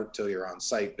figure out till you're on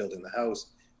site building the house.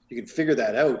 You can figure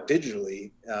that out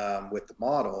digitally with the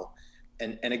model.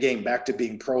 And again, back to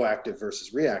being proactive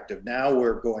versus reactive. Now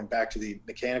we're going back to the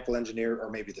mechanical engineer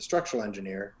or maybe the structural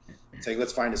engineer, saying,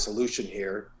 let's find a solution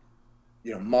here,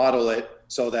 model it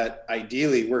so that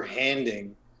ideally we're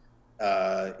handing,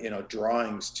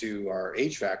 drawings to our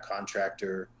HVAC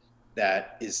contractor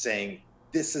that is saying,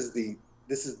 this is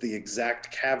the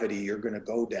exact cavity you're going to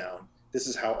go down. This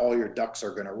is how all your ducts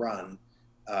are going to run,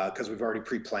 because we've already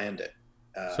pre-planned it.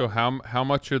 So how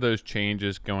much are those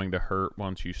changes going to hurt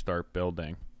once you start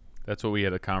building? That's what we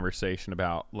had a conversation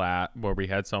about where we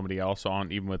had somebody else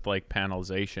on, even with like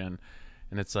panelization,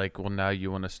 and it's like, well, now you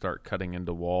want to start cutting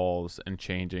into walls and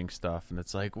changing stuff, and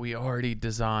it's like, we already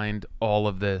designed all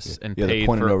of this and paid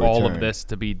for all of this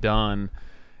to be done,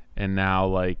 and now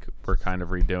like we're kind of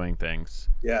redoing things.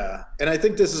 Yeah. And I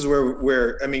think this is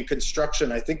where I mean,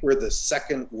 construction, I think we're the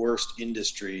second worst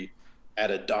industry at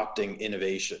adopting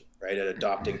innovation, right? At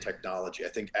adopting technology. I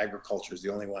think agriculture is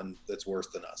the only one that's worse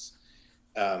than us.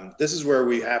 This is where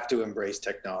we have to embrace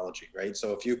technology, right?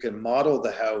 So if you can model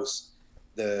the house,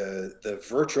 the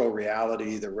virtual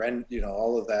reality,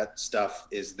 all of that stuff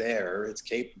is there.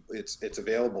 It's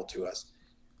available to us,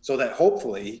 so that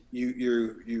hopefully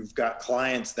you've got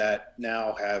clients that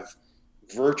now have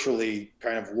virtually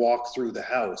kind of walk through the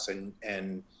house, and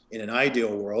in an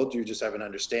ideal world, you just have an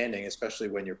understanding, especially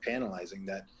when you're panelizing,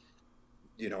 that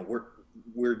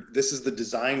this is the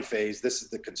design phase, this is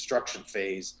the construction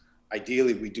phase.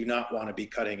 Ideally, we do not want to be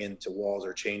cutting into walls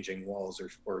or changing walls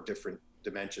or different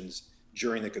dimensions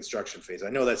during the construction phase. I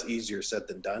know that's easier said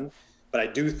than done, but I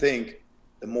do think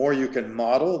the more you can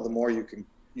model, the more you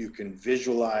can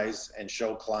visualize and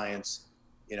show clients,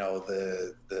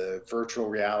 the virtual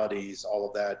realities, all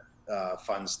of that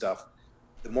fun stuff,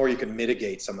 the more you can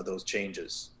mitigate some of those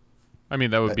changes. I mean,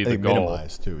 that would be the goal.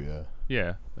 Minimize too, yeah.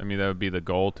 Yeah, I mean, that would be the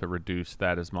goal, to reduce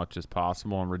that as much as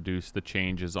possible and reduce the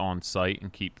changes on site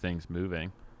and keep things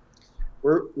moving.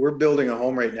 We're building a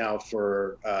home right now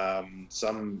for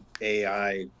some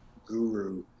AI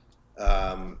guru,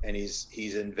 and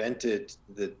he's invented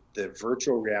the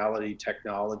virtual reality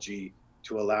technology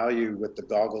to allow you, with the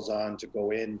goggles on, to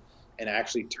go in and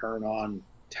actually turn on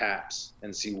taps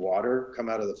and see water come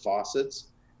out of the faucets,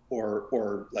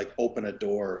 or like open a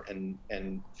door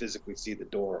and physically see the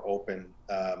door open.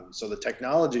 So the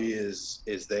technology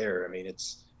is there. I mean,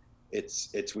 it's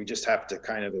we just have to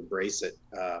kind of embrace it,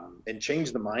 and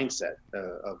change the mindset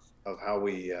of how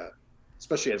we,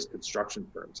 especially as construction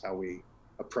firms, how we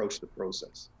approach the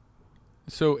process.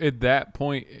 So at that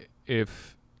point,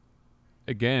 if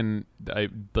again,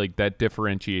 that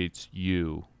differentiates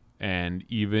you, and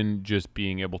even just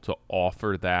being able to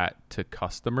offer that to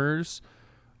customers,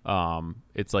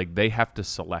 it's like they have to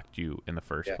select you in the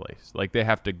first place. Like they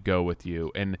have to go with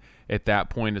you. And at that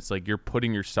point, it's like you're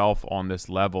putting yourself on this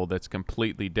level that's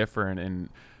completely different. And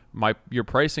your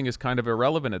pricing is kind of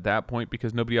irrelevant at that point,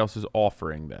 because nobody else is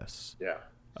offering this.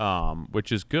 Yeah.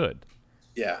 Which is good.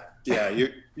 Yeah. You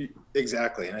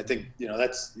exactly. And I think,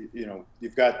 that's,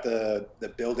 you've got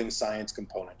the building science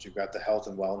component, you've got the health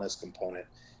and wellness component,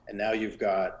 and now you've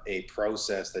got a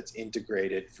process that's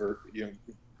integrated for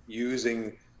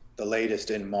using the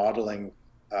latest in modeling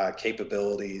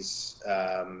capabilities,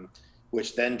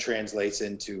 which then translates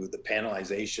into the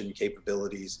panelization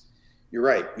capabilities. You're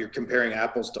right. You're comparing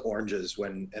apples to oranges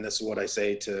and this is what I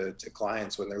say to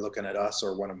clients when they're looking at us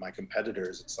or one of my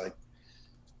competitors. It's like,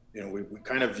 we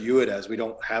kind of view it as we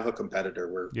don't have a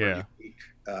competitor. We're unique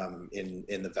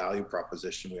in the value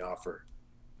proposition we offer.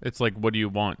 It's like, what do you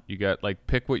want? You got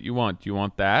pick what you want. Do you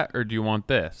want that or do you want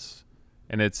this?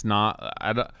 And it's not,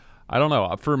 I don't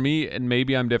know. For me, and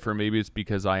maybe I'm different. Maybe it's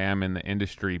because I am in the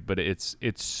industry, but it's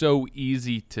so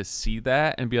easy to see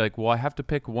that and be like, well, I have to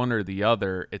pick one or the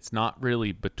other. It's not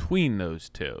really between those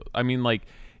two. I mean,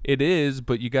 it is,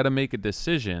 but you got to make a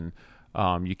decision.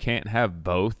 You can't have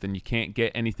both, and you can't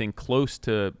get anything close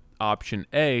to option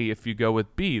A if you go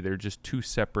with B. They're just two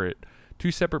separate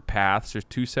paths. There's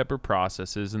two separate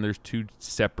processes, and there's two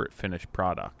separate finished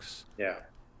products.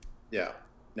 Yeah.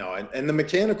 No, and the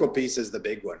mechanical piece is the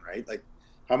big one, right? Like,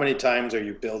 how many times are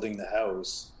you building the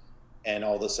house and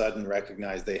all of a sudden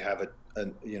recognize they have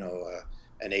an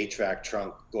HVAC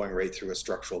trunk going right through a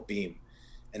structural beam,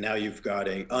 and now you've got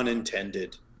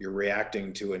you're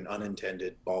reacting to an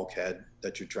unintended bulkhead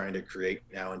that you're trying to create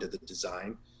now into the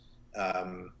design.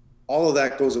 All of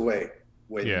that goes away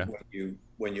when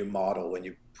you model, when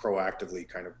you proactively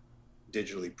kind of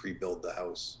digitally pre-build the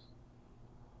house.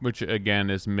 Which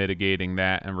again is mitigating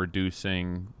that and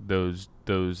reducing those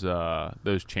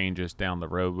changes down the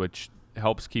road, which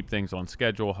helps keep things on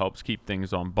schedule, helps keep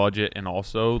things on budget, and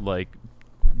also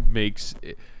makes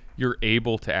you're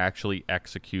able to actually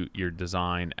execute your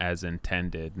design as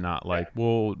intended. Not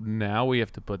well, now we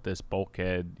have to put this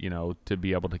bulkhead, to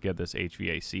be able to get this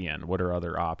HVAC in. What are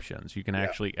other options? You can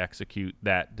actually execute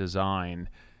that design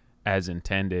as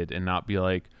intended and not be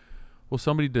like, well,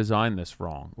 somebody designed this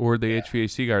wrong, or the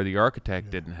HVAC guy or the architect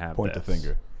didn't have Point this. the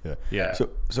finger. Yeah.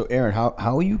 So Aaron, how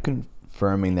are you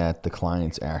confirming that the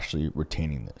client's actually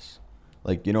retaining this?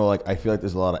 I feel like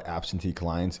there's a lot of absentee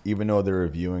clients, even though they're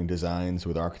reviewing designs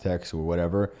with architects or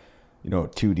whatever,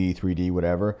 2D, 3D,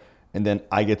 whatever. And then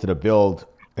I get to the build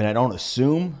and I don't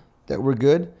assume that we're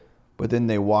good, but then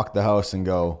they walk the house and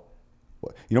go,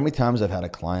 how many times I've had a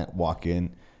client walk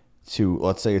in to,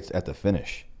 let's say it's at the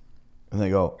finish, and they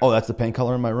go, oh, that's the paint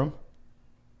color in my room?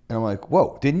 And I'm like,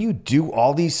 whoa, didn't you do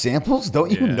all these samples? Don't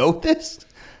you Yeah. know this?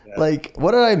 Yeah. Like,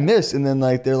 what did I miss? And then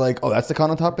like they're like, oh, that's the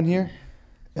countertop in here?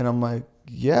 And I'm like,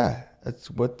 yeah,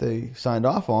 that's what they signed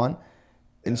off on.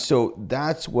 And so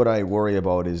that's what I worry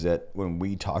about, is that when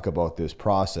we talk about this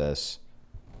process,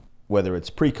 whether it's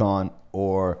pre-con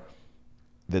or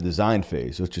the design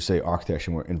phase, let's just say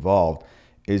architecture were involved,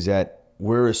 is that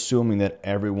we're assuming that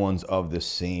everyone's of the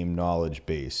same knowledge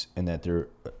base and that they're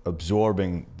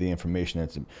absorbing the information.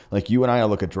 That's like, you and I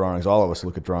look at drawings, all of us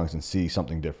look at drawings and see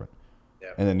something different. Yeah.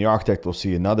 And then the architect will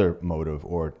see another motive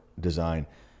or design,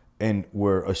 and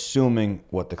we're assuming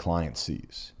what the client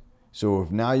sees. So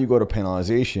if now you go to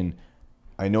panelization,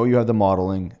 I know you have the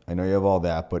modeling, I know you have all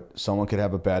that, but someone could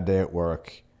have a bad day at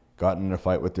work, gotten in a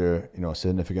fight with their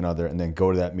significant other, and then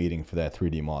go to that meeting for that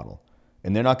 3D model.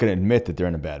 And they're not going to admit that they're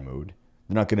in a bad mood.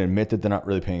 They're not going to admit that they're not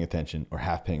really paying attention or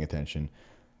half paying attention.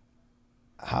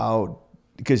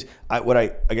 Because I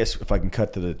guess if I can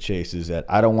cut to the chase, is that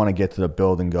I don't want to get to the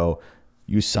build and go,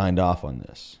 you signed off on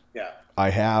this. Yeah. I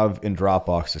have in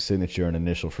Dropbox a signature and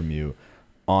initial from you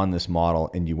on this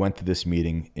model, and you went to this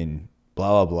meeting in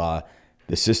blah, blah, blah.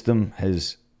 The system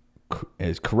has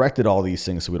corrected all these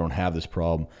things so we don't have this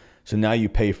problem. So now you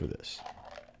pay for this.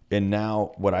 And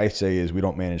now what I say is, we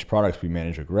don't manage products, we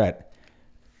manage regret.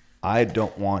 I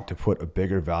don't want to put a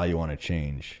bigger value on a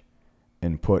change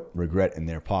and put regret in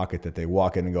their pocket, that they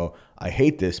walk in and go, I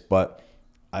hate this, but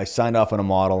I signed off on a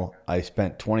model. I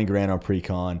spent 20 grand on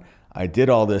pre-con. I did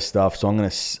all this stuff. So I'm going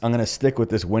to stick with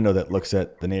this window that looks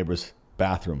at the neighbor's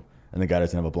bathroom, and the guy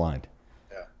doesn't have a blind.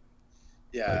 Yeah.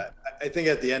 Yeah. I think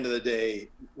at the end of the day,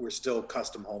 we're still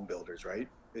custom home builders, right?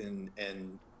 And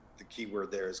the key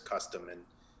word there is custom.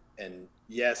 And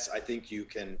yes, I think you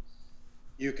can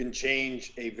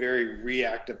change a very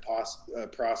reactive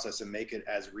process and make it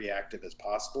as reactive as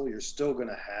possible. You're still going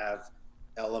to have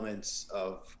elements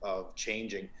of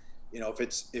changing. If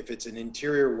it's an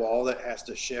interior wall that has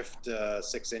to shift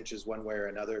 6 inches one way or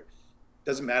another,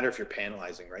 doesn't matter if you're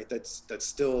panelizing, right? That's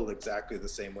still exactly the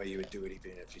same way you would do it,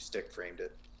 even if you stick framed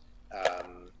it.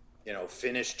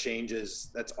 Finish changes,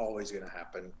 that's always going to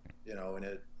happen.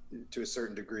 To a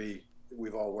certain degree,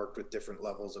 we've all worked with different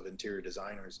levels of interior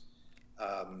designers,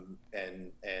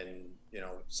 and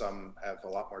some have a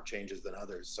lot more changes than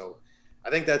others. So I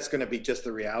think that's going to be just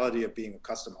the reality of being a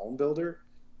custom home builder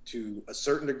to a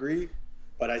certain degree,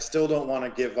 but I still don't want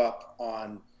to give up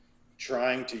on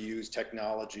trying to use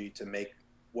technology to make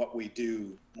what we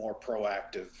do more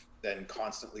proactive than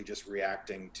constantly just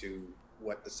reacting to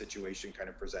what the situation kind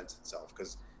of presents itself,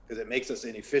 because it makes us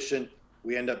inefficient.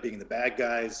 We end up being the bad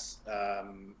guys,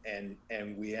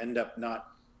 and we end up not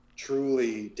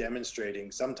truly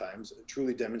demonstrating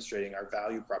our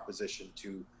value proposition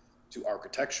to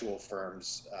architectural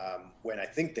firms, when I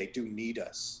think they do need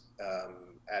us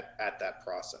at that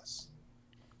process.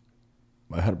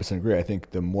 I 100% agree. I think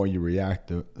the more you react,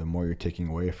 the more you're taking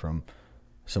away from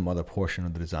some other portion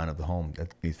of the design of the home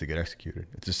that needs to get executed.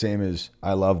 It's the same as,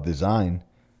 I love design,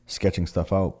 sketching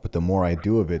stuff out, but the more I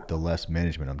do of it, the less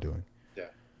management I'm doing. Yeah.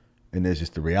 And there's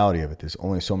just the reality of it. There's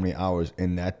only so many hours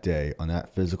in that day on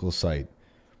that physical site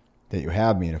that you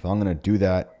have me. And if I'm going to do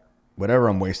that, whatever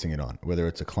I'm wasting it on, whether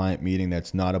it's a client meeting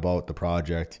that's not about the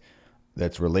project,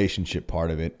 that's relationship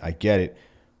part of it, I get it.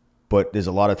 But there's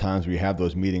a lot of times where you have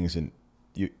those meetings, and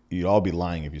you'd all be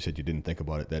lying if you said you didn't think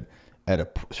about it, that at a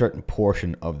certain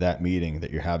portion of that meeting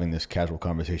that you're having this casual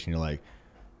conversation, you're like,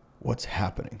 what's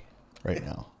happening right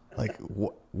now? Like,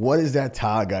 what is that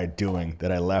tile guy doing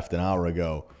that I left an hour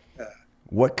ago?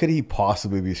 What could he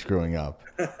possibly be screwing up?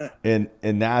 And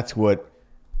that's what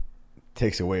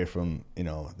takes away from,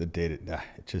 the data.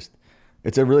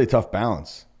 It's a really tough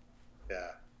balance.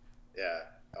 Yeah.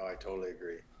 Oh, I totally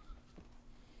agree.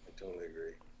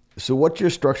 So what's your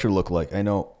structure look like? I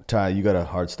know, Ty, you got a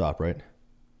hard stop, right?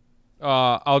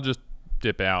 I'll just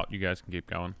dip out. You guys can keep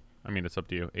going. I mean, it's up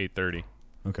to you. 8:30.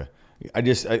 Okay.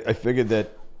 I figured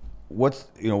that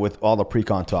with all the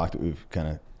pre-con talk that we've kind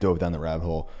of dove down the rabbit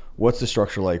hole, what's the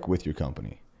structure like with your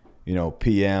company?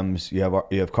 PMs,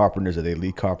 you have carpenters. Are they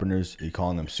lead carpenters? Are you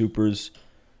calling them supers?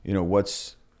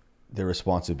 What's their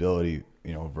responsibility,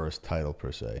 versus title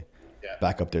per se? Yeah.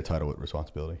 Back up their title with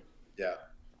responsibility. Yeah.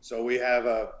 So we have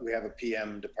a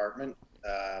PM department.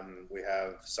 We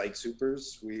have site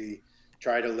supers. We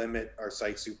try to limit our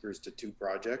site supers to 2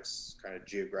 projects, kind of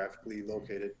geographically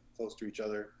located close to each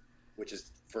other, which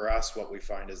is, for us, what we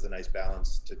find is the nice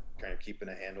balance to kind of keeping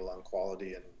a handle on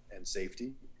quality and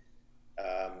safety.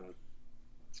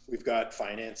 We've got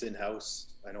finance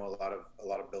in-house. I know a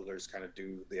lot of builders kind of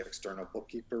do the external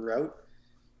bookkeeper route.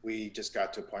 We just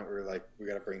got to a point where we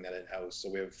got to bring that in-house. So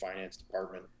we have a finance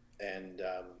department, And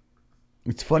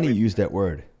it's funny you use that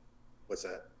word. What's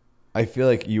that? I feel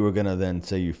like you were gonna then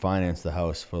say you finance the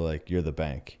house for like you're the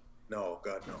bank. No,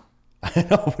 God, no. I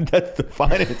know, but that's the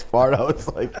finance part. I was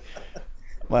like,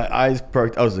 my eyes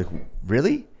perked. I was like,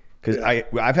 really? Because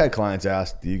I've had clients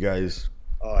ask, "Do you guys?"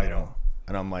 Oh, I know.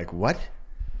 And I'm like, what?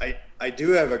 I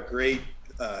do have a great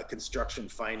construction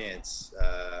finance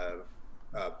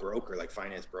broker, like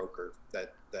finance broker,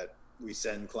 that we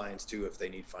send clients to if they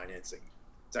need financing.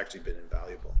 It's actually been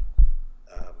invaluable.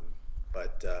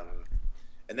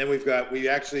 And then we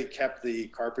actually kept the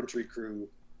carpentry crew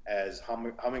as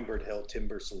Hummingbird Hill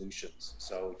Timber Solutions.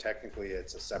 So technically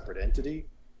it's a separate entity.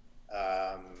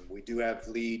 We do have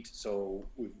lead, so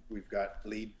we've got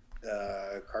lead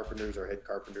carpenters or head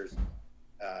carpenters,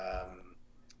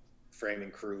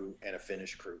 framing crew, and a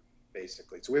finish crew,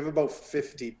 basically. So we have about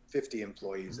 50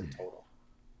 employees in total.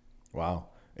 Wow.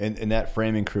 And that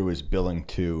framing crew is billing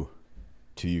to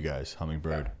you guys,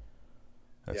 Hummingbird. Yeah.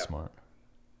 That's smart.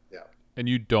 Yeah. And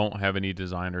you don't have any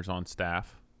designers on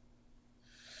staff?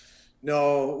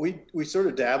 No, we sort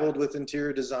of dabbled with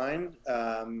interior design.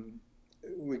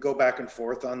 We go back and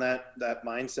forth on that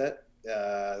mindset.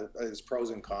 There's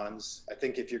pros and cons. I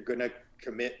think if you're going to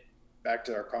commit, back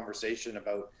to our conversation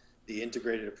about the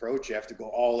integrated approach, you have to go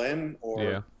all in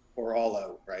or all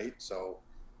out, right? So,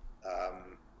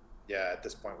 at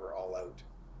this point we're all out.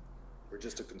 We're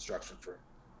just a construction firm.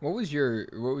 What was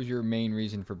your main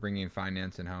reason for bringing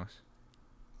finance in house?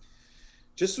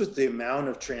 Just with the amount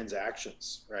of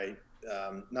transactions, right?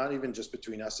 Not even just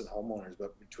between us and homeowners,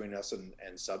 but between us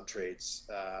and sub-trades.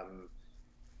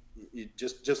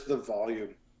 Just the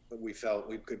volume that we felt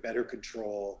we could better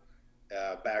control.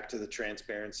 Back to the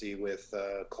transparency with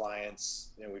clients.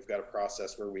 We've got a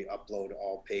process where we upload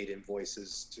all paid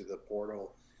invoices to the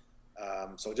portal.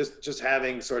 So just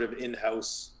having sort of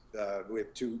in-house, we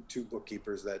have two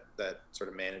bookkeepers that sort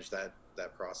of manage that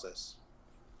process.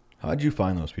 How'd you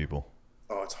find those people?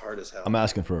 Oh, it's hard as hell. I'm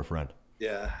asking for a friend.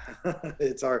 Yeah,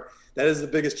 it's hard. That is the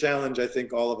biggest challenge I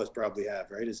think all of us probably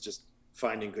have, right? Is just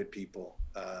finding good people,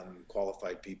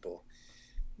 qualified people.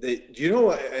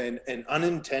 An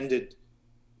unintended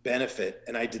benefit,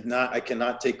 and I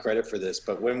cannot take credit for this,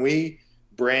 but when we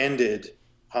branded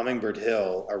Hummingbird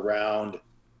Hill around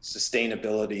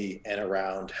sustainability and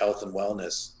around health and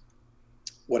wellness,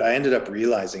 what I ended up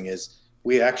realizing is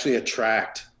we actually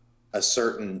attract a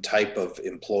certain type of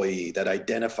employee that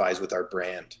identifies with our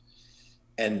brand.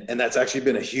 And that's actually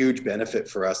been a huge benefit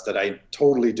for us that I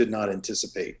totally did not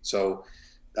anticipate. So,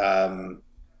 the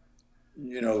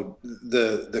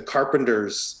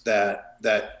carpenters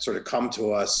that sort of come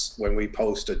to us when we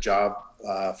post a job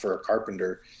for a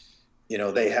carpenter,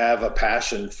 they have a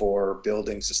passion for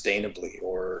building sustainably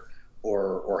or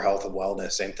health and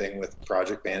wellness. Same thing with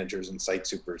project managers and site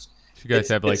supers. You guys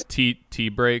have like tea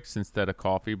breaks instead of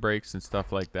coffee breaks and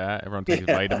stuff like that. Everyone takes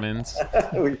vitamins.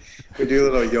 we do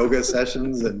little yoga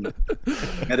sessions and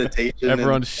meditation.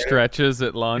 Everyone stretches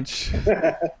at lunch.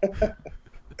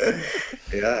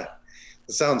 Yeah, it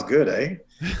sounds good, eh?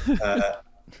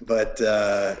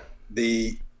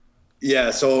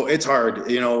 So it's hard.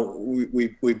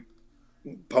 We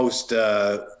post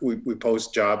we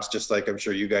post jobs just like I'm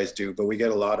sure you guys do, but we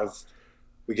give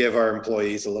our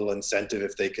employees a little incentive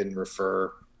if they can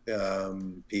refer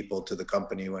people to the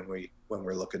company when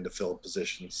we're looking to fill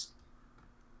positions.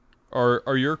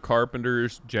 Are your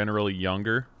carpenters generally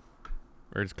younger,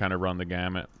 or just kind of run the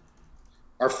gamut?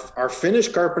 Our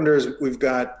finished carpenters, we've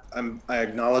got. I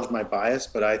acknowledge my bias,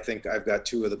 but I think I've got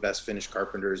two of the best finished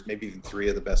carpenters, maybe even three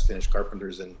of the best finished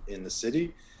carpenters in the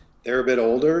city. They're a bit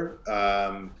older.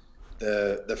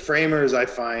 The framers, I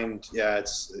find,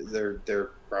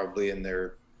 they're probably in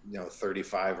their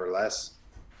 35 or less,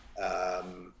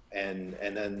 and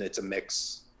then it's a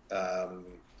mix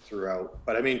throughout.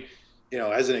 But I mean,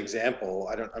 as an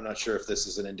example, I'm not sure if this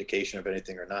is an indication of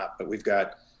anything or not, but we've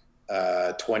got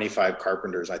 25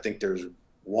 carpenters. I think there's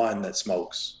one that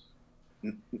smokes.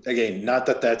 Again, not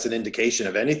that that's an indication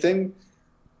of anything,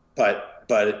 but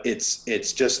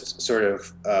it's just sort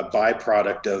of a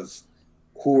byproduct of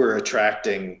who we're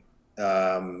attracting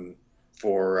for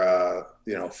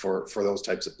those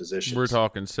types of positions. We're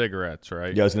talking cigarettes,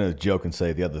 right? Yeah, I was gonna joke and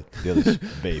say the other's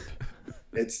vape.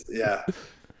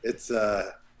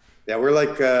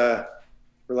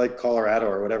 We're like Colorado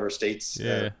or whatever states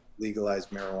legalize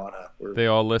marijuana. They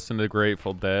all listen to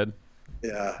Grateful Dead.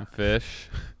 Yeah. And Fish.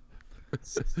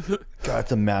 God,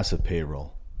 it's a massive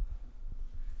payroll.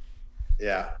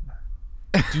 Yeah.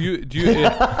 Do you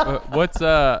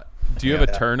Do you have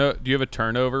a Do you have a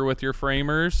turnover with your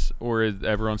framers, or is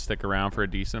everyone stick around for a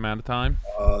decent amount of time?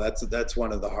 Oh, that's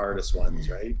one of the hardest ones,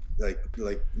 right? Like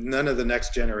none of the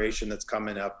next generation that's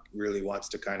coming up really wants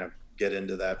to kind of get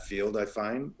into that field. I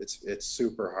find it's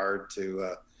super hard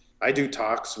to. I do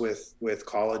talks with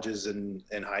colleges and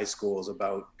high schools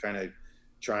about kind of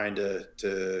trying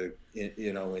to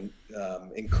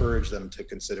encourage them to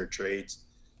consider trades.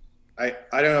 I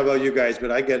don't know about you guys, but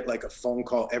I get like a phone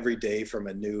call every day from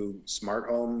a new smart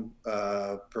home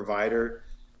provider,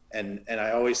 and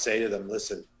I always say to them,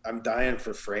 listen, I'm dying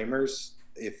for framers.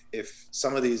 If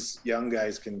some of these young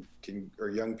guys can or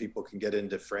young people can get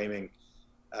into framing,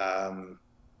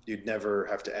 you'd never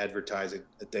have to advertise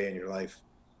a day in your life.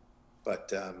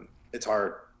 But it's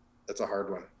hard. That's a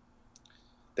hard one.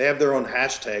 They have their own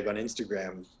hashtag on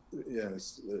Instagram,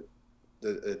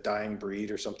 the dying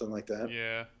breed or something like that.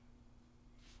 Yeah.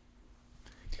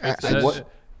 I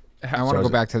want to go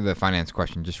back to the finance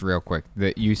question just real quick.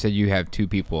 That you said you have two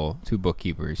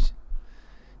bookkeepers.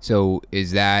 So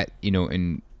is that,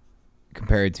 in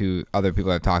compared to other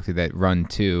people I've talked to that run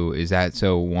two, is that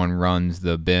so one runs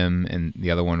the BIM and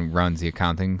the other one runs the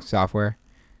accounting software?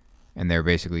 And they're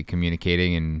basically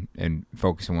communicating and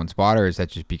focus on one spot, or is that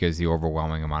just because the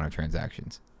overwhelming amount of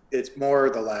transactions? It's more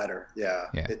the latter. Yeah.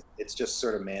 It's just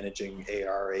sort of managing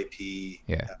AR, AP,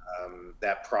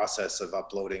 that process of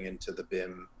uploading into the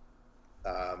BIM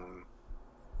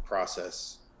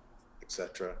process,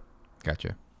 etc.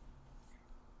 Gotcha.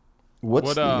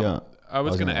 I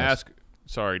was going to ask.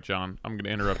 Sorry, John. I'm going to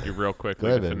interrupt you real quickly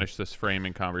to finish this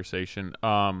framing conversation.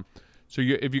 So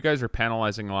if you guys are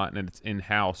panelizing a lot and it's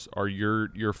in-house, are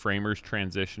your framers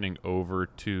transitioning over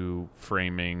to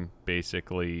framing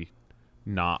basically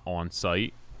not on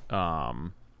site?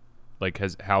 Like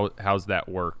how's that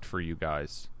worked for you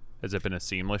guys? Has it been a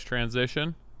seamless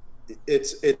transition?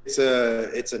 It's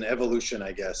an evolution,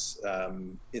 I guess,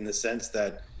 in the sense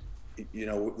that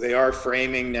they are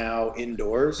framing now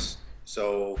indoors.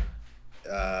 So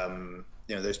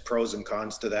there's pros and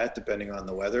cons to that depending on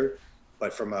the weather.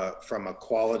 But from a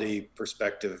quality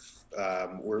perspective,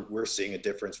 we're seeing a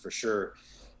difference for sure.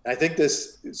 I think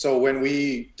so when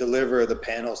we deliver the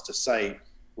panels to site,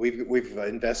 we've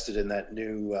invested in that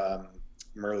new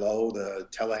Merlot, the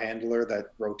telehandler that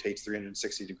rotates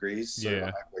 360 degrees, sort of a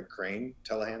hybrid crane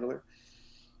telehandler.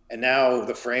 And now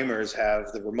the framers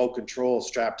have the remote control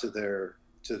strapped to their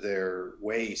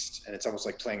waist, and it's almost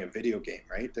like playing a video game,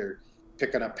 right? They're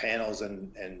picking up panels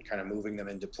and kind of moving them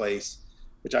into place,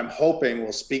 which I'm hoping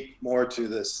will speak more to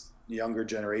this younger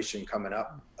generation coming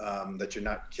up, that you're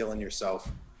not killing yourself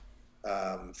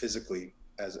physically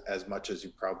as much as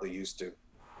you probably used to.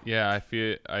 Yeah, I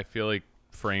feel like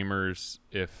framers,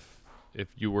 if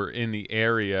you were in the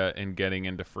area and getting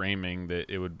into framing, that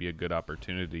it would be a good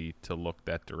opportunity to look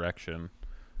that direction.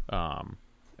 I'm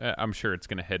sure it's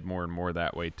going to head more and more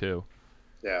that way too.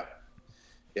 Yeah.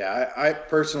 I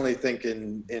personally think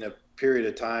in a period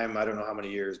of time, I don't know how many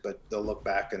years, but they'll look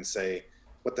back and say,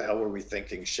 what the hell were we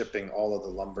thinking, shipping all of the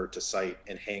lumber to site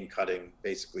and hand cutting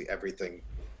basically everything.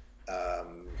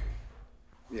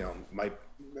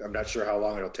 I'm not sure how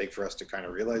long it'll take for us to kind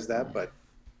of realize that, but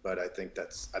I think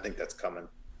that's coming.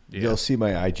 Yeah. You'll see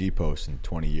my IG post in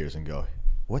 20 years and go,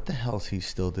 what the hell is he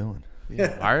still doing?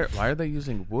 Yeah. Why are they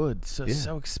using wood? So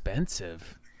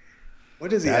expensive.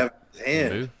 What does he have in his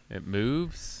hand? It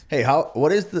moves. Hey,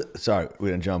 sorry, we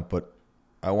didn't jump, but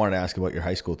I wanted to ask about your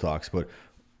high school talks, but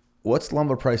what's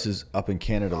lumber prices up in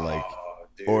Canada like?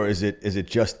 Dude. Or is it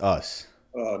just us?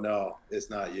 Oh, no, it's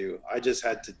not you. I just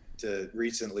had to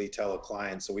recently tell a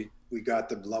client. So we got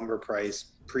the lumber price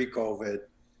pre-COVID,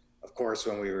 of course,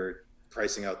 when we were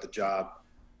pricing out the job.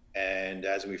 And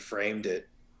as we framed it,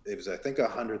 it was, I think,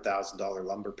 $100,000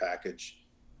 lumber package.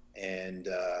 And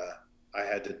I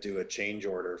had to do a change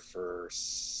order for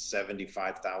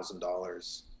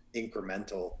 $75,000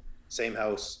 incremental, same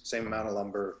house, same amount of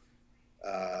lumber,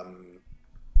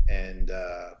 and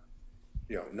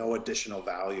no additional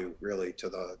value really to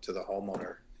the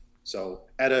homeowner. So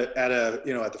at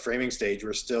the framing stage,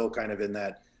 we're still kind of in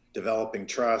that developing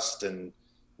trust, and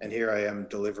here I am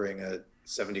delivering a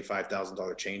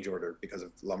 $75,000 change order because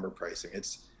of lumber pricing.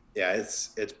 It's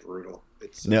brutal.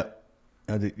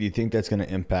 Do you think that's going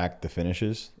to impact the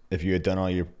finishes? If you had done all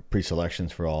your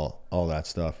pre-selections for all that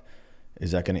stuff,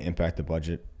 is that going to impact the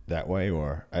budget that way,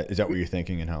 or is that what you're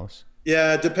thinking in-house?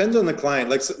 Yeah, it depends on the client.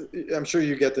 Like, I'm sure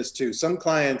you get this too. Some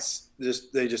clients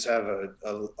just have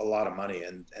a lot of money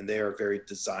and they are very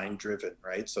design driven,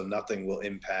 right? So nothing will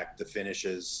impact the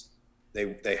finishes.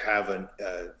 They have an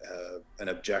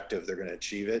objective, they're going to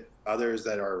achieve it. Others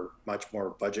that are much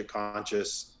more budget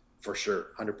conscious, for sure,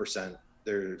 100%.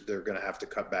 they're going to have to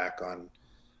cut back on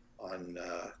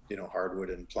hardwood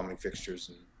and plumbing fixtures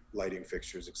and lighting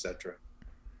fixtures, etc.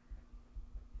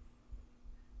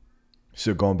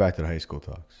 So going back to the high school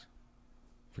talks,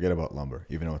 forget about lumber,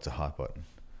 even though it's a hot button.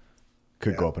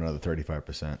 Could go up another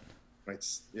 35%. I'd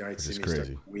see is me crazy. start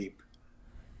to weep.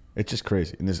 It's just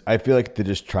crazy. And I feel like they're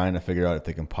just trying to figure out if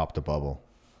they can pop the bubble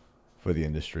for the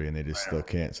industry, and they just still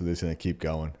can't. So they're just going to keep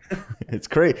going. It's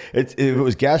crazy. If it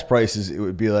was gas prices, it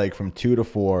would be like from 2 to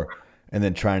 4 and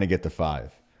then trying to get to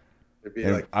 5. It'd be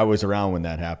And like, I was around when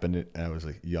that happened. I was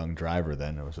a young driver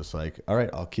then. I was just like, all right,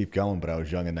 I'll keep going. But I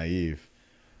was young and naive,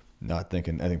 not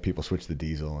thinking. I think people switched to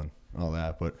diesel and all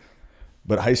that.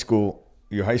 But high school,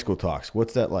 your high school talks,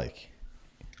 what's that like?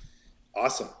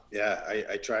 awesome. Yeah.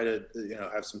 I try to,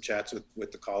 have some chats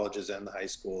with the colleges and the high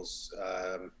schools.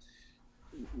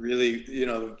 Really,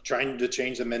 trying to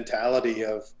change the mentality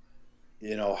of,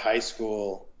 high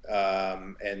school,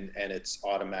 and it's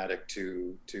automatic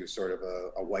to sort of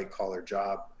a white collar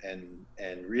job, and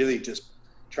really just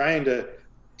trying to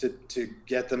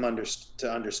get them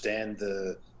to understand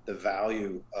the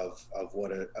value of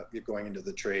what going into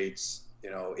the trades,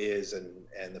 is,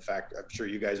 and the fact, I'm sure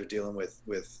you guys are dealing with,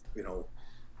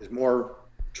 there's more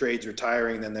trades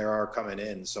retiring than there are coming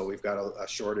in. So we've got a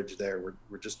shortage there.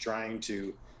 We're just trying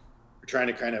to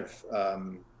kind of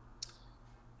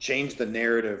change the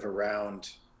narrative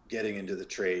around getting into the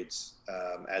trades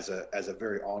as a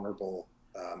very honorable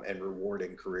and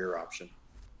rewarding career option.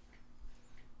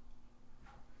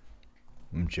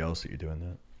 I'm jealous that you're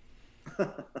doing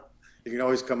that. You can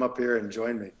always come up here and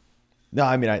join me. No,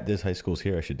 I mean, there's high schools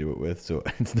here I should do it with, so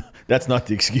that's not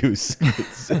the excuse.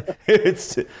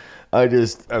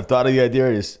 I've thought of the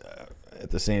idea. At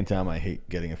the same time, I hate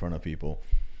getting in front of people.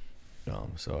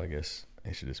 So I guess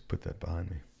I should just put that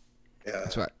behind me. Yeah,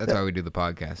 That's why we do the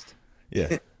podcast.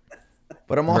 Yeah,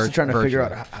 but I'm also trying to figure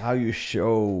out how you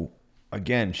showing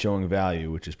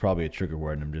value, which is probably a trigger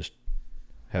word, and I'm just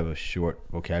have a short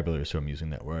vocabulary, so I'm using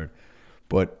that word.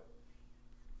 But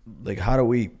like, how do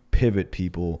we pivot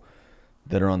people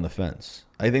that are on the fence?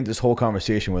 I think this whole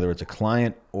conversation, whether it's a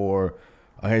client or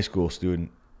a high school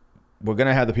student, we're going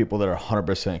to have the people that are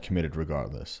 100% committed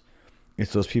regardless.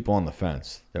 It's those people on the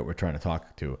fence that we're trying to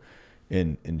talk to.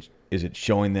 And is it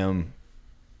showing them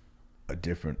a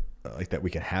different, like, that we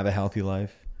can have a healthy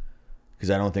life?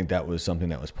 Because I don't think that was something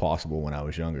that was possible when I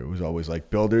was younger. It was always like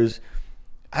builders.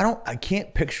 I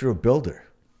can't picture a builder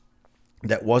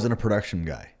that wasn't a production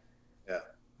guy. Yeah.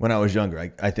 When I was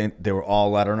younger, I think they were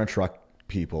all ladder on a truck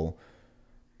people,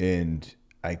 and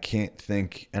I can't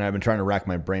think, and I've been trying to rack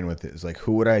my brain with it. It's like,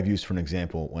 who would I have used for an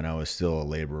example when I was still a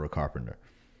laborer or carpenter?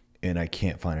 And I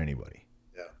can't find anybody.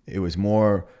 Yeah. It was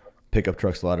more pickup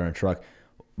trucks, ladder on a truck.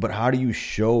 But how do you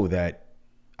show that?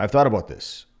 I've thought about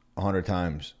this 100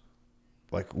 times.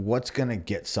 Like, what's going to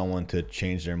get someone to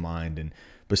change their mind? And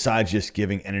besides just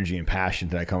giving energy and passion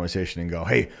to that conversation and go,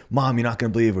 hey, Mom, you're not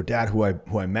going to believe, or Dad, who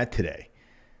I met today.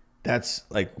 That's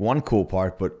like one cool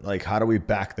part, but like, how do we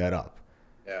back that up?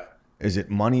 Yeah. Is it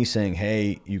money saying,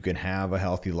 hey, you can have a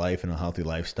healthy life and a healthy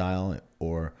lifestyle?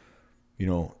 Or,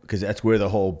 because that's where the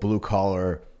whole blue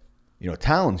collar,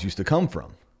 towns used to come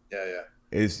from. Yeah. Yeah.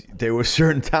 Is there were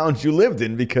certain towns you lived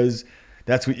in because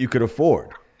that's what you could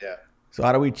afford. Yeah. So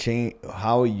how do we change?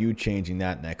 How are you changing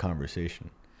that in that conversation?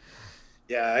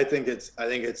 Yeah, I think it's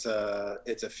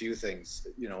a few things.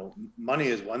 Money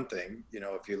is one thing.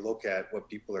 If you look at what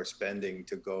people are spending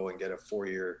to go and get a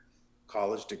 4-year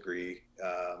college degree,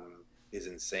 is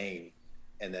insane,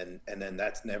 and then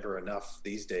that's never enough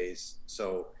these days.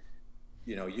 So,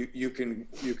 you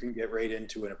can get right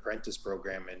into an apprentice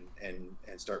program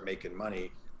and start making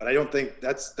money. But I don't think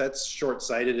that's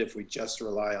short-sighted if we just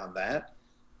rely on that.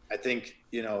 I think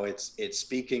it's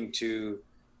speaking to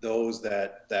those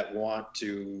that want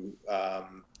to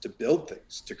build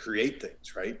things, to create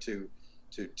things, right? To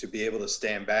be able to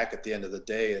stand back at the end of the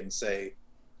day and say,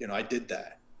 I did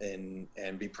that,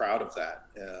 and be proud of that,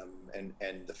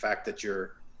 and the fact that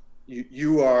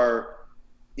you are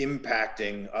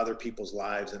impacting other people's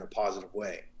lives in a positive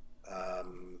way,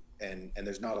 and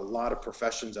there's not a lot of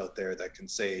professions out there that can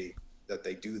say that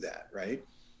they do that, right?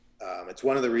 It's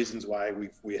one of the reasons why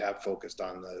we have focused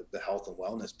on the health and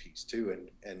wellness piece too,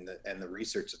 and the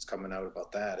research that's coming out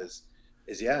about that is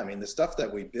the stuff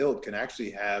that we build can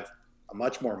actually have a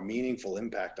much more meaningful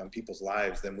impact on people's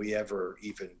lives than we ever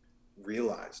even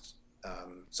realized.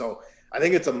 So I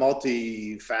think it's a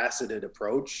multifaceted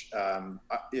approach.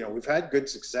 We've had good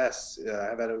success.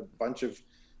 I've had a bunch of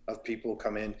people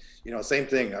come in. Same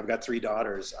thing. I've got 3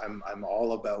 daughters. I'm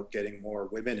all about getting more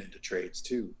women into trades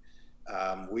too.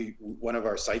 One of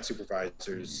our site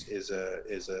supervisors is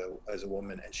a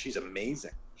woman, and she's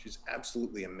amazing. She's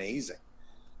absolutely amazing.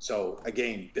 So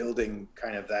again, building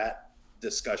kind of that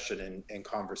discussion and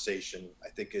conversation, I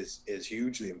think is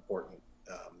hugely important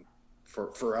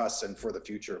for us and for the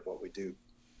future of what we do.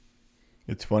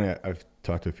 It's funny. I've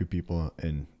talked to a few people,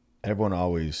 and everyone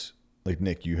always, like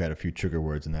Nick, you had a few trigger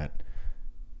words in that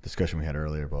discussion we had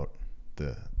earlier about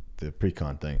the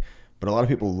pre-con thing. But a lot of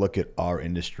people look at our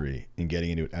industry and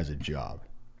getting into it as a job,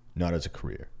 not as a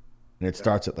career. And it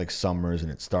starts at like summers,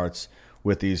 and it starts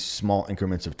with these small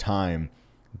increments of time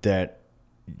that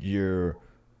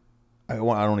I don't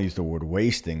want to use the word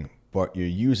wasting, but you're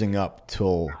using up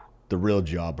till the real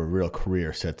job or real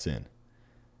career sets in.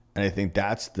 And I think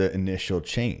that's the initial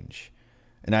change.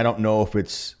 And I don't know if I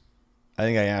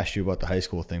think I asked you about the high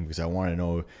school thing because I want to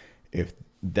know if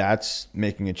that's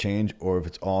making a change, or if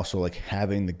it's also like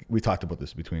we talked about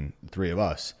this between the three of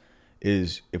us,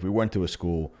 is if we went to a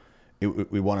school,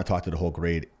 we want to talk to the whole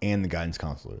grade and the guidance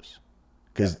counselors.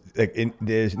 Because there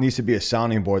needs to be a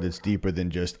sounding board that's deeper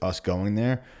than just us going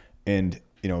there. And,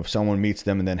 if someone meets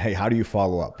them and then, hey, how do you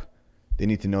follow up? They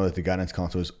need to know that the guidance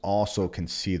counselors also can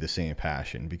see the same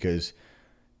passion, because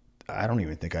I don't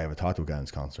even think I ever talked to a guidance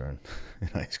counselor in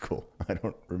high school. I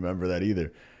don't remember that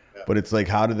either. Yeah. But it's like,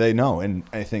 how do they know? And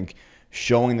I think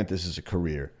showing that this is a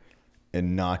career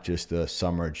and not just a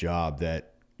summer job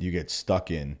that you get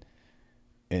stuck in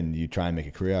and you try and make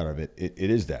a career out of it, it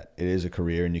is that. It is a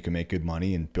career, and you can make good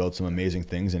money and build some amazing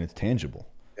things, and it's tangible.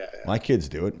 Yeah. My kids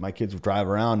do it. My kids drive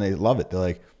around. They love it. They're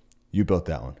like, you built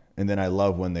that one. And then I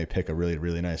love when they pick a really,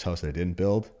 really nice house that I didn't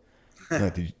build. I'm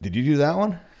like, did you do that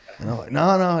one? And I'm like, no,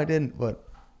 I didn't. But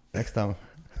next time.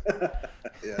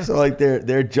 Yeah. So like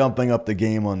they're jumping up the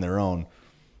game on their own.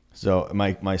 So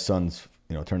my son's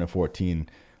turning 14.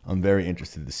 I'm very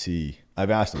interested to see.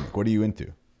 I've asked him, what are you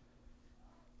into?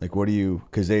 Like, what do you?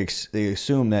 Because they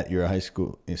assume that you're a high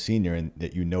school senior and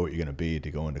that you know what you're going to be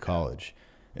to go into college.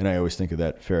 And I always think of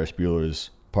that Ferris Bueller's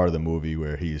part of the movie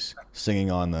where he's singing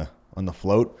on the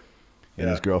float, and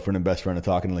his girlfriend and best friend are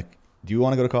talking like, do you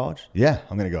want to go to college? Yeah,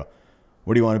 I'm going to go.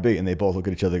 What do you want to be? And they both look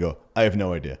at each other and go, I have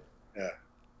no idea. Yeah.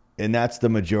 And that's the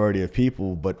majority of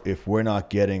people. But if we're not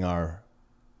getting our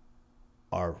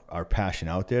passion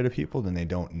out there to people, then they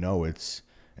don't know it's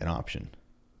an option.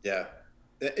 Yeah.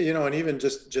 And even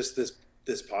just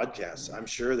this podcast, I'm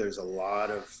sure there's a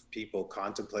lot of people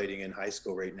contemplating in high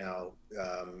school right now.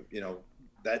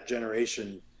 That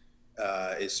generation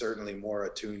is certainly more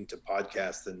attuned to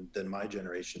podcasts than my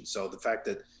generation. So the fact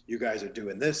that you guys are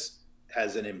doing this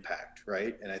has an impact,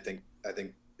 right? And I think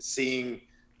seeing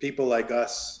people like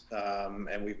us,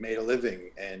 and we've made a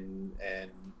living, and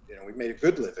we've made a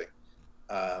good living,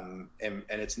 and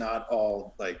it's not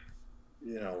all like,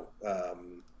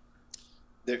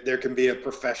 there can be a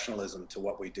professionalism to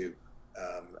what we do.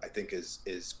 I think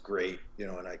is great,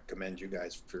 and I commend you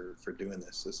guys for doing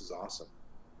this. This is awesome.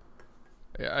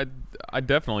 Yeah, I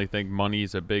definitely think money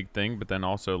is a big thing, but then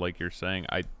also, like you're saying,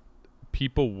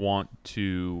 people want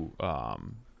to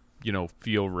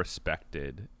feel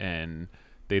respected, and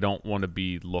they don't want to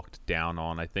be looked down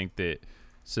on. I think that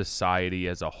society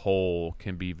as a whole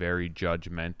can be very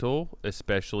judgmental,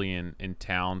 especially in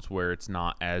towns where it's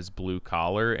not as blue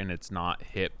collar and it's not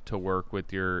hip to work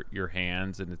with your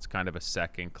hands, and it's kind of a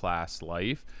second class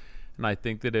life. And I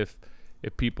think that if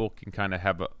people can kind of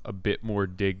have a bit more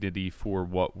dignity for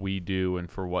what we do and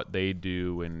for what they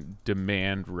do, and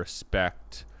demand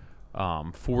respect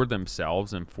for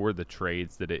themselves and for the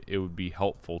trades, that it would be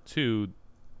helpful too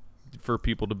for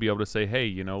people to be able to say, hey,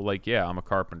 yeah, I'm a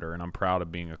carpenter and I'm proud of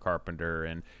being a carpenter.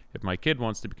 And if my kid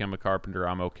wants to become a carpenter,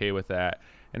 I'm okay with that.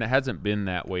 And it hasn't been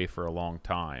that way for a long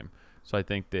time. So I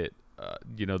think that,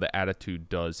 the attitude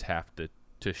does have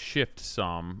to shift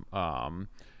some,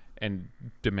 and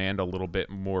demand a little bit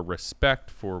more respect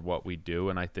for what we do.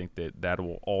 And I think that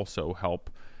will also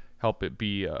help it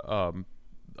be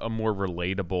a more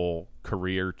relatable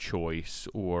career choice,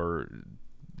 or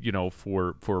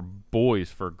for boys,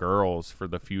 for girls, for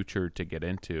the future to get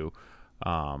into.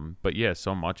 But yeah,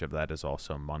 so much of that is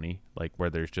also money, like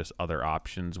where there's just other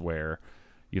options where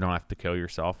you don't have to kill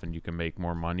yourself and you can make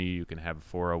more money. You can have a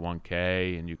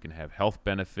 401k, and you can have health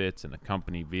benefits and a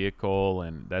company vehicle.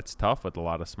 And that's tough with a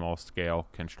lot of small scale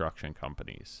construction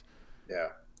companies. Yeah.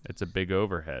 It's a big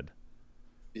overhead.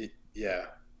 Yeah,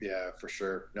 for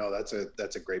sure. No, that's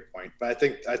a great point. But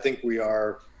I think we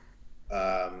are,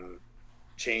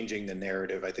 changing the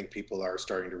narrative. I think people are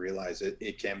starting to realize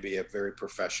it can be a very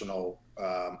professional,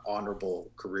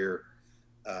 honorable career,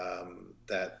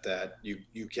 that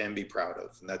you can be proud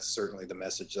of. And that's certainly the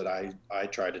message that I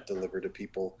try to deliver to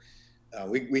people.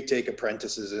 We take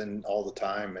apprentices in all the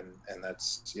time, and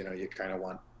that's, you kind of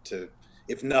want to,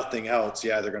 if nothing else,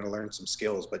 yeah, they're going to learn some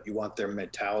skills, but you want their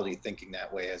mentality thinking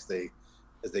that way as they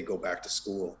go back to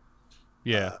school.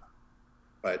 Yeah.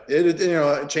 But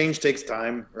change takes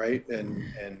time, right?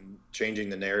 And changing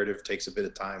the narrative takes a bit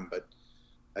of time. But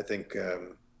I think,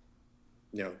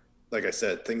 like I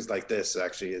said, things like this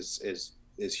actually is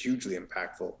hugely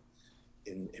impactful,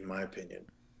 in my opinion.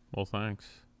 Well, thanks.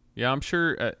 Yeah, I'm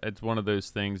sure it's one of those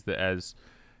things that, as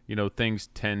things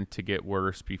tend to get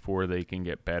worse before they can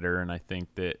get better, and I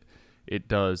think that it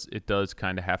does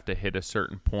kind of have to hit a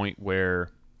certain point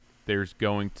where there's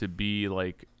going to be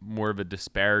like more of a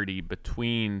disparity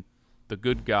between the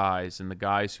good guys and the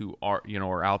guys who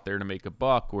are out there to make a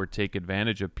buck or take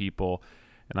advantage of people.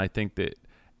 And I think that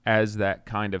as that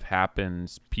kind of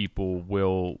happens, people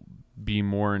will be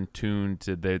more in tune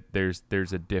to that there's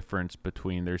a difference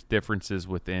there's differences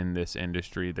within this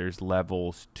industry. There's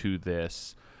levels to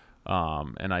this.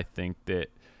 And I think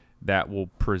that will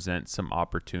present some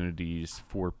opportunities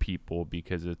for people,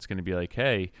 because it's going to be like,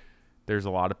 hey, there's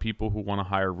a lot of people who want to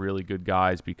hire really good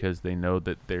guys because they know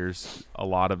that there's a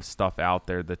lot of stuff out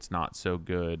there that's not so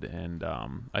good. And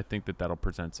I think that'll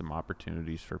present some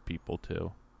opportunities for people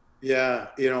too. Yeah,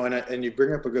 and you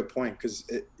bring up a good point, because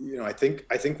I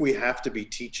think we have to be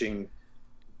teaching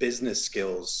business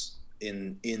skills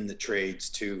in the trades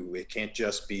too. It can't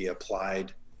just be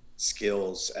applied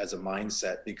skills as a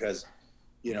mindset, because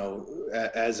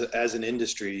as an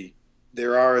industry,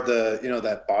 there are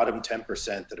that bottom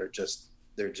 10% that are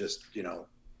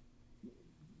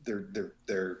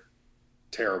they're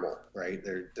terrible, right?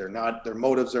 They're not, their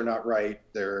motives are not right.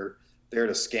 They're there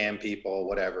to scam people,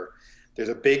 whatever. There's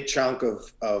a big chunk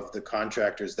of the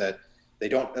contractors that they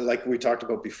don't, like we talked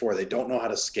about before, they don't know how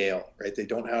to scale, right? They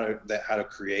don't know how to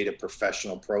create a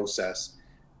professional process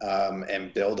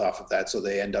and build off of that. So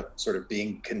they end up sort of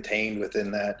being contained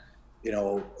within that,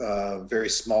 very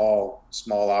small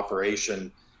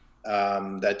operation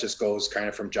that just goes kind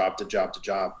of from job to job to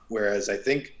job. Whereas I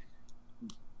think,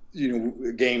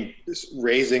 again,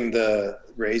 raising the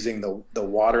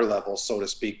water level, so to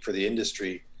speak, for the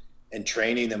industry, and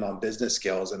training them on business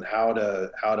skills and how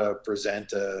to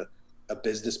present a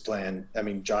business plan. I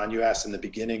mean, John, you asked in the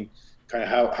beginning kind of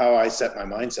how I set my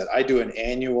mindset. I do an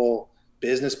annual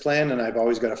business plan, and I've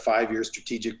always got a 5-year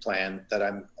strategic plan that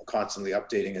I'm constantly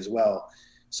updating as well,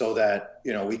 so that,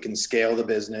 we can scale the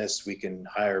business, we can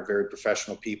hire very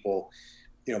professional people.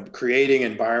 Creating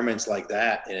environments like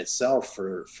that in itself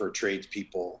for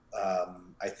tradespeople,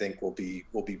 I think will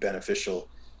be beneficial.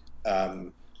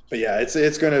 But yeah,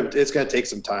 it's gonna take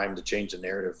some time to change the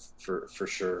narrative for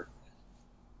sure.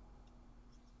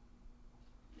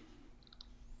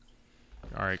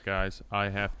 All right, guys, I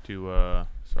have to.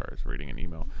 Sorry, I was reading an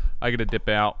email. I got to dip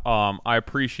out. I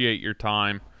appreciate your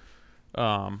time.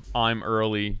 I'm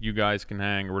early. You guys can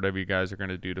hang or whatever you guys are going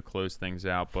to do to close things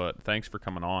out. But thanks for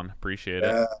coming on. Appreciate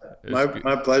it.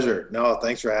 My pleasure. No,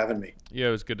 thanks for having me. Yeah,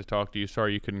 it was good to talk to you.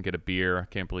 Sorry you couldn't get a beer. I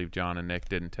can't believe John and Nick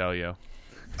didn't tell you.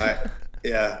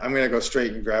 Yeah, I'm going to go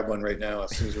straight and grab one right now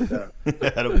as soon as we're done.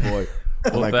 Attaboy.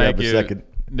 Well, thank you,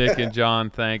 Nick and John.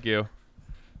 Thank you.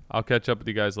 I'll catch up with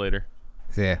you guys later.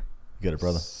 See ya. You got it,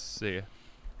 brother. See ya.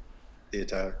 See you,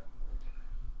 Tyler.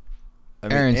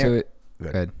 Aaron, go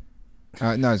ahead.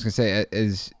 No, I was gonna say,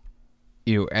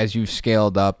 as you've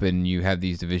scaled up and you have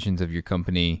these divisions of your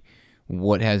company,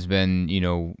 what has been,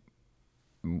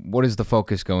 what is the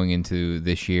focus going into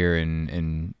this year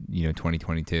and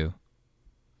 2022?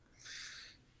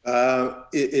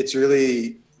 It's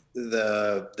really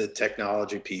the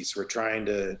technology piece. We're trying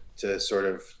to sort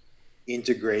of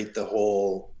integrate the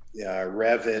whole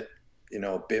Revit,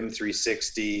 BIM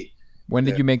 360. When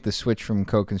did you make the switch from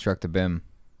CoConstruct to BIM?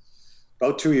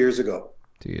 About 2 years ago.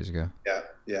 2 years ago.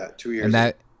 Yeah, 2 years.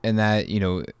 And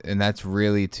that's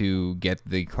really to get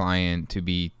the client to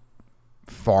be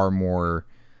far more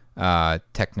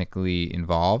technically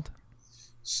involved.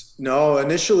 No,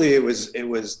 initially it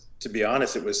was, to be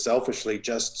honest, it was selfishly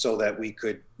just so that we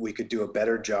could do a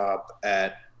better job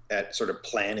at sort of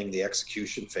planning the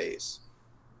execution phase.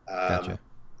 Gotcha.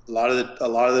 A lot of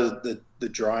the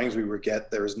drawings we would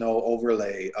get, there was no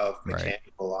overlay of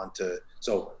mechanical onto.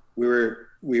 So we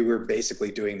were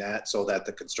basically doing that so that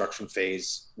the construction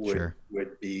phase would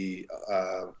be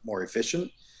more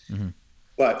efficient. Mm-hmm.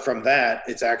 But from that,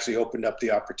 it's actually opened up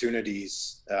the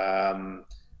opportunities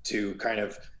to kind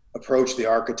of approach the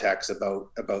architects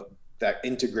about that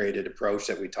integrated approach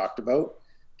that we talked about,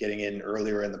 getting in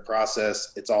earlier in the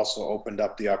process. It's also opened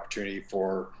up the opportunity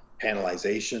for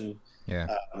panelization. Yeah.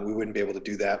 We wouldn't be able to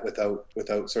do that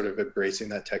without sort of embracing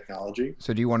that technology.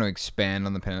 So do you want to expand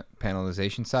on the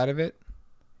panelization side of it?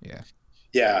 Yeah.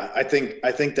 Yeah, I think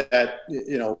that,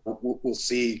 you know, we'll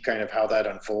see kind of how that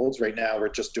unfolds. Right now, we're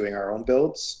just doing our own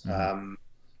builds,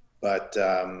 but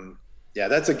yeah,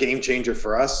 that's a game changer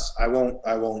for us. I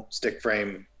won't stick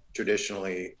frame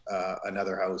traditionally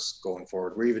another house going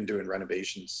forward. We're even doing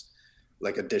renovations,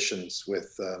 like additions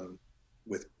with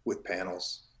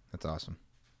panels. That's awesome.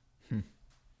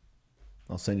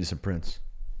 I'll send you some prints.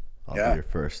 I'll be your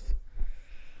first.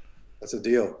 That's a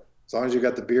deal. As long as you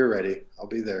got the beer ready, I'll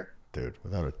be there. Dude,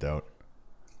 without a doubt.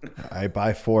 I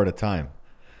buy 4 at a time.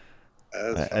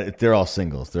 They're all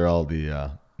singles. They're all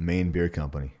the Maine Beer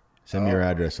Company. Send me your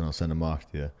address and I'll send them off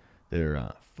to you.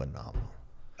 They're phenomenal.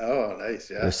 Oh,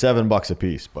 nice. Yeah. They're $7 a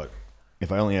piece, but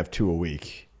if I only have 2 a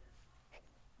week,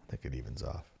 I think it evens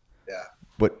off. Yeah.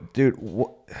 But dude,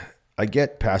 I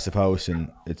get Passive House, and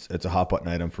it's a hot button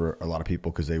item for a lot of people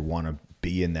because they want to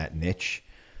be in that niche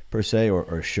per se,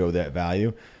 or show that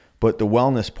value. But the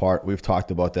wellness part, we've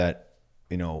talked about that,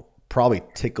 you know, probably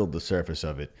tickled the surface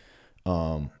of it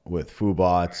with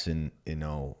FooBots and, you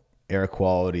know, air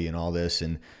quality and all this.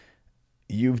 And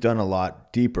you've done a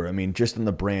lot deeper. I mean, just in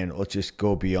the brand, let's just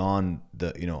go beyond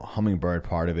the, you know, Hummingbird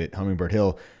part of it. Hummingbird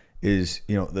Hill is,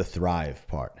 you know, the Thrive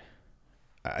part.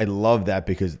 I love that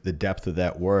because the depth of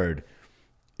that word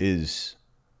is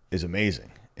amazing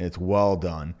and it's well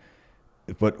done.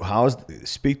 But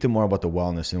speak to more about the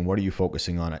wellness and what are you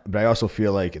focusing on? But I also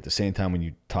feel like at the same time when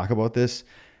you talk about this,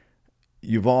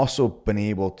 you've also been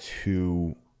able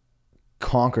to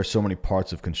conquer so many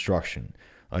parts of construction,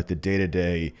 like the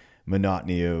day-to-day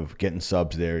monotony of getting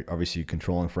subs there, obviously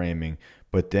controlling framing,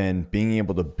 but then being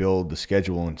able to build the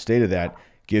schedule and state of that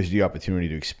gives you the opportunity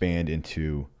to expand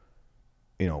into,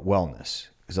 you know, wellness.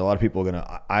 Because a lot of people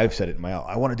are I've said it in my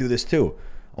I want to do this too.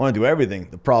 I want to do everything.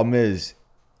 The problem is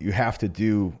you have to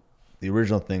do the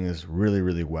original thing is really,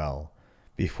 really well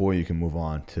before you can move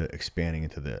on to expanding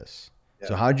into this. Yeah.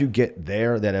 So how'd you get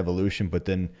there, that evolution, but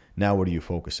then now what are you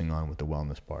focusing on with the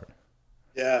wellness part?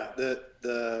 Yeah,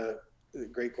 the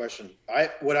great question.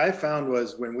 What I found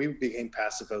was when we became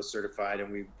Passive House certified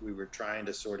and we were trying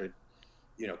to sort of,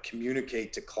 you know,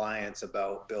 communicate to clients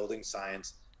about building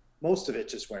science, most of it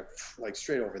just went like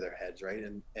straight over their heads, right?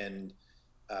 And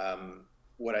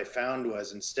what I found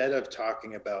was instead of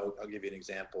talking about, I'll give you an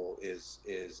example,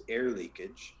 is air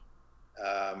leakage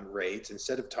rates,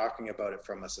 instead of talking about it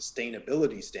from a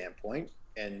sustainability standpoint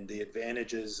and the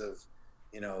advantages of,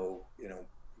 you know,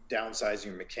 downsizing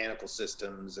your mechanical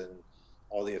systems and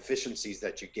all the efficiencies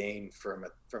that you gain from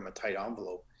a tight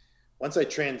envelope. Once I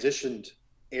transitioned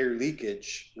air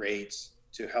leakage rates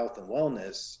to health and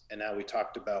wellness, and now we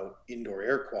talked about indoor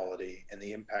air quality and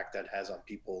the impact that has on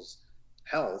people's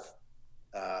health,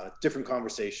 different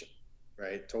conversation,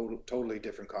 right? Totally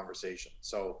different conversation.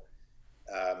 So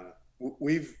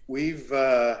we've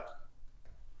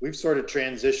sort of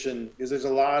transitioned because there's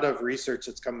a lot of research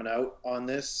that's coming out on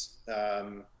this.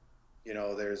 You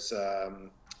know, there's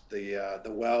the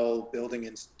Well Building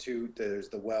Institute. There's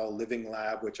the Well Living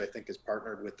Lab, which I think is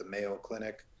partnered with the Mayo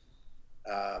Clinic.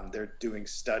 They're doing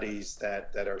studies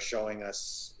that are showing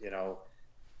us, you know,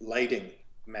 lighting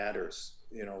matters.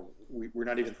 You know, we're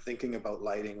not even thinking about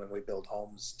lighting when we build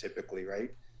homes typically,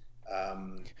 right?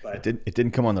 But it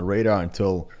didn't come on the radar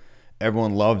until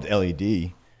everyone loved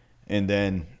LED, and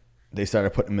then they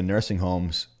started putting them in nursing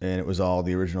homes, and it was all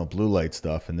the original blue light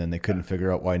stuff, and then they couldn't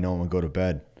figure out why no one would go to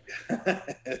bed.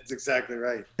 That's exactly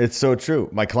right. It's so true.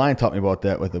 My client taught me about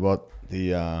that about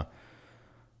the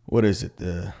what is it?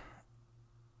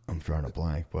 I'm drawing a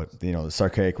blank, but you know, the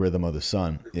circadian rhythm of the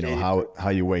sun. You know how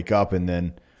you wake up and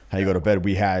then how you go to bed.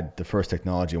 We had the first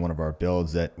technology in one of our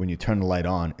builds that when you turn the light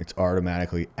on, it's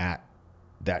automatically at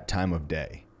that time of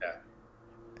day. Yeah.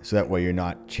 So that way you're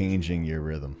not changing your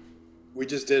rhythm. We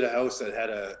just did a house that had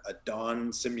a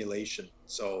dawn simulation.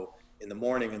 So in the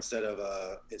morning, instead of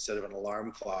an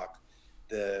alarm clock,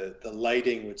 the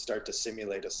lighting would start to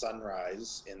simulate a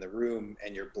sunrise in the room,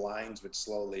 and your blinds would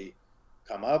slowly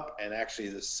come up, and actually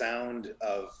the sound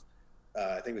of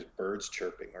I think it was birds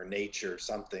chirping or nature,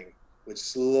 something would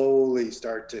slowly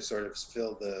start to sort of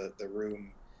fill the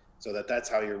room, so that's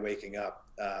how you're waking up.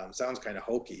 Sounds kind of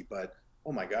hokey, but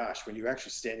oh my gosh, when you're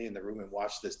actually standing in the room and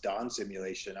watch this dawn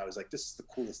simulation, I was like, this is the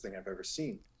coolest thing I've ever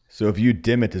seen. So if you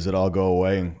dim it, does it all go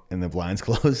away and the blinds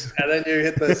close? And then you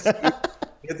hit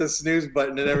the snooze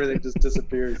button and everything just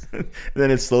disappears.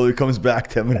 Then it slowly comes back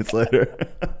 10 minutes later.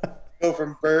 Go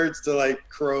from birds to like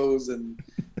crows and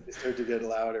they start to get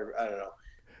louder. I don't know.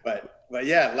 But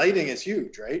yeah, lighting is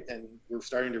huge, right? And we're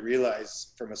starting to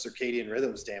realize from a circadian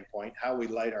rhythm standpoint, how we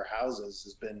light our houses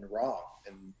has been wrong.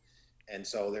 And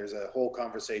so there's a whole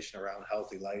conversation around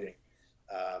healthy lighting.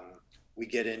 We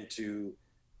get into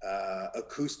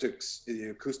acoustics, the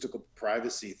acoustical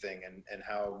privacy thing, and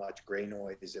how much gray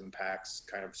noise impacts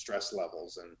kind of stress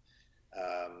levels, and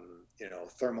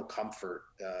thermal comfort,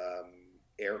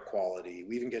 air quality.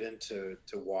 We even get into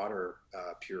water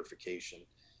purification.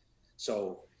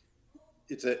 So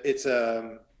I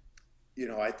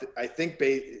think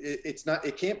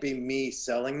it can't be me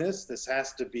selling this. This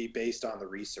has to be based on the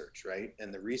research, right?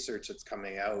 And the research that's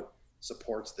coming out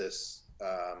supports this.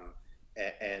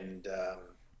 And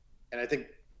I think,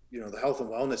 the health and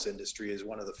wellness industry is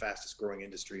one of the fastest growing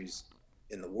industries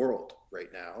in the world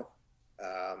right now.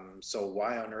 So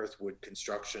why on earth would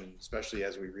construction, especially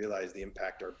as we realize the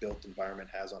impact our built environment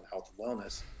has on health and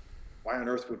wellness, why on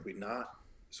earth would we not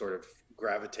sort of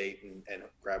gravitate and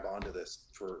grab onto this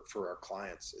for our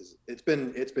clients? It's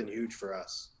been huge for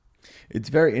us. It's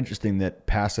very interesting that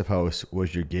Passive House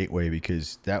was your gateway,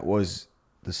 because that was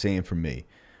the same for me.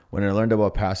 When I learned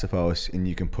about Passive House, and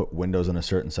you can put windows on a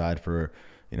certain side for,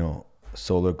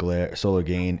 solar glare, solar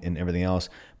gain, and everything else.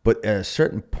 But at a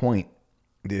certain point,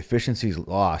 the efficiency is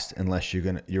lost unless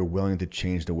you're willing to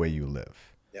change the way you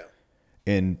live. Yeah.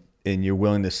 And you're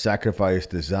willing to sacrifice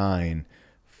design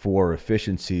for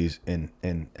efficiencies and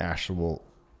the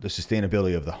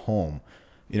sustainability of the home,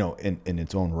 in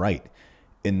its own right.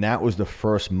 And that was the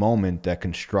first moment that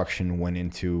construction went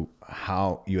into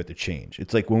how you had to change.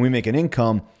 It's like when we make an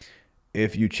income,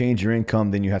 if you change your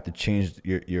income, then you have to change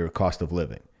your cost of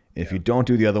living. If you don't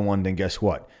do the other one, then guess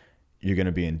what? You're going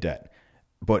to be in debt.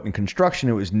 But in construction,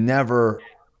 it was never,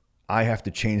 I have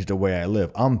to change the way I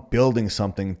live. I'm building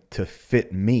something to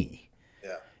fit me.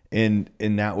 Yeah. And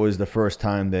that was the first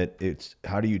time that it's,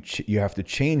 how do you have to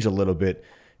change a little bit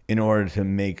in order to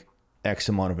make X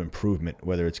amount of improvement,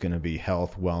 whether it's going to be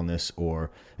health, wellness, or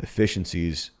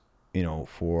efficiencies,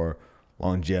 for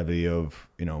longevity of,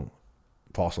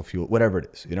 fossil fuel, whatever it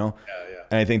is, Yeah.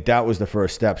 And I think that was the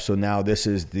first step. So now this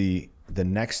is the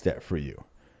next step for you.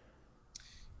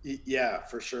 Yeah,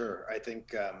 for sure. I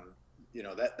think,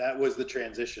 that was the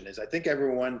transition. Is I think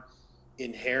everyone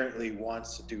inherently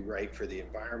wants to do right for the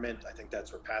environment. I think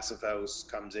that's where Passive House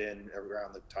comes in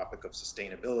around the topic of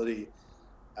sustainability.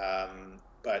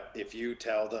 But if you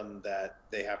tell them that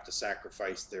they have to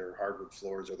sacrifice their hardwood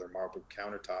floors or their marble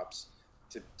countertops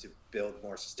to build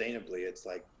more sustainably, it's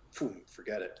like, boom,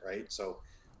 forget it, right? So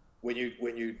when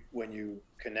you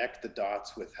connect the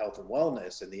dots with health and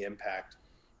wellness and the impact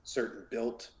certain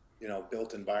built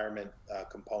environment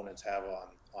components have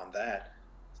on that,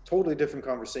 totally different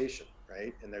conversation,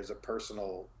 right? And there's a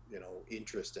personal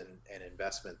interest and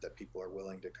investment that people are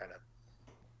willing to kind of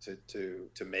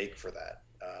to make for that.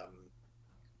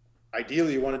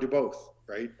 Ideally, you want to do both,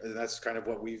 right? And that's kind of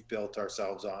what we've built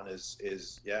ourselves on is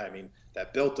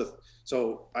that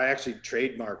so I actually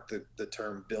trademarked the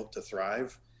term built to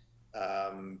thrive.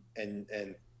 And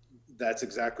that's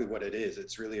exactly what it is.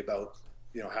 It's really about,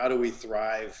 how do we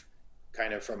thrive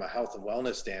kind of from a health and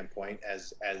wellness standpoint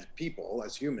as people,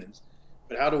 as humans,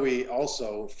 but how do we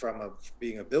also,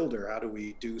 being a builder, how do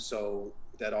we do so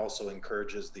that also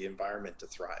encourages the environment to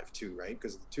thrive too, right?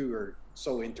 Because the two are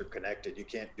so interconnected. You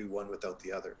can't do one without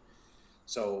the other.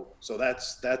 So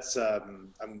that's I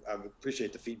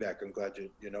appreciate the feedback. I'm glad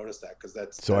you noticed that, because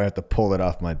that's. So I have to pull it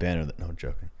off my banner. No, I'm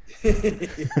joking.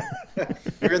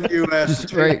 You're in the U.S.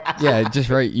 Just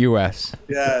write U.S.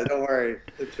 Yeah, don't worry.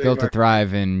 Built to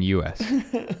thrive in U.S.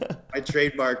 My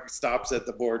trademark stops at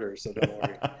the border, so don't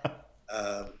worry.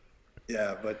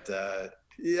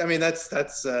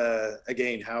 That's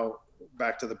again, how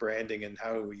back to the branding and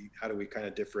how do we kind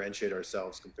of differentiate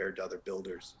ourselves compared to other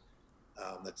builders.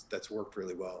 That's worked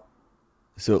really well.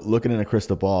 So looking in a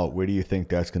crystal ball, where do you think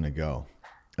that's going to go?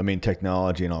 I mean,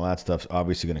 technology and all that stuff's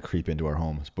obviously going to creep into our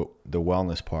homes, but the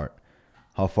wellness part,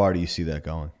 how far do you see that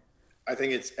going? I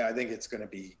think it's going to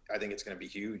be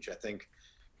huge. I think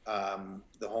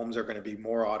the homes are going to be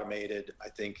more automated. I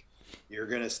think you're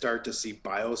going to start to see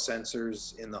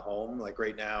biosensors in the home. Like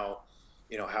right now,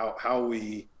 how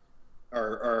we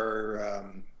are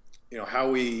how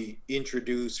we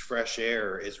introduce fresh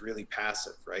air is really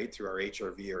passive, right? Through our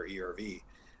HRV or ERV.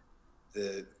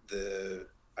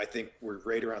 I think we're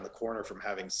right around the corner from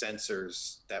having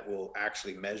sensors that will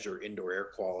actually measure indoor air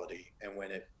quality. And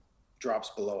when it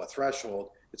drops below a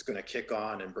threshold, it's going to kick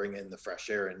on and bring in the fresh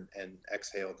air and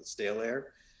exhale the stale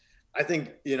air. I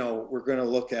think, we're going to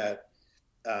look at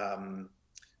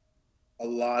a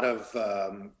lot of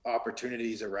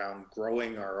opportunities around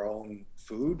growing our own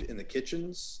food in the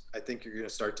kitchens. I think you're going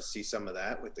to start to see some of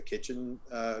that with the kitchen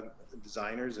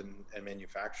designers and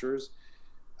manufacturers.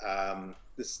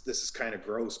 This is kind of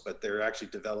gross, but they're actually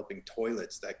developing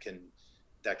toilets that can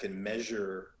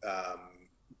measure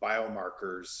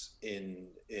biomarkers in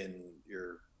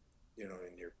your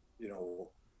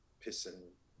piss and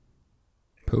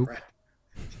poop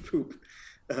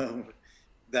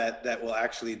that will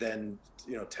actually then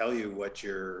tell you what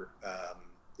your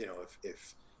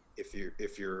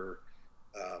if your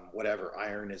whatever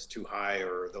iron is too high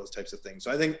or those types of things.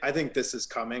 So I think this is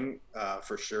coming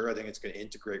for sure. I think it's going to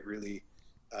integrate really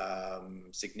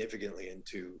significantly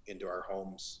into our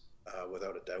homes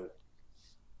without a doubt.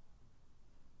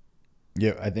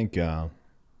 Yeah, I think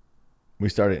we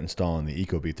started installing the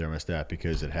ecobee thermostat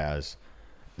because it has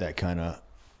that kind of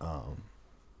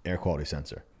air quality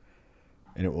sensor,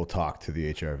 and it will talk to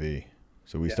the HRV.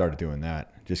 So we started doing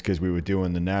that just because we were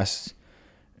doing the Nests,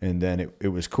 and then it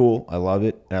was cool. I love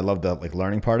it. And I love the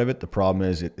learning part of it. The problem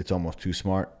is it's almost too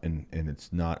smart, and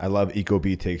it's not. I love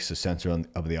ecobee takes a sensor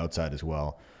of the outside as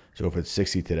well. So if it's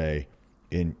 60 today,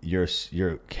 in your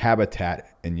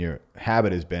habitat and your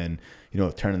habit has been,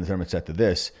 turning the thermostat to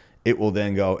this, it will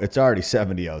then go, it's already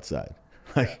 70 outside.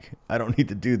 Like, I don't need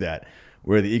to do that.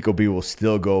 Where the ecobee will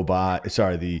still go by,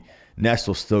 the Nest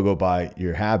will still go by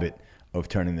your habit of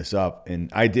turning this up. And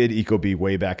I did ecobee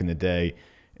way back in the day,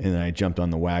 and then I jumped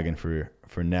on the wagon for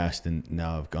Nest, and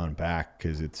now I've gone back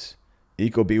because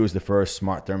ecobee was the first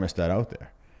smart thermostat out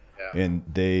there. Yeah. And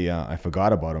they, I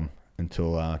forgot about them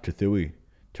until Chathui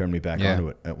turned me back onto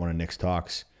it at one of Nick's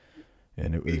talks,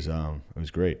 and it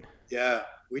was great. Yeah,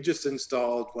 we just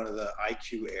installed one of the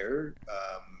IQ Air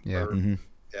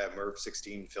MERV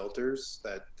 16 filters.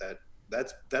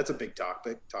 That's a big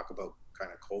topic. Talk about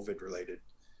kind of COVID related.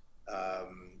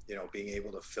 Being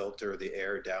able to filter the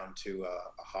air down to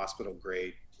a hospital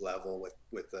grade level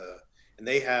and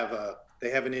they have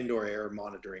an indoor air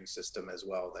monitoring system as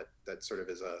well. That sort of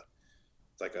is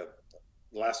the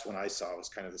last one I saw was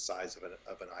kind of the size of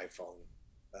an iPhone.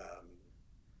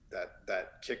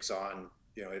 That kicks on,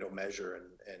 it'll measure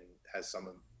and has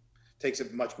takes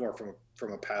it much more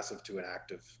from a passive to an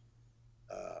active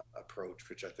approach,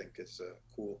 which I think is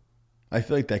cool. I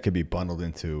feel like that could be bundled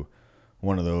into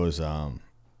one of those. I'm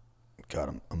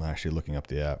actually looking up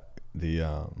the app.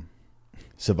 The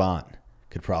Savant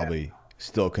could probably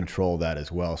still control that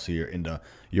as well. So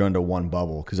you're under one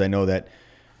bubble, because I know that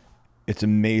it's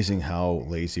amazing how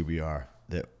lazy we are.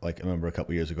 That, I remember a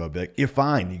couple years ago, I'd be like, you're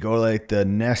fine. You go to the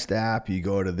Nest app, you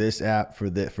go to this app for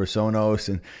Sonos,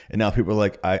 and now people are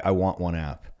like, I want one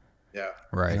app. Yeah.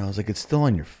 Right. And I was like, it's still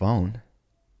on your phone.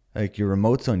 Your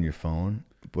remote's on your phone,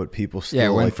 but people still. Yeah,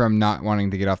 it went from not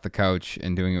wanting to get off the couch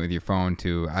and doing it with your phone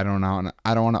to I don't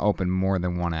want to open more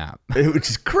than one app. Which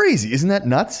is crazy. Isn't that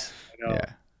nuts? I know. Yeah.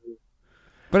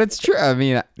 But it's true. I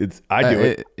mean, I do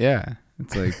it. Yeah.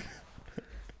 It's like,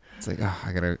 oh,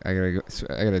 I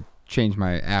gotta change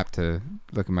my app to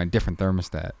look at my different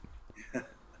thermostat.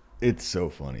 It's so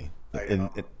funny, and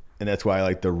that's why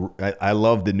I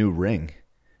love the new Ring.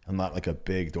 I'm not like a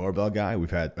big doorbell guy.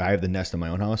 I have the Nest in my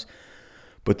own house,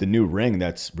 but the new Ring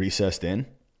that's recessed in,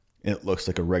 and it looks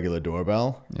like a regular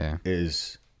doorbell. Yeah,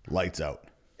 is lights out.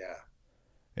 Yeah,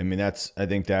 I mean I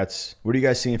think that's what are you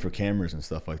guys seeing for cameras and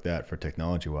stuff like that for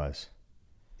technology wise?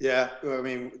 Yeah, I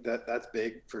mean that's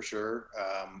big for sure.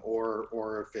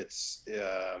 Or if it's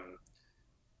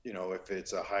if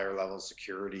it's a higher level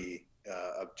security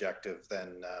objective,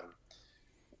 then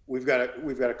we've got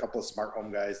a couple of smart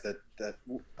home guys that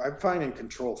I'm finding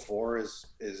Control4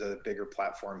 is a bigger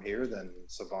platform here than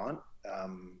Savant,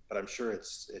 but I'm sure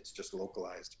it's just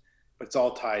localized. But it's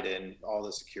all tied in, all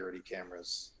the security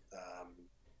cameras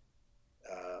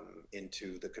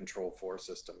into the Control4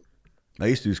 system. I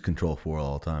used to use Control4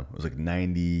 all the time. It was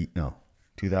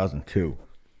 2002.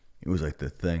 It was the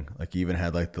thing. You even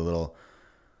had the little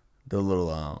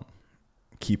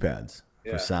keypads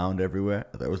for sound everywhere.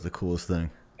 That was the coolest thing.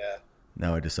 Yeah.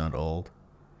 Now I just sound old.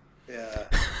 Yeah.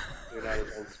 You're not as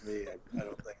old as me, I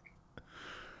don't think.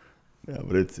 Yeah,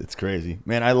 but it's crazy.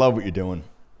 Man, I love what you're doing.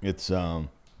 It's I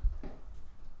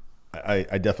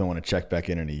definitely want to check back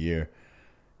in a year.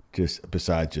 Just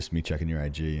besides just me checking your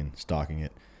IG and stalking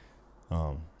it.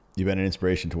 You've been an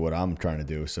inspiration to what I'm trying to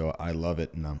do, so I love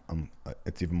it, and I'm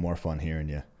it's even more fun hearing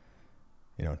you,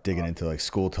 digging into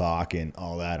school talk and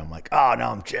all that. I'm like, oh,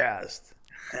 now I'm jazzed.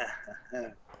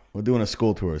 We're doing a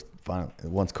school tour finally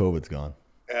once COVID's gone.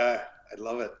 Yeah, I'd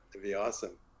love it. It'd be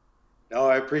awesome. No,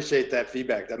 I appreciate that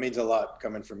feedback. That means a lot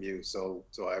coming from you, so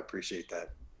I appreciate that.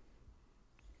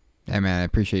 Yeah, man, I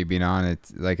appreciate you being on.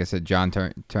 It's like I said, John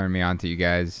turned me on to you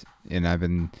guys, and I've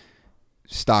been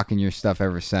stalking your stuff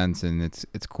ever since. And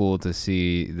it's cool to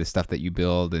see the stuff that you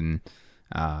build, and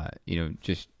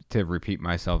just to repeat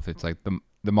myself, it's like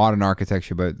the modern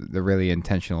architecture, but the really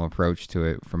intentional approach to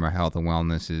it from a health and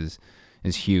wellness is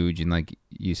huge. And like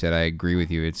you said, I agree with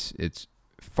you. It's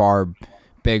far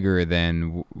bigger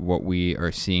than what we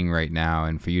are seeing right now,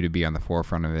 and for you to be on the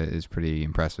forefront of it is pretty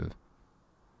impressive.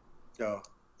 Oh,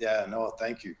 yeah, no,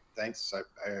 thank you. Thanks.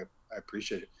 I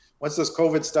appreciate it. Once this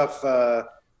COVID stuff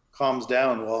calms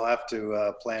down, we'll have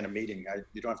to plan a meeting.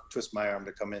 You don't have to twist my arm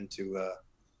to come into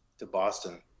to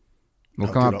Boston.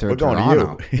 We'll come up to we're going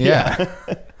Toronto. to you. Yeah.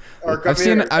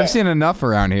 I've seen enough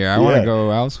around here. I want to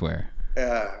go elsewhere.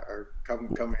 Yeah, or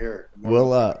come here.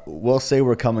 We'll say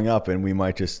we're coming up, and we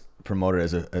might just promote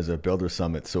it as a builder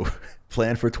summit. So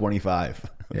plan for 25.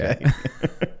 Okay? Yeah.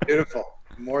 Beautiful.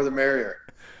 More the merrier.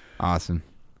 Awesome.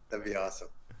 That'd be awesome.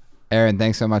 Aaron,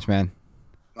 thanks so much, man.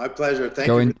 My pleasure. Thank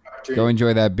you for the opportunity. Go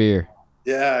enjoy that beer.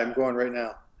 Yeah, I'm going right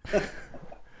now.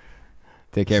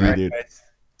 Take care, man. Dude.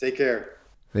 Take care.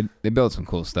 They build some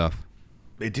cool stuff.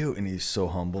 They do, and he's so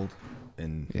humbled,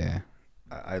 and yeah,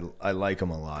 I like him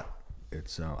a lot.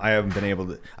 It's I haven't been able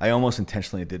to. I almost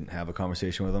intentionally didn't have a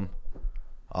conversation with him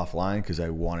offline because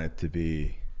I wanted to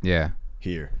be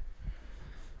here.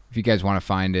 If you guys want to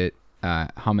find it,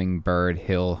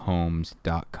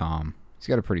 hummingbirdhillhomes.com. He's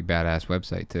got a pretty badass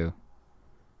website too.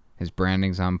 His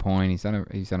branding's on point. He's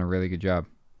done a really good job.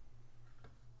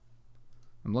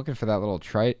 I'm looking for that little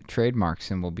trademark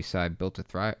symbol beside Built to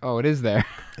Thrive. Oh, it is there.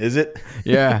 Is it?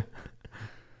 Yeah.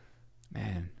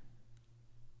 Man.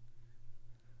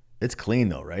 It's clean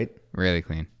though, right? Really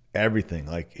clean. Everything.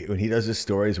 Like when he does his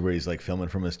stories where he's like filming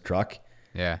from his truck.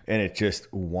 Yeah. And it's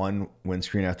just one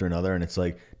windscreen after another, and it's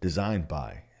like designed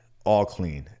by, all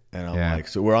clean. And I'm like,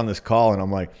 so we're on this call, and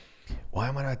I'm like, why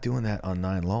am I not doing that on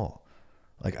 9 Lowell?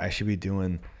 Like I should be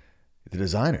doing the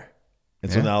designer.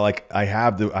 And so now, like,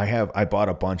 I bought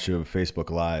a bunch of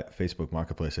Facebook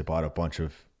Marketplace. I bought a bunch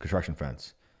of construction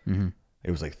fence. Mm-hmm.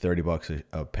 It was like $30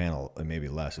 a panel, or maybe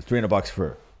less. It's $300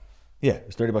 for, it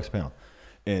was $30 a panel.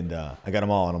 And I got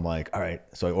them all, and I'm like, all right.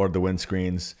 So I ordered the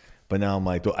windscreens, but now I'm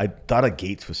like, I thought of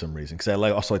gates for some reason because I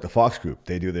also like the Fox Group.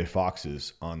 They do their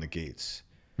Foxes on the gates,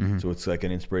 so it's like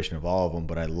an inspiration of all of them.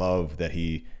 But I love that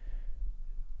he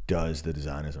does the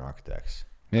designers and architects.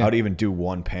 Yeah. How to even do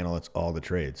one panel that's all the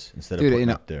trades instead of putting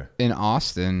it up there. In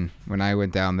Austin, when I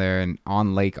went down there and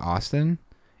on Lake Austin,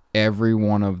 every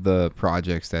one of the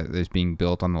projects that is being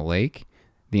built on the lake,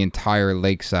 the entire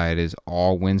lakeside is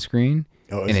all windscreen.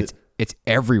 Oh, and it's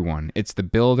everyone. It's the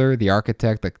builder, the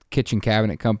architect, the kitchen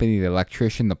cabinet company, the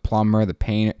electrician, the plumber, the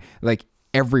painter, like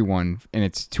everyone, and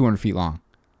it's 200 feet long.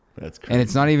 That's crazy. And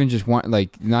it's not even just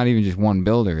one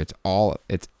builder. It's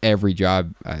every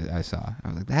job I saw. I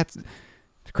was like,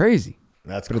 it's crazy.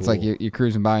 That's but cool. It's like you're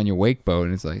cruising by in your wake boat,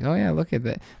 and it's like, oh yeah, look at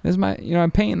that. This is my, I'm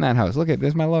painting that house. Look at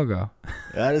this, my logo.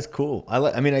 That is cool.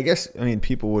 I guess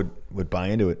people would buy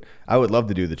into it. I would love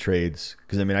to do the trades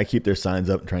because I keep their signs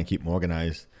up and try and keep them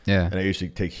organized. Yeah. And I usually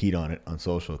take heat on it on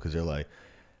social because they're like,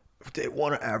 if they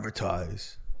want to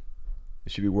advertise,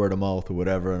 it should be word of mouth or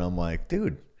whatever. And I'm like,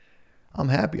 dude, I'm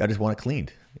happy. I just want it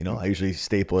cleaned. I usually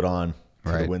staple it on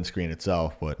to the windscreen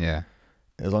itself, but yeah,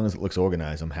 as long as it looks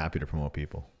organized, I'm happy to promote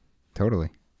people. Totally.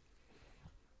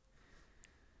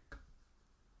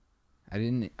 I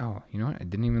didn't. Oh, you know what? I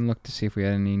didn't even look to see if we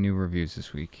had any new reviews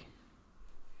this week.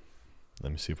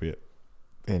 Let me see if we have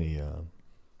any.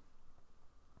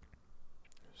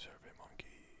 Survey Monkey.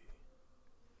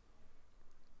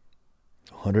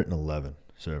 111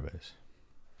 surveys.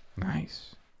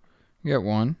 Nice. You got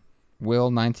one.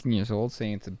 Will, 19 years old,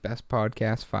 saying it's the best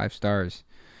podcast, 5 stars.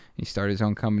 He started his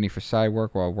own company for side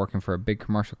work while working for a big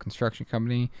commercial construction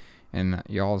company. And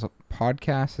y'all's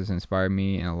podcast has inspired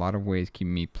me in a lot of ways,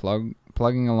 keeping me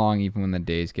plugging along even when the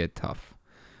days get tough.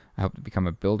 I hope to become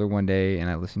a builder one day,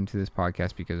 and I listen to this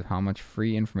podcast because of how much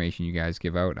free information you guys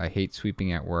give out. I hate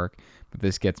sweeping at work, but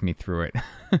this gets me through it.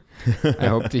 I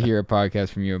hope to hear a podcast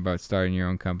from you about starting your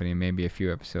own company and maybe a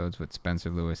few episodes with Spencer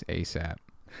Lewis ASAP.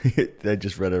 I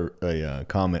just read a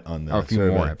comment on the a few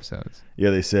survey. More episodes. Yeah,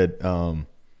 they said, God,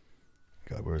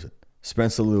 where is it?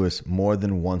 Spencer Lewis more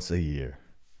than once a year.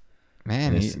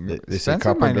 Man, they said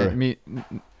Carpenter might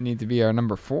need to be our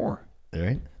number 4.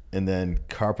 Right? And then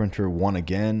Carpenter won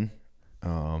again.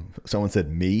 Someone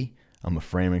said me. I'm a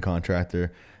framing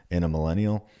contractor and a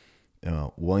millennial.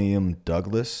 William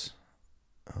Douglas.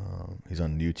 He's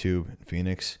on YouTube in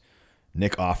Phoenix.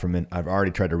 Nick Offerman. I've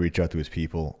already tried to reach out to his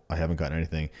people. I haven't gotten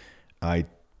anything.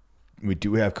 We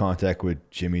do have contact with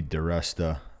Jimmy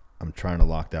DeResta. I'm trying to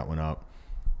lock that one up.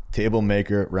 Table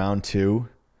Maker, round 2.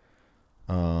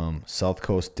 South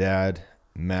Coast Dad,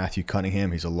 Matthew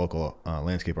Cunningham. He's a local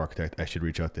landscape architect. I should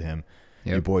reach out to him.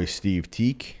 Yep. Your boy Steve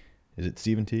Teak. Is it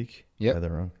Stephen Teak? Yep. Is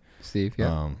that wrong? Steve,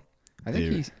 yeah. I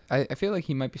think he's. I feel like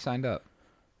he might be signed up.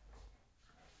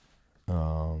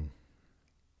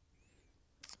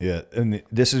 Yeah, and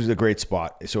this is a great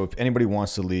spot. So if anybody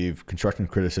wants to leave construction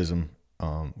criticism,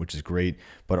 which is great,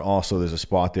 but also there's a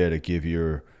spot there to give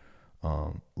your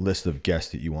list of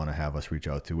guests that you want to have us reach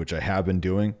out to, which I have been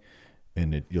doing,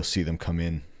 and you'll see them come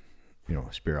in,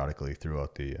 sporadically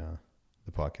throughout the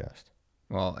podcast.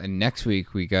 Well, and next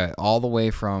week we got all the way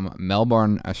from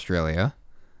Melbourne, Australia,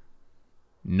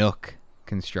 Nook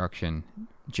Construction,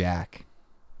 Jack.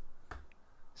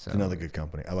 So Another good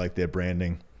company. I like their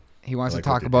branding. He wants to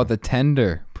talk about the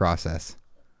tender process.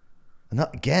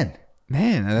 Not again.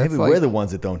 Man, that's maybe we're the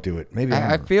ones that don't do it. Maybe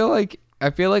I feel like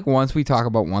once we talk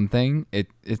about one thing, it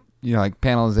like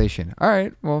panelization. All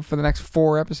right, well, for the next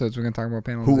 4 episodes, we're gonna talk about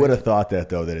panelization. Who would have thought that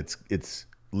though? That it's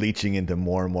leaching into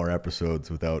more and more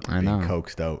episodes without being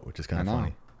coaxed out, which is kind of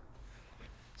funny.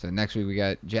 So next week we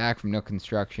got Jack from Nook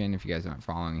Construction. If you guys aren't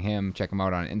following him, check him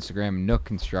out on Instagram,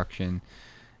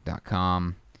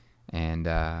 nookconstruction.com, and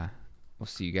we'll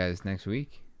see you guys next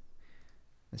week.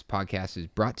 This podcast is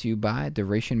brought to you by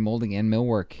Duration Molding and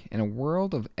Millwork. In a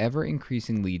world of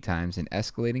ever-increasing lead times and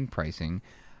escalating pricing,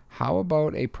 how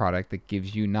about a product that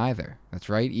gives you neither? That's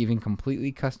right, even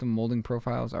completely custom molding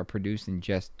profiles are produced in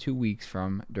just 2 weeks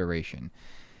from Duration.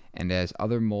 And as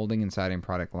other molding and siding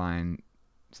product line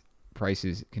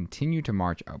prices continue to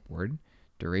march upward,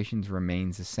 Durations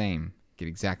remains the same. Get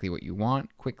exactly what you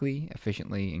want, quickly,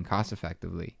 efficiently, and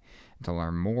cost-effectively. And to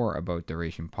learn more about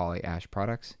Duration Poly Ash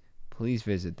products, please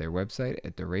visit their website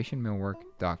at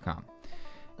durationmillwork.com.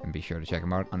 And be sure to check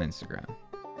them out on Instagram.